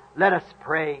 Now, Let us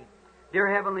pray.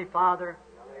 Dear Heavenly Father,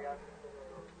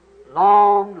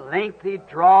 long, lengthy,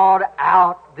 drawn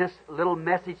out this little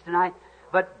message tonight.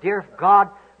 But, dear God,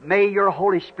 may Your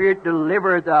Holy Spirit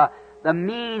deliver the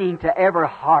meaning to every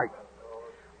heart.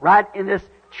 Right in this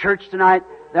church tonight,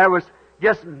 there was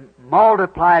just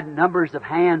multiplied numbers of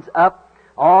hands up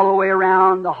all the way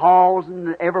around the halls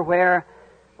and everywhere.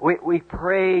 We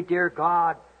pray, dear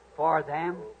God, for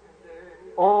them.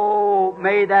 Oh,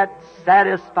 may that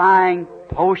satisfying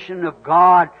potion of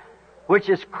God, which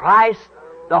is Christ,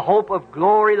 the hope of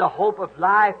glory, the hope of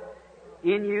life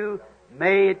in You,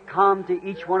 may it come to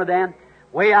each one of them.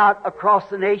 Way out across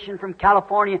the nation from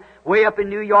California, way up in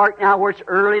New York now where it's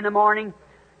early in the morning.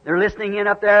 They're listening in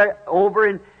up there over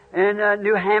in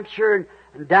New Hampshire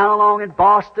and down along in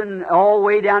Boston, all the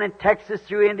way down in Texas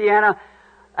through Indiana,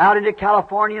 out into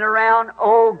California and around.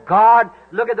 Oh God,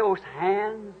 look at those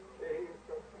hands.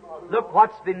 Look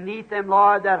what's beneath them,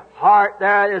 Lord, that heart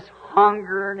there is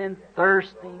hungering and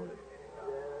thirsting.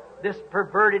 This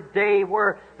perverted day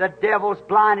where the devil's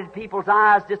blinded people's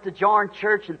eyes just to join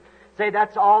church and say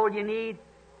that's all you need.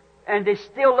 And they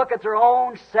still look at their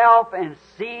own self and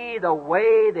see the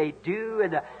way they do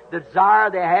and the desire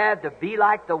they have to be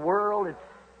like the world. And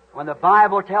when the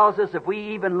Bible tells us if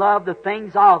we even love the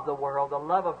things of the world, the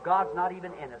love of God's not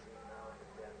even in us.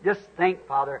 Just think,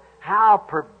 Father, how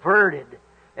perverted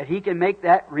that He can make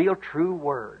that real true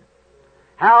Word.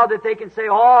 How that they can say,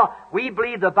 oh, we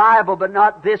believe the Bible, but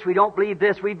not this. We don't believe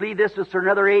this. We believe this is for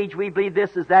another age. We believe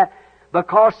this is that.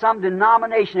 Because some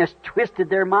denomination has twisted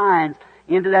their minds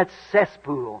into that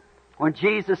cesspool. When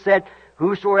Jesus said,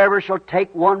 whosoever shall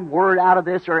take one word out of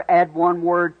this or add one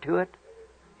word to it,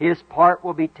 his part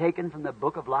will be taken from the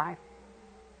book of life.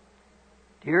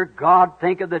 Dear God,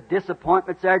 think of the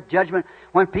disappointments there, judgment,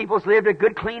 when people's lived a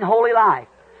good, clean, holy life,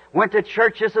 went to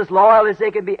church just as loyal as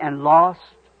they could be, and lost.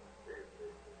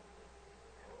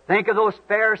 Think of those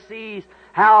Pharisees,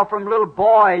 how from little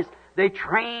boys they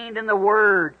trained in the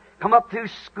Word, come up through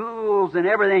schools and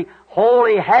everything.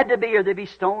 Holy had to be or they'd be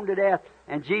stoned to death.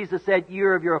 And Jesus said,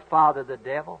 you're of your father, the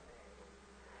devil.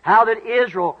 How that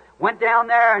Israel went down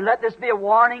there, and let this be a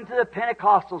warning to the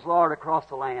Pentecostals, Lord, across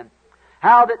the land.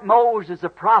 How that Moses, the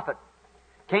prophet,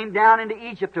 came down into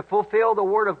Egypt to fulfill the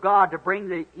Word of God, to bring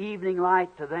the evening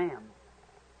light to them.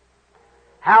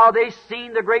 How they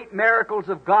seen the great miracles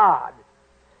of God.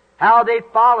 How they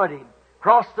followed Him,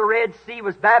 crossed the Red Sea,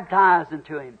 was baptized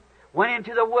into Him, went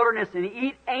into the wilderness and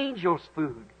eat angels'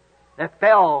 food that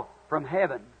fell from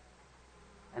heaven,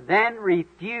 and then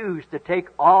refused to take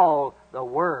all the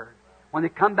Word. When they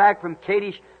come back from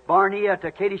Kadesh Barnea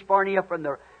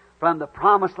from the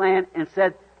Promised Land, and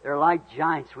said, they're like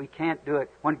giants, we can't do it.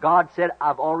 When God said,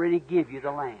 I've already give you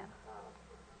the land.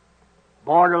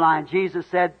 Borderline, Jesus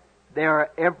said, they are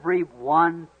every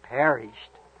one perished.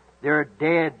 They're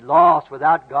dead, lost,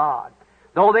 without God.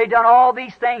 Though they've done all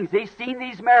these things, they've seen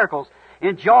these miracles,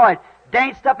 enjoyed,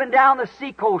 danced up and down the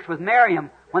seacoast with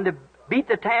Miriam when they beat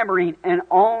the tambourine, and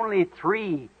only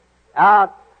 3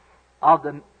 out of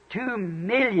the 2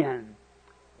 million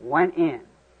went in.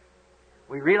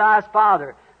 We realize,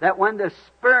 Father, that when the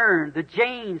sperm, the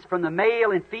genes from the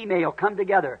male and female come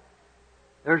together,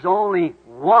 there's only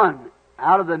 1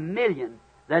 out of the 1 million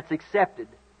that's accepted.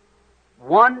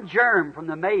 1 germ from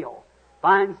the male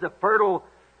finds the fertile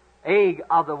egg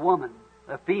of the woman,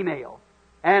 the female,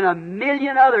 and 1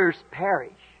 million others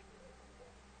perish.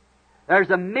 There's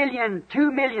 2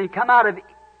 million come out of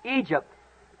Egypt.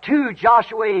 2,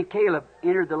 Joshua and Caleb,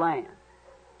 entered the land.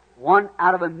 1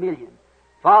 out of 1 million.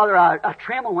 Father, I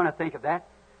tremble when I think of that.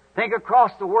 Think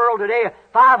across the world today,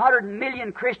 500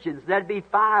 million Christians, that'd be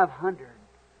 500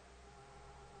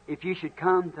 if you should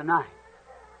come tonight.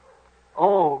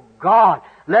 Oh God,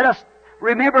 let us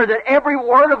remember that every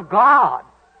word of God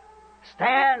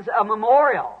stands a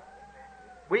memorial.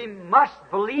 We must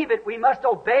believe it. We must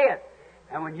obey it.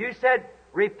 And when you said,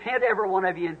 repent every one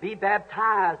of you and be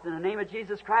baptized in the name of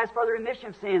Jesus Christ for the remission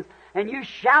of sins, and you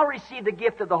shall receive the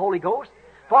gift of the Holy Ghost.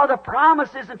 For the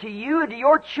promise is unto you and to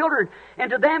your children,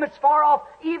 and to them it's far off,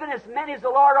 even as many as the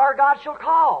Lord our God shall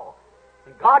call.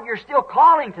 And God, you're still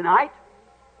calling tonight.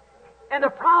 And the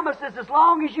promise is as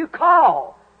long as you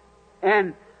call.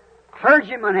 And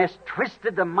clergyman has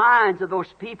twisted the minds of those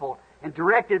people and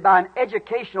directed by an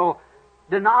educational,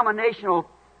 denominational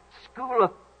school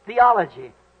of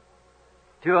theology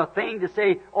to a thing to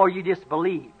say, oh, you just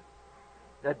believe.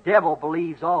 The devil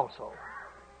believes also.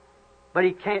 But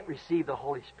he can't receive the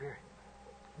Holy Spirit.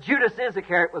 Judas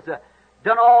Iscariot was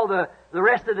done all the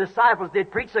rest of the disciples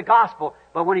did preach the gospel,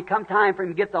 but when it come time for him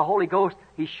to get the Holy Ghost,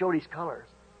 he showed his colors.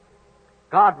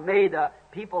 God made the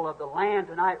people of the land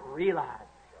tonight realize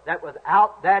that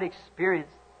without that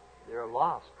experience, they're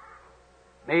lost.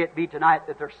 May it be tonight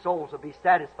that their souls will be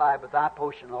satisfied with Thy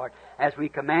potion, Lord, as we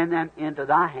command them into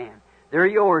Thy hand. They're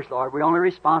Yours, Lord. We're only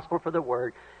responsible for the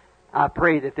Word. I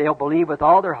pray that they'll believe with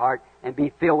all their heart and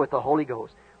be filled with the Holy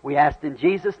Ghost. We ask in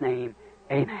Jesus' name,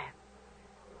 amen.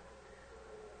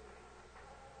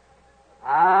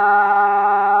 I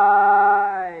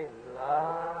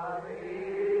love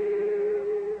You.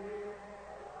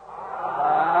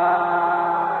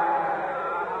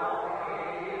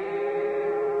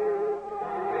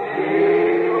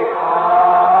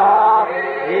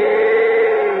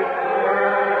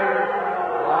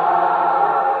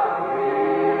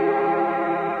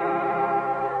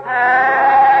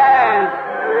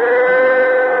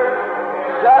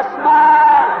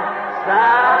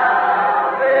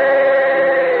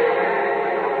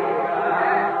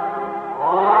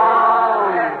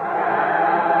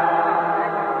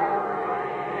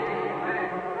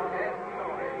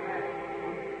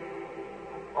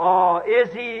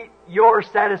 Is He your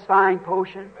satisfying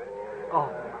potion? Oh,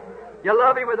 you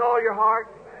love Him with all your heart?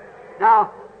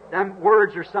 Now, them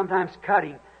words are sometimes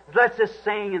cutting. Let's just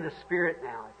sing in the Spirit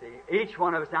now. See, each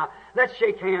one of us now. Let's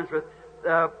shake hands with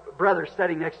the brother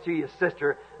sitting next to you,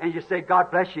 sister, and you say, God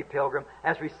bless you, pilgrim,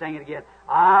 as we sing it again.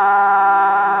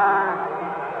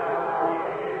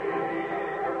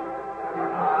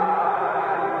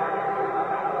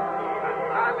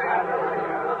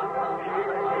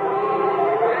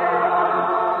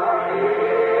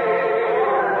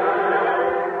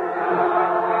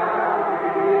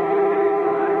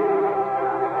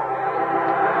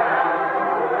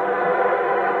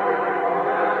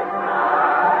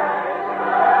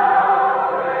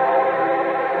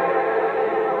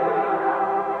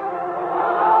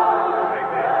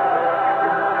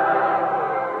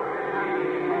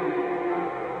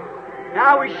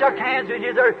 We shook hands with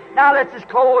you. Now let's just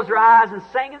close our eyes and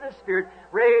sing in the Spirit.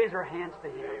 Raise our hands to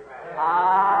Him.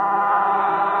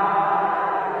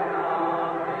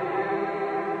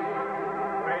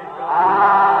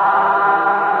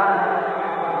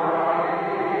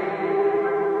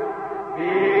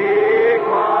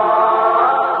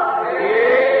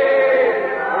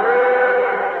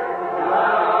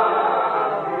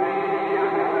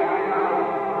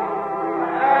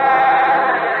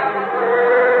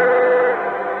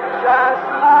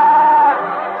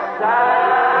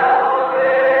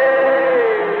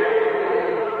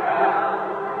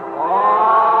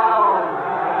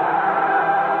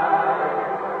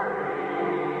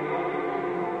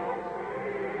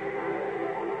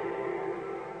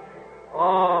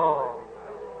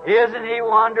 Isn't He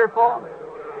wonderful?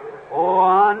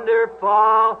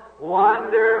 Wonderful,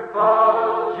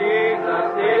 wonderful,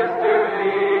 Jesus is to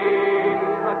me.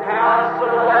 The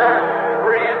Counselor,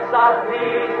 Prince of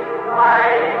Peace,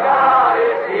 mighty God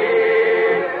is He.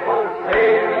 Oh,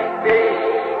 saving me,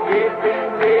 keeping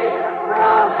me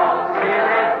from all sin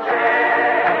and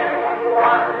shame.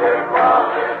 Wonderful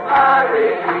is my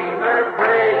Redeemer,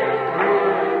 praise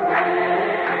His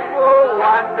name. Oh,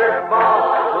 wonderful,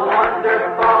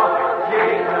 wonderful,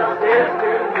 Jesus is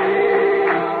to me.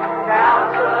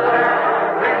 Counselor,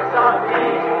 Prince of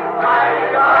Peace, mighty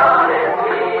God is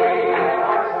He.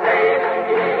 Saving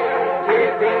me,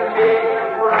 keeping me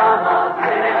from all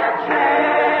sin and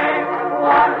shame.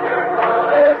 Wonderful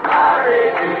is my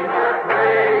Redeemer,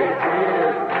 praise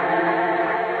His name.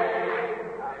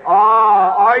 Oh,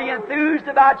 are you enthused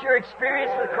about your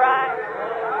experience with Christ?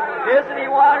 Isn't He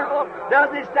wonderful?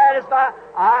 Doesn't He satisfy?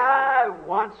 I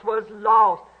once was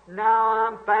lost, now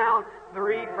I'm found,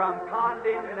 free from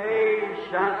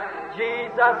condemnation.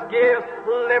 Jesus gives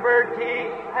liberty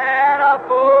and a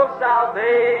full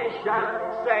salvation,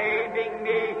 saving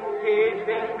me,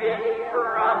 keeping me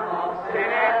from all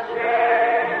sin and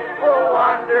shame. Oh,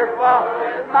 wonderful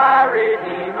is my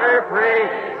Redeemer, praise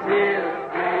His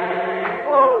name.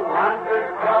 Oh,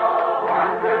 wonderful,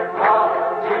 wonderful,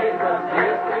 Jesus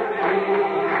is to me.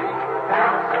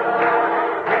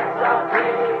 Counselor, Prince of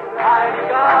Peace, mighty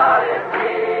God is He.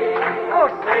 Oh,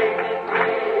 saving me,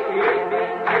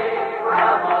 keeping me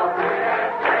from all sin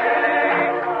and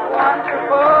shame.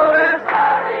 Wonderful is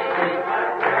my Redeemer,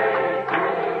 praise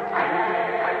His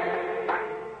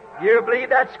name. You believe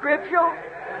that scripture?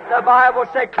 The Bible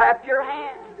said, clap your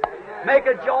hands. Make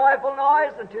a joyful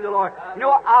noise unto the Lord. You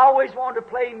know, I always wanted to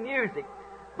play music.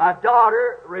 My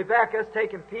daughter, Rebecca's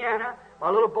taking piano. My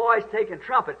little boy's taking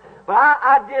trumpet. But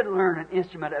I did learn an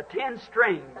instrument, a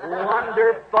 10-string.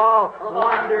 Wonderful,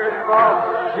 wonderful,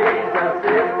 Jesus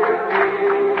is to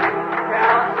me.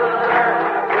 Counselor,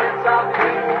 Prince of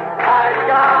Peace, mighty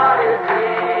God is He.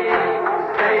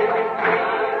 Saving me,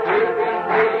 keeping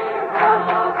me from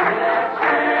all sin and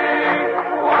shame.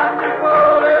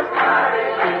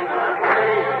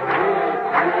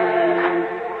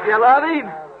 love Him?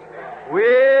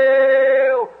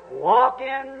 We'll walk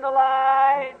in the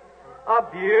light, a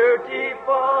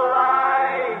beautiful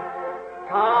light.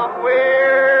 Come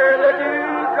where the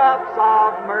dewdrops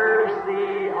of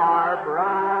mercy are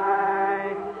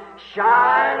bright.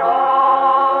 Shine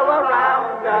all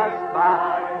around us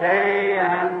by day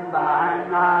and by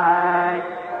night.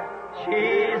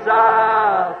 Jesus, the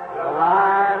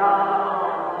light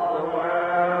of the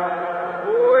world.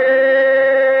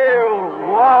 We'll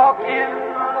walk in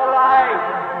the light.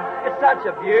 It's such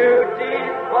a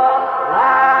beautiful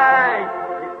light.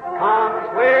 It comes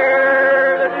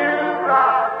where the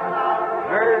dewdrops of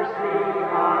mercy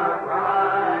are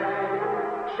bright.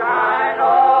 Shine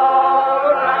all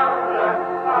around us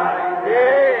by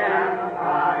day and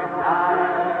by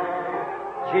night.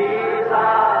 Jesus,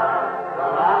 the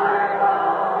light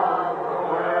of the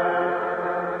world.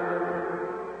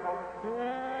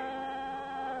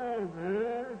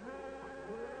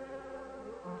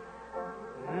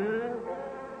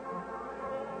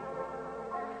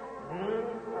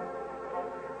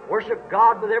 Worship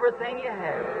God with everything you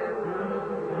have.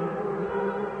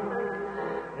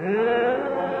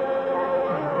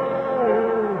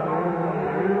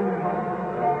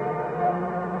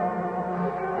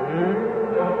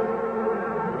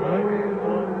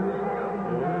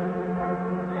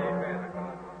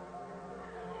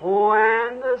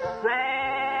 When the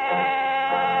saints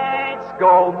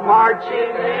go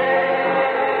marching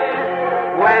in,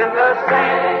 when the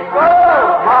saints go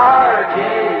marching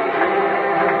in,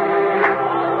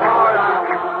 Lord, I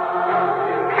want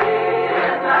to be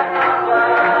in that number.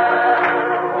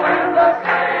 When the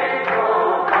saints go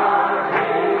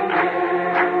marching in,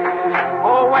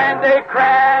 oh, when they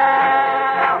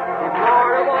crown Him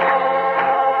Lord of all,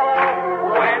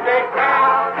 when they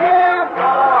crown Him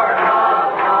Lord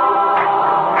of all,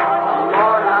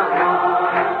 Lord, I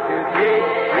want to be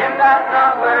in that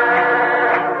number.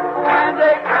 When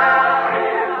they crown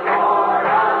Him Lord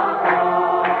of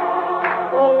all,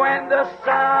 oh, when the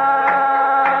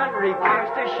sun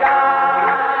refused to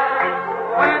shine,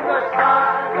 when the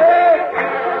sun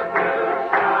refused to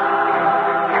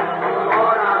shine,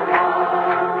 Lord, I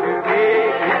want to be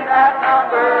in that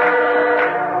number.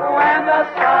 When the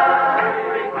sun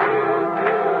refused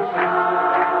to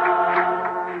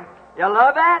shine. You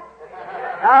love that?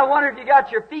 Now, I wonder if you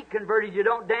got your feet converted, you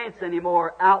don't dance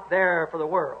anymore out there for the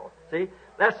world. See?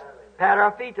 Let's pat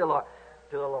our feet to the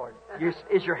Lord.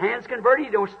 Is your hands converted?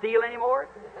 You don't steal anymore?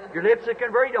 Your lips are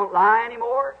converted? You don't lie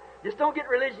anymore? Just don't get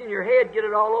religion in your head, get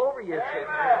it all over you.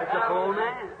 It's a full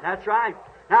man. That's right.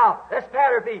 Now, let's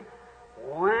pat our feet.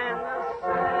 When the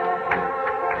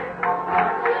saints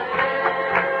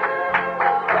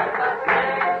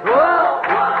go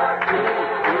marching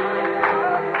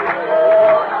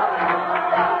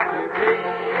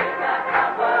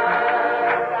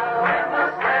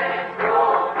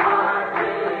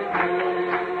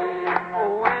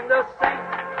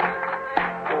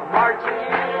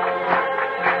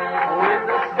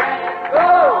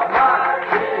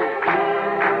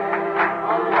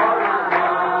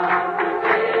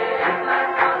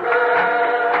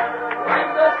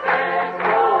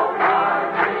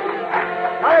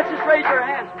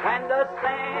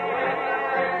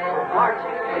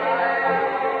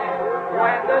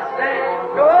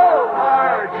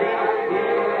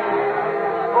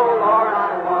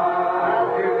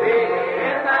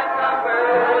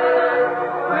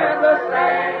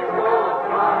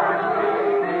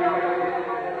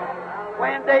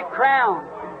crown,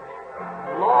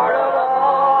 Lord of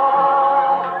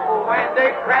all, when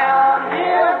they crown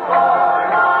Him Lord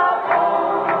of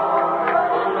all,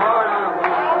 Lord, I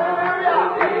want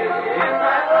to be in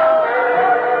that number.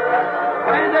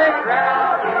 When they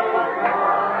crown Him Lord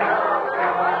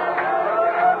of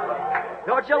all,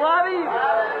 don't you love Him?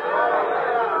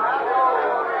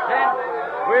 Then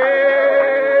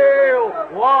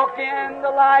we'll walk in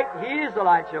the light. He's the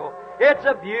light show. It's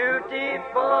a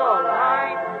beautiful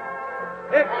light.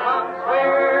 It comes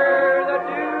where the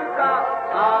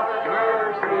dewdrops of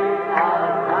mercy are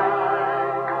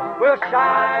light. Will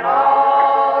shine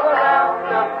all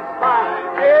around us by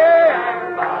day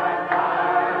and by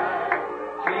night.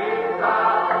 Jesus,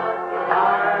 the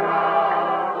light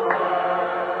of the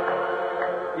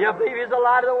world. You believe He's the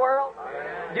light of the world?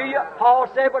 Do you? Paul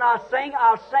said, when I sing,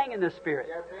 I'll sing in the Spirit.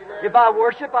 If I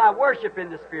worship in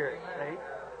the Spirit. See?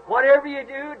 Whatever you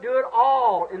do, do it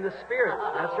all in the Spirit.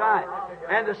 That's right.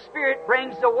 And the Spirit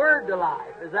brings the Word to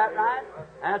life. Is that right?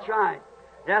 That's right.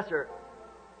 Yes, sir.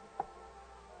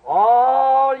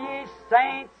 All ye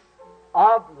saints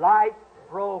of light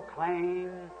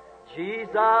proclaim Jesus,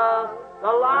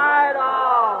 the light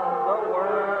of the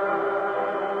world.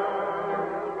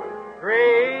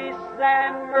 grace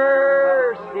and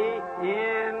mercy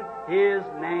in His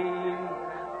name.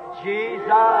 Jesus,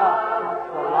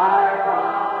 the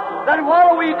light. Then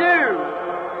what do?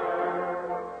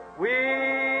 We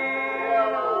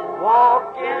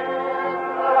walk in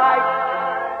the light,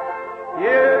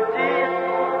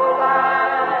 beautiful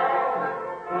light,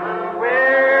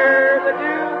 where the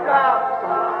dewdrops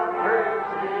of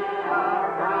mercy are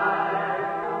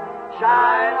bright,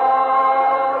 shine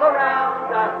all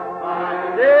around us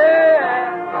by day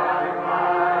and by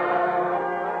night.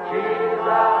 Jesus,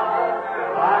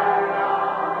 light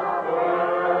of the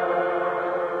world.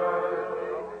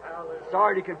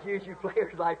 Sorry to confuse you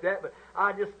players like that, but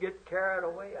I just get carried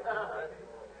away.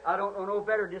 I don't know no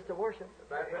better just to worship.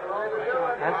 That's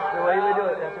the way we do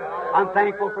it. That's right. I'm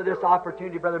thankful for this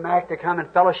opportunity, Brother Mac, to come and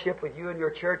fellowship with you and your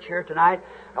church here tonight,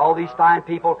 all these fine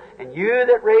people, and you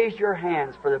that raised your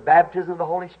hands for the baptism of the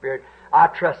Holy Spirit. I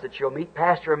trust that you'll meet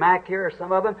Pastor Mac here, or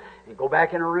some of them, and go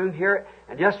back in a room here,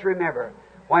 and just remember,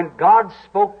 when God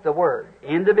spoke the Word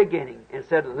in the beginning and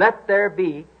said, "Let there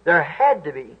be," there had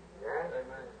to be.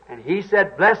 And He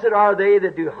said, "Blessed are they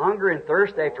that do hunger and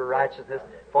thirst after righteousness,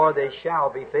 for they shall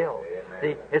be filled."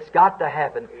 See, it's got to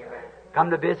happen. Come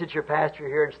to visit your pastor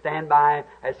here and stand by him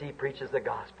as he preaches the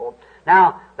gospel.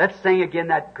 Now, let's sing again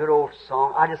that good old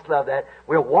song. I just love that.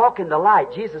 We'll walk in the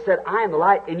light. Jesus said, "I am the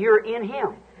light," and you're in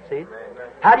Him. See?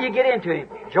 How do you get into Him?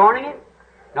 Joining Him?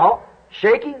 No.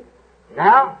 Shaking?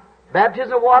 Now?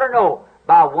 Baptism of water? No.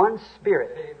 By one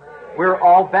Spirit. We're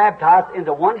all baptized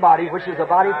into one body, which is the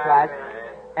body of Christ.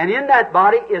 And in that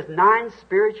body is 9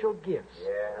 spiritual gifts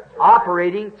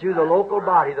operating through the local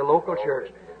body, the local church.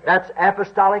 That's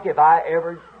apostolic if I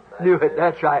ever knew it.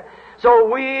 That's right. So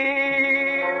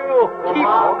we'll keep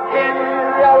in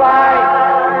the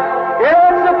light.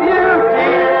 It's a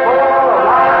beauty.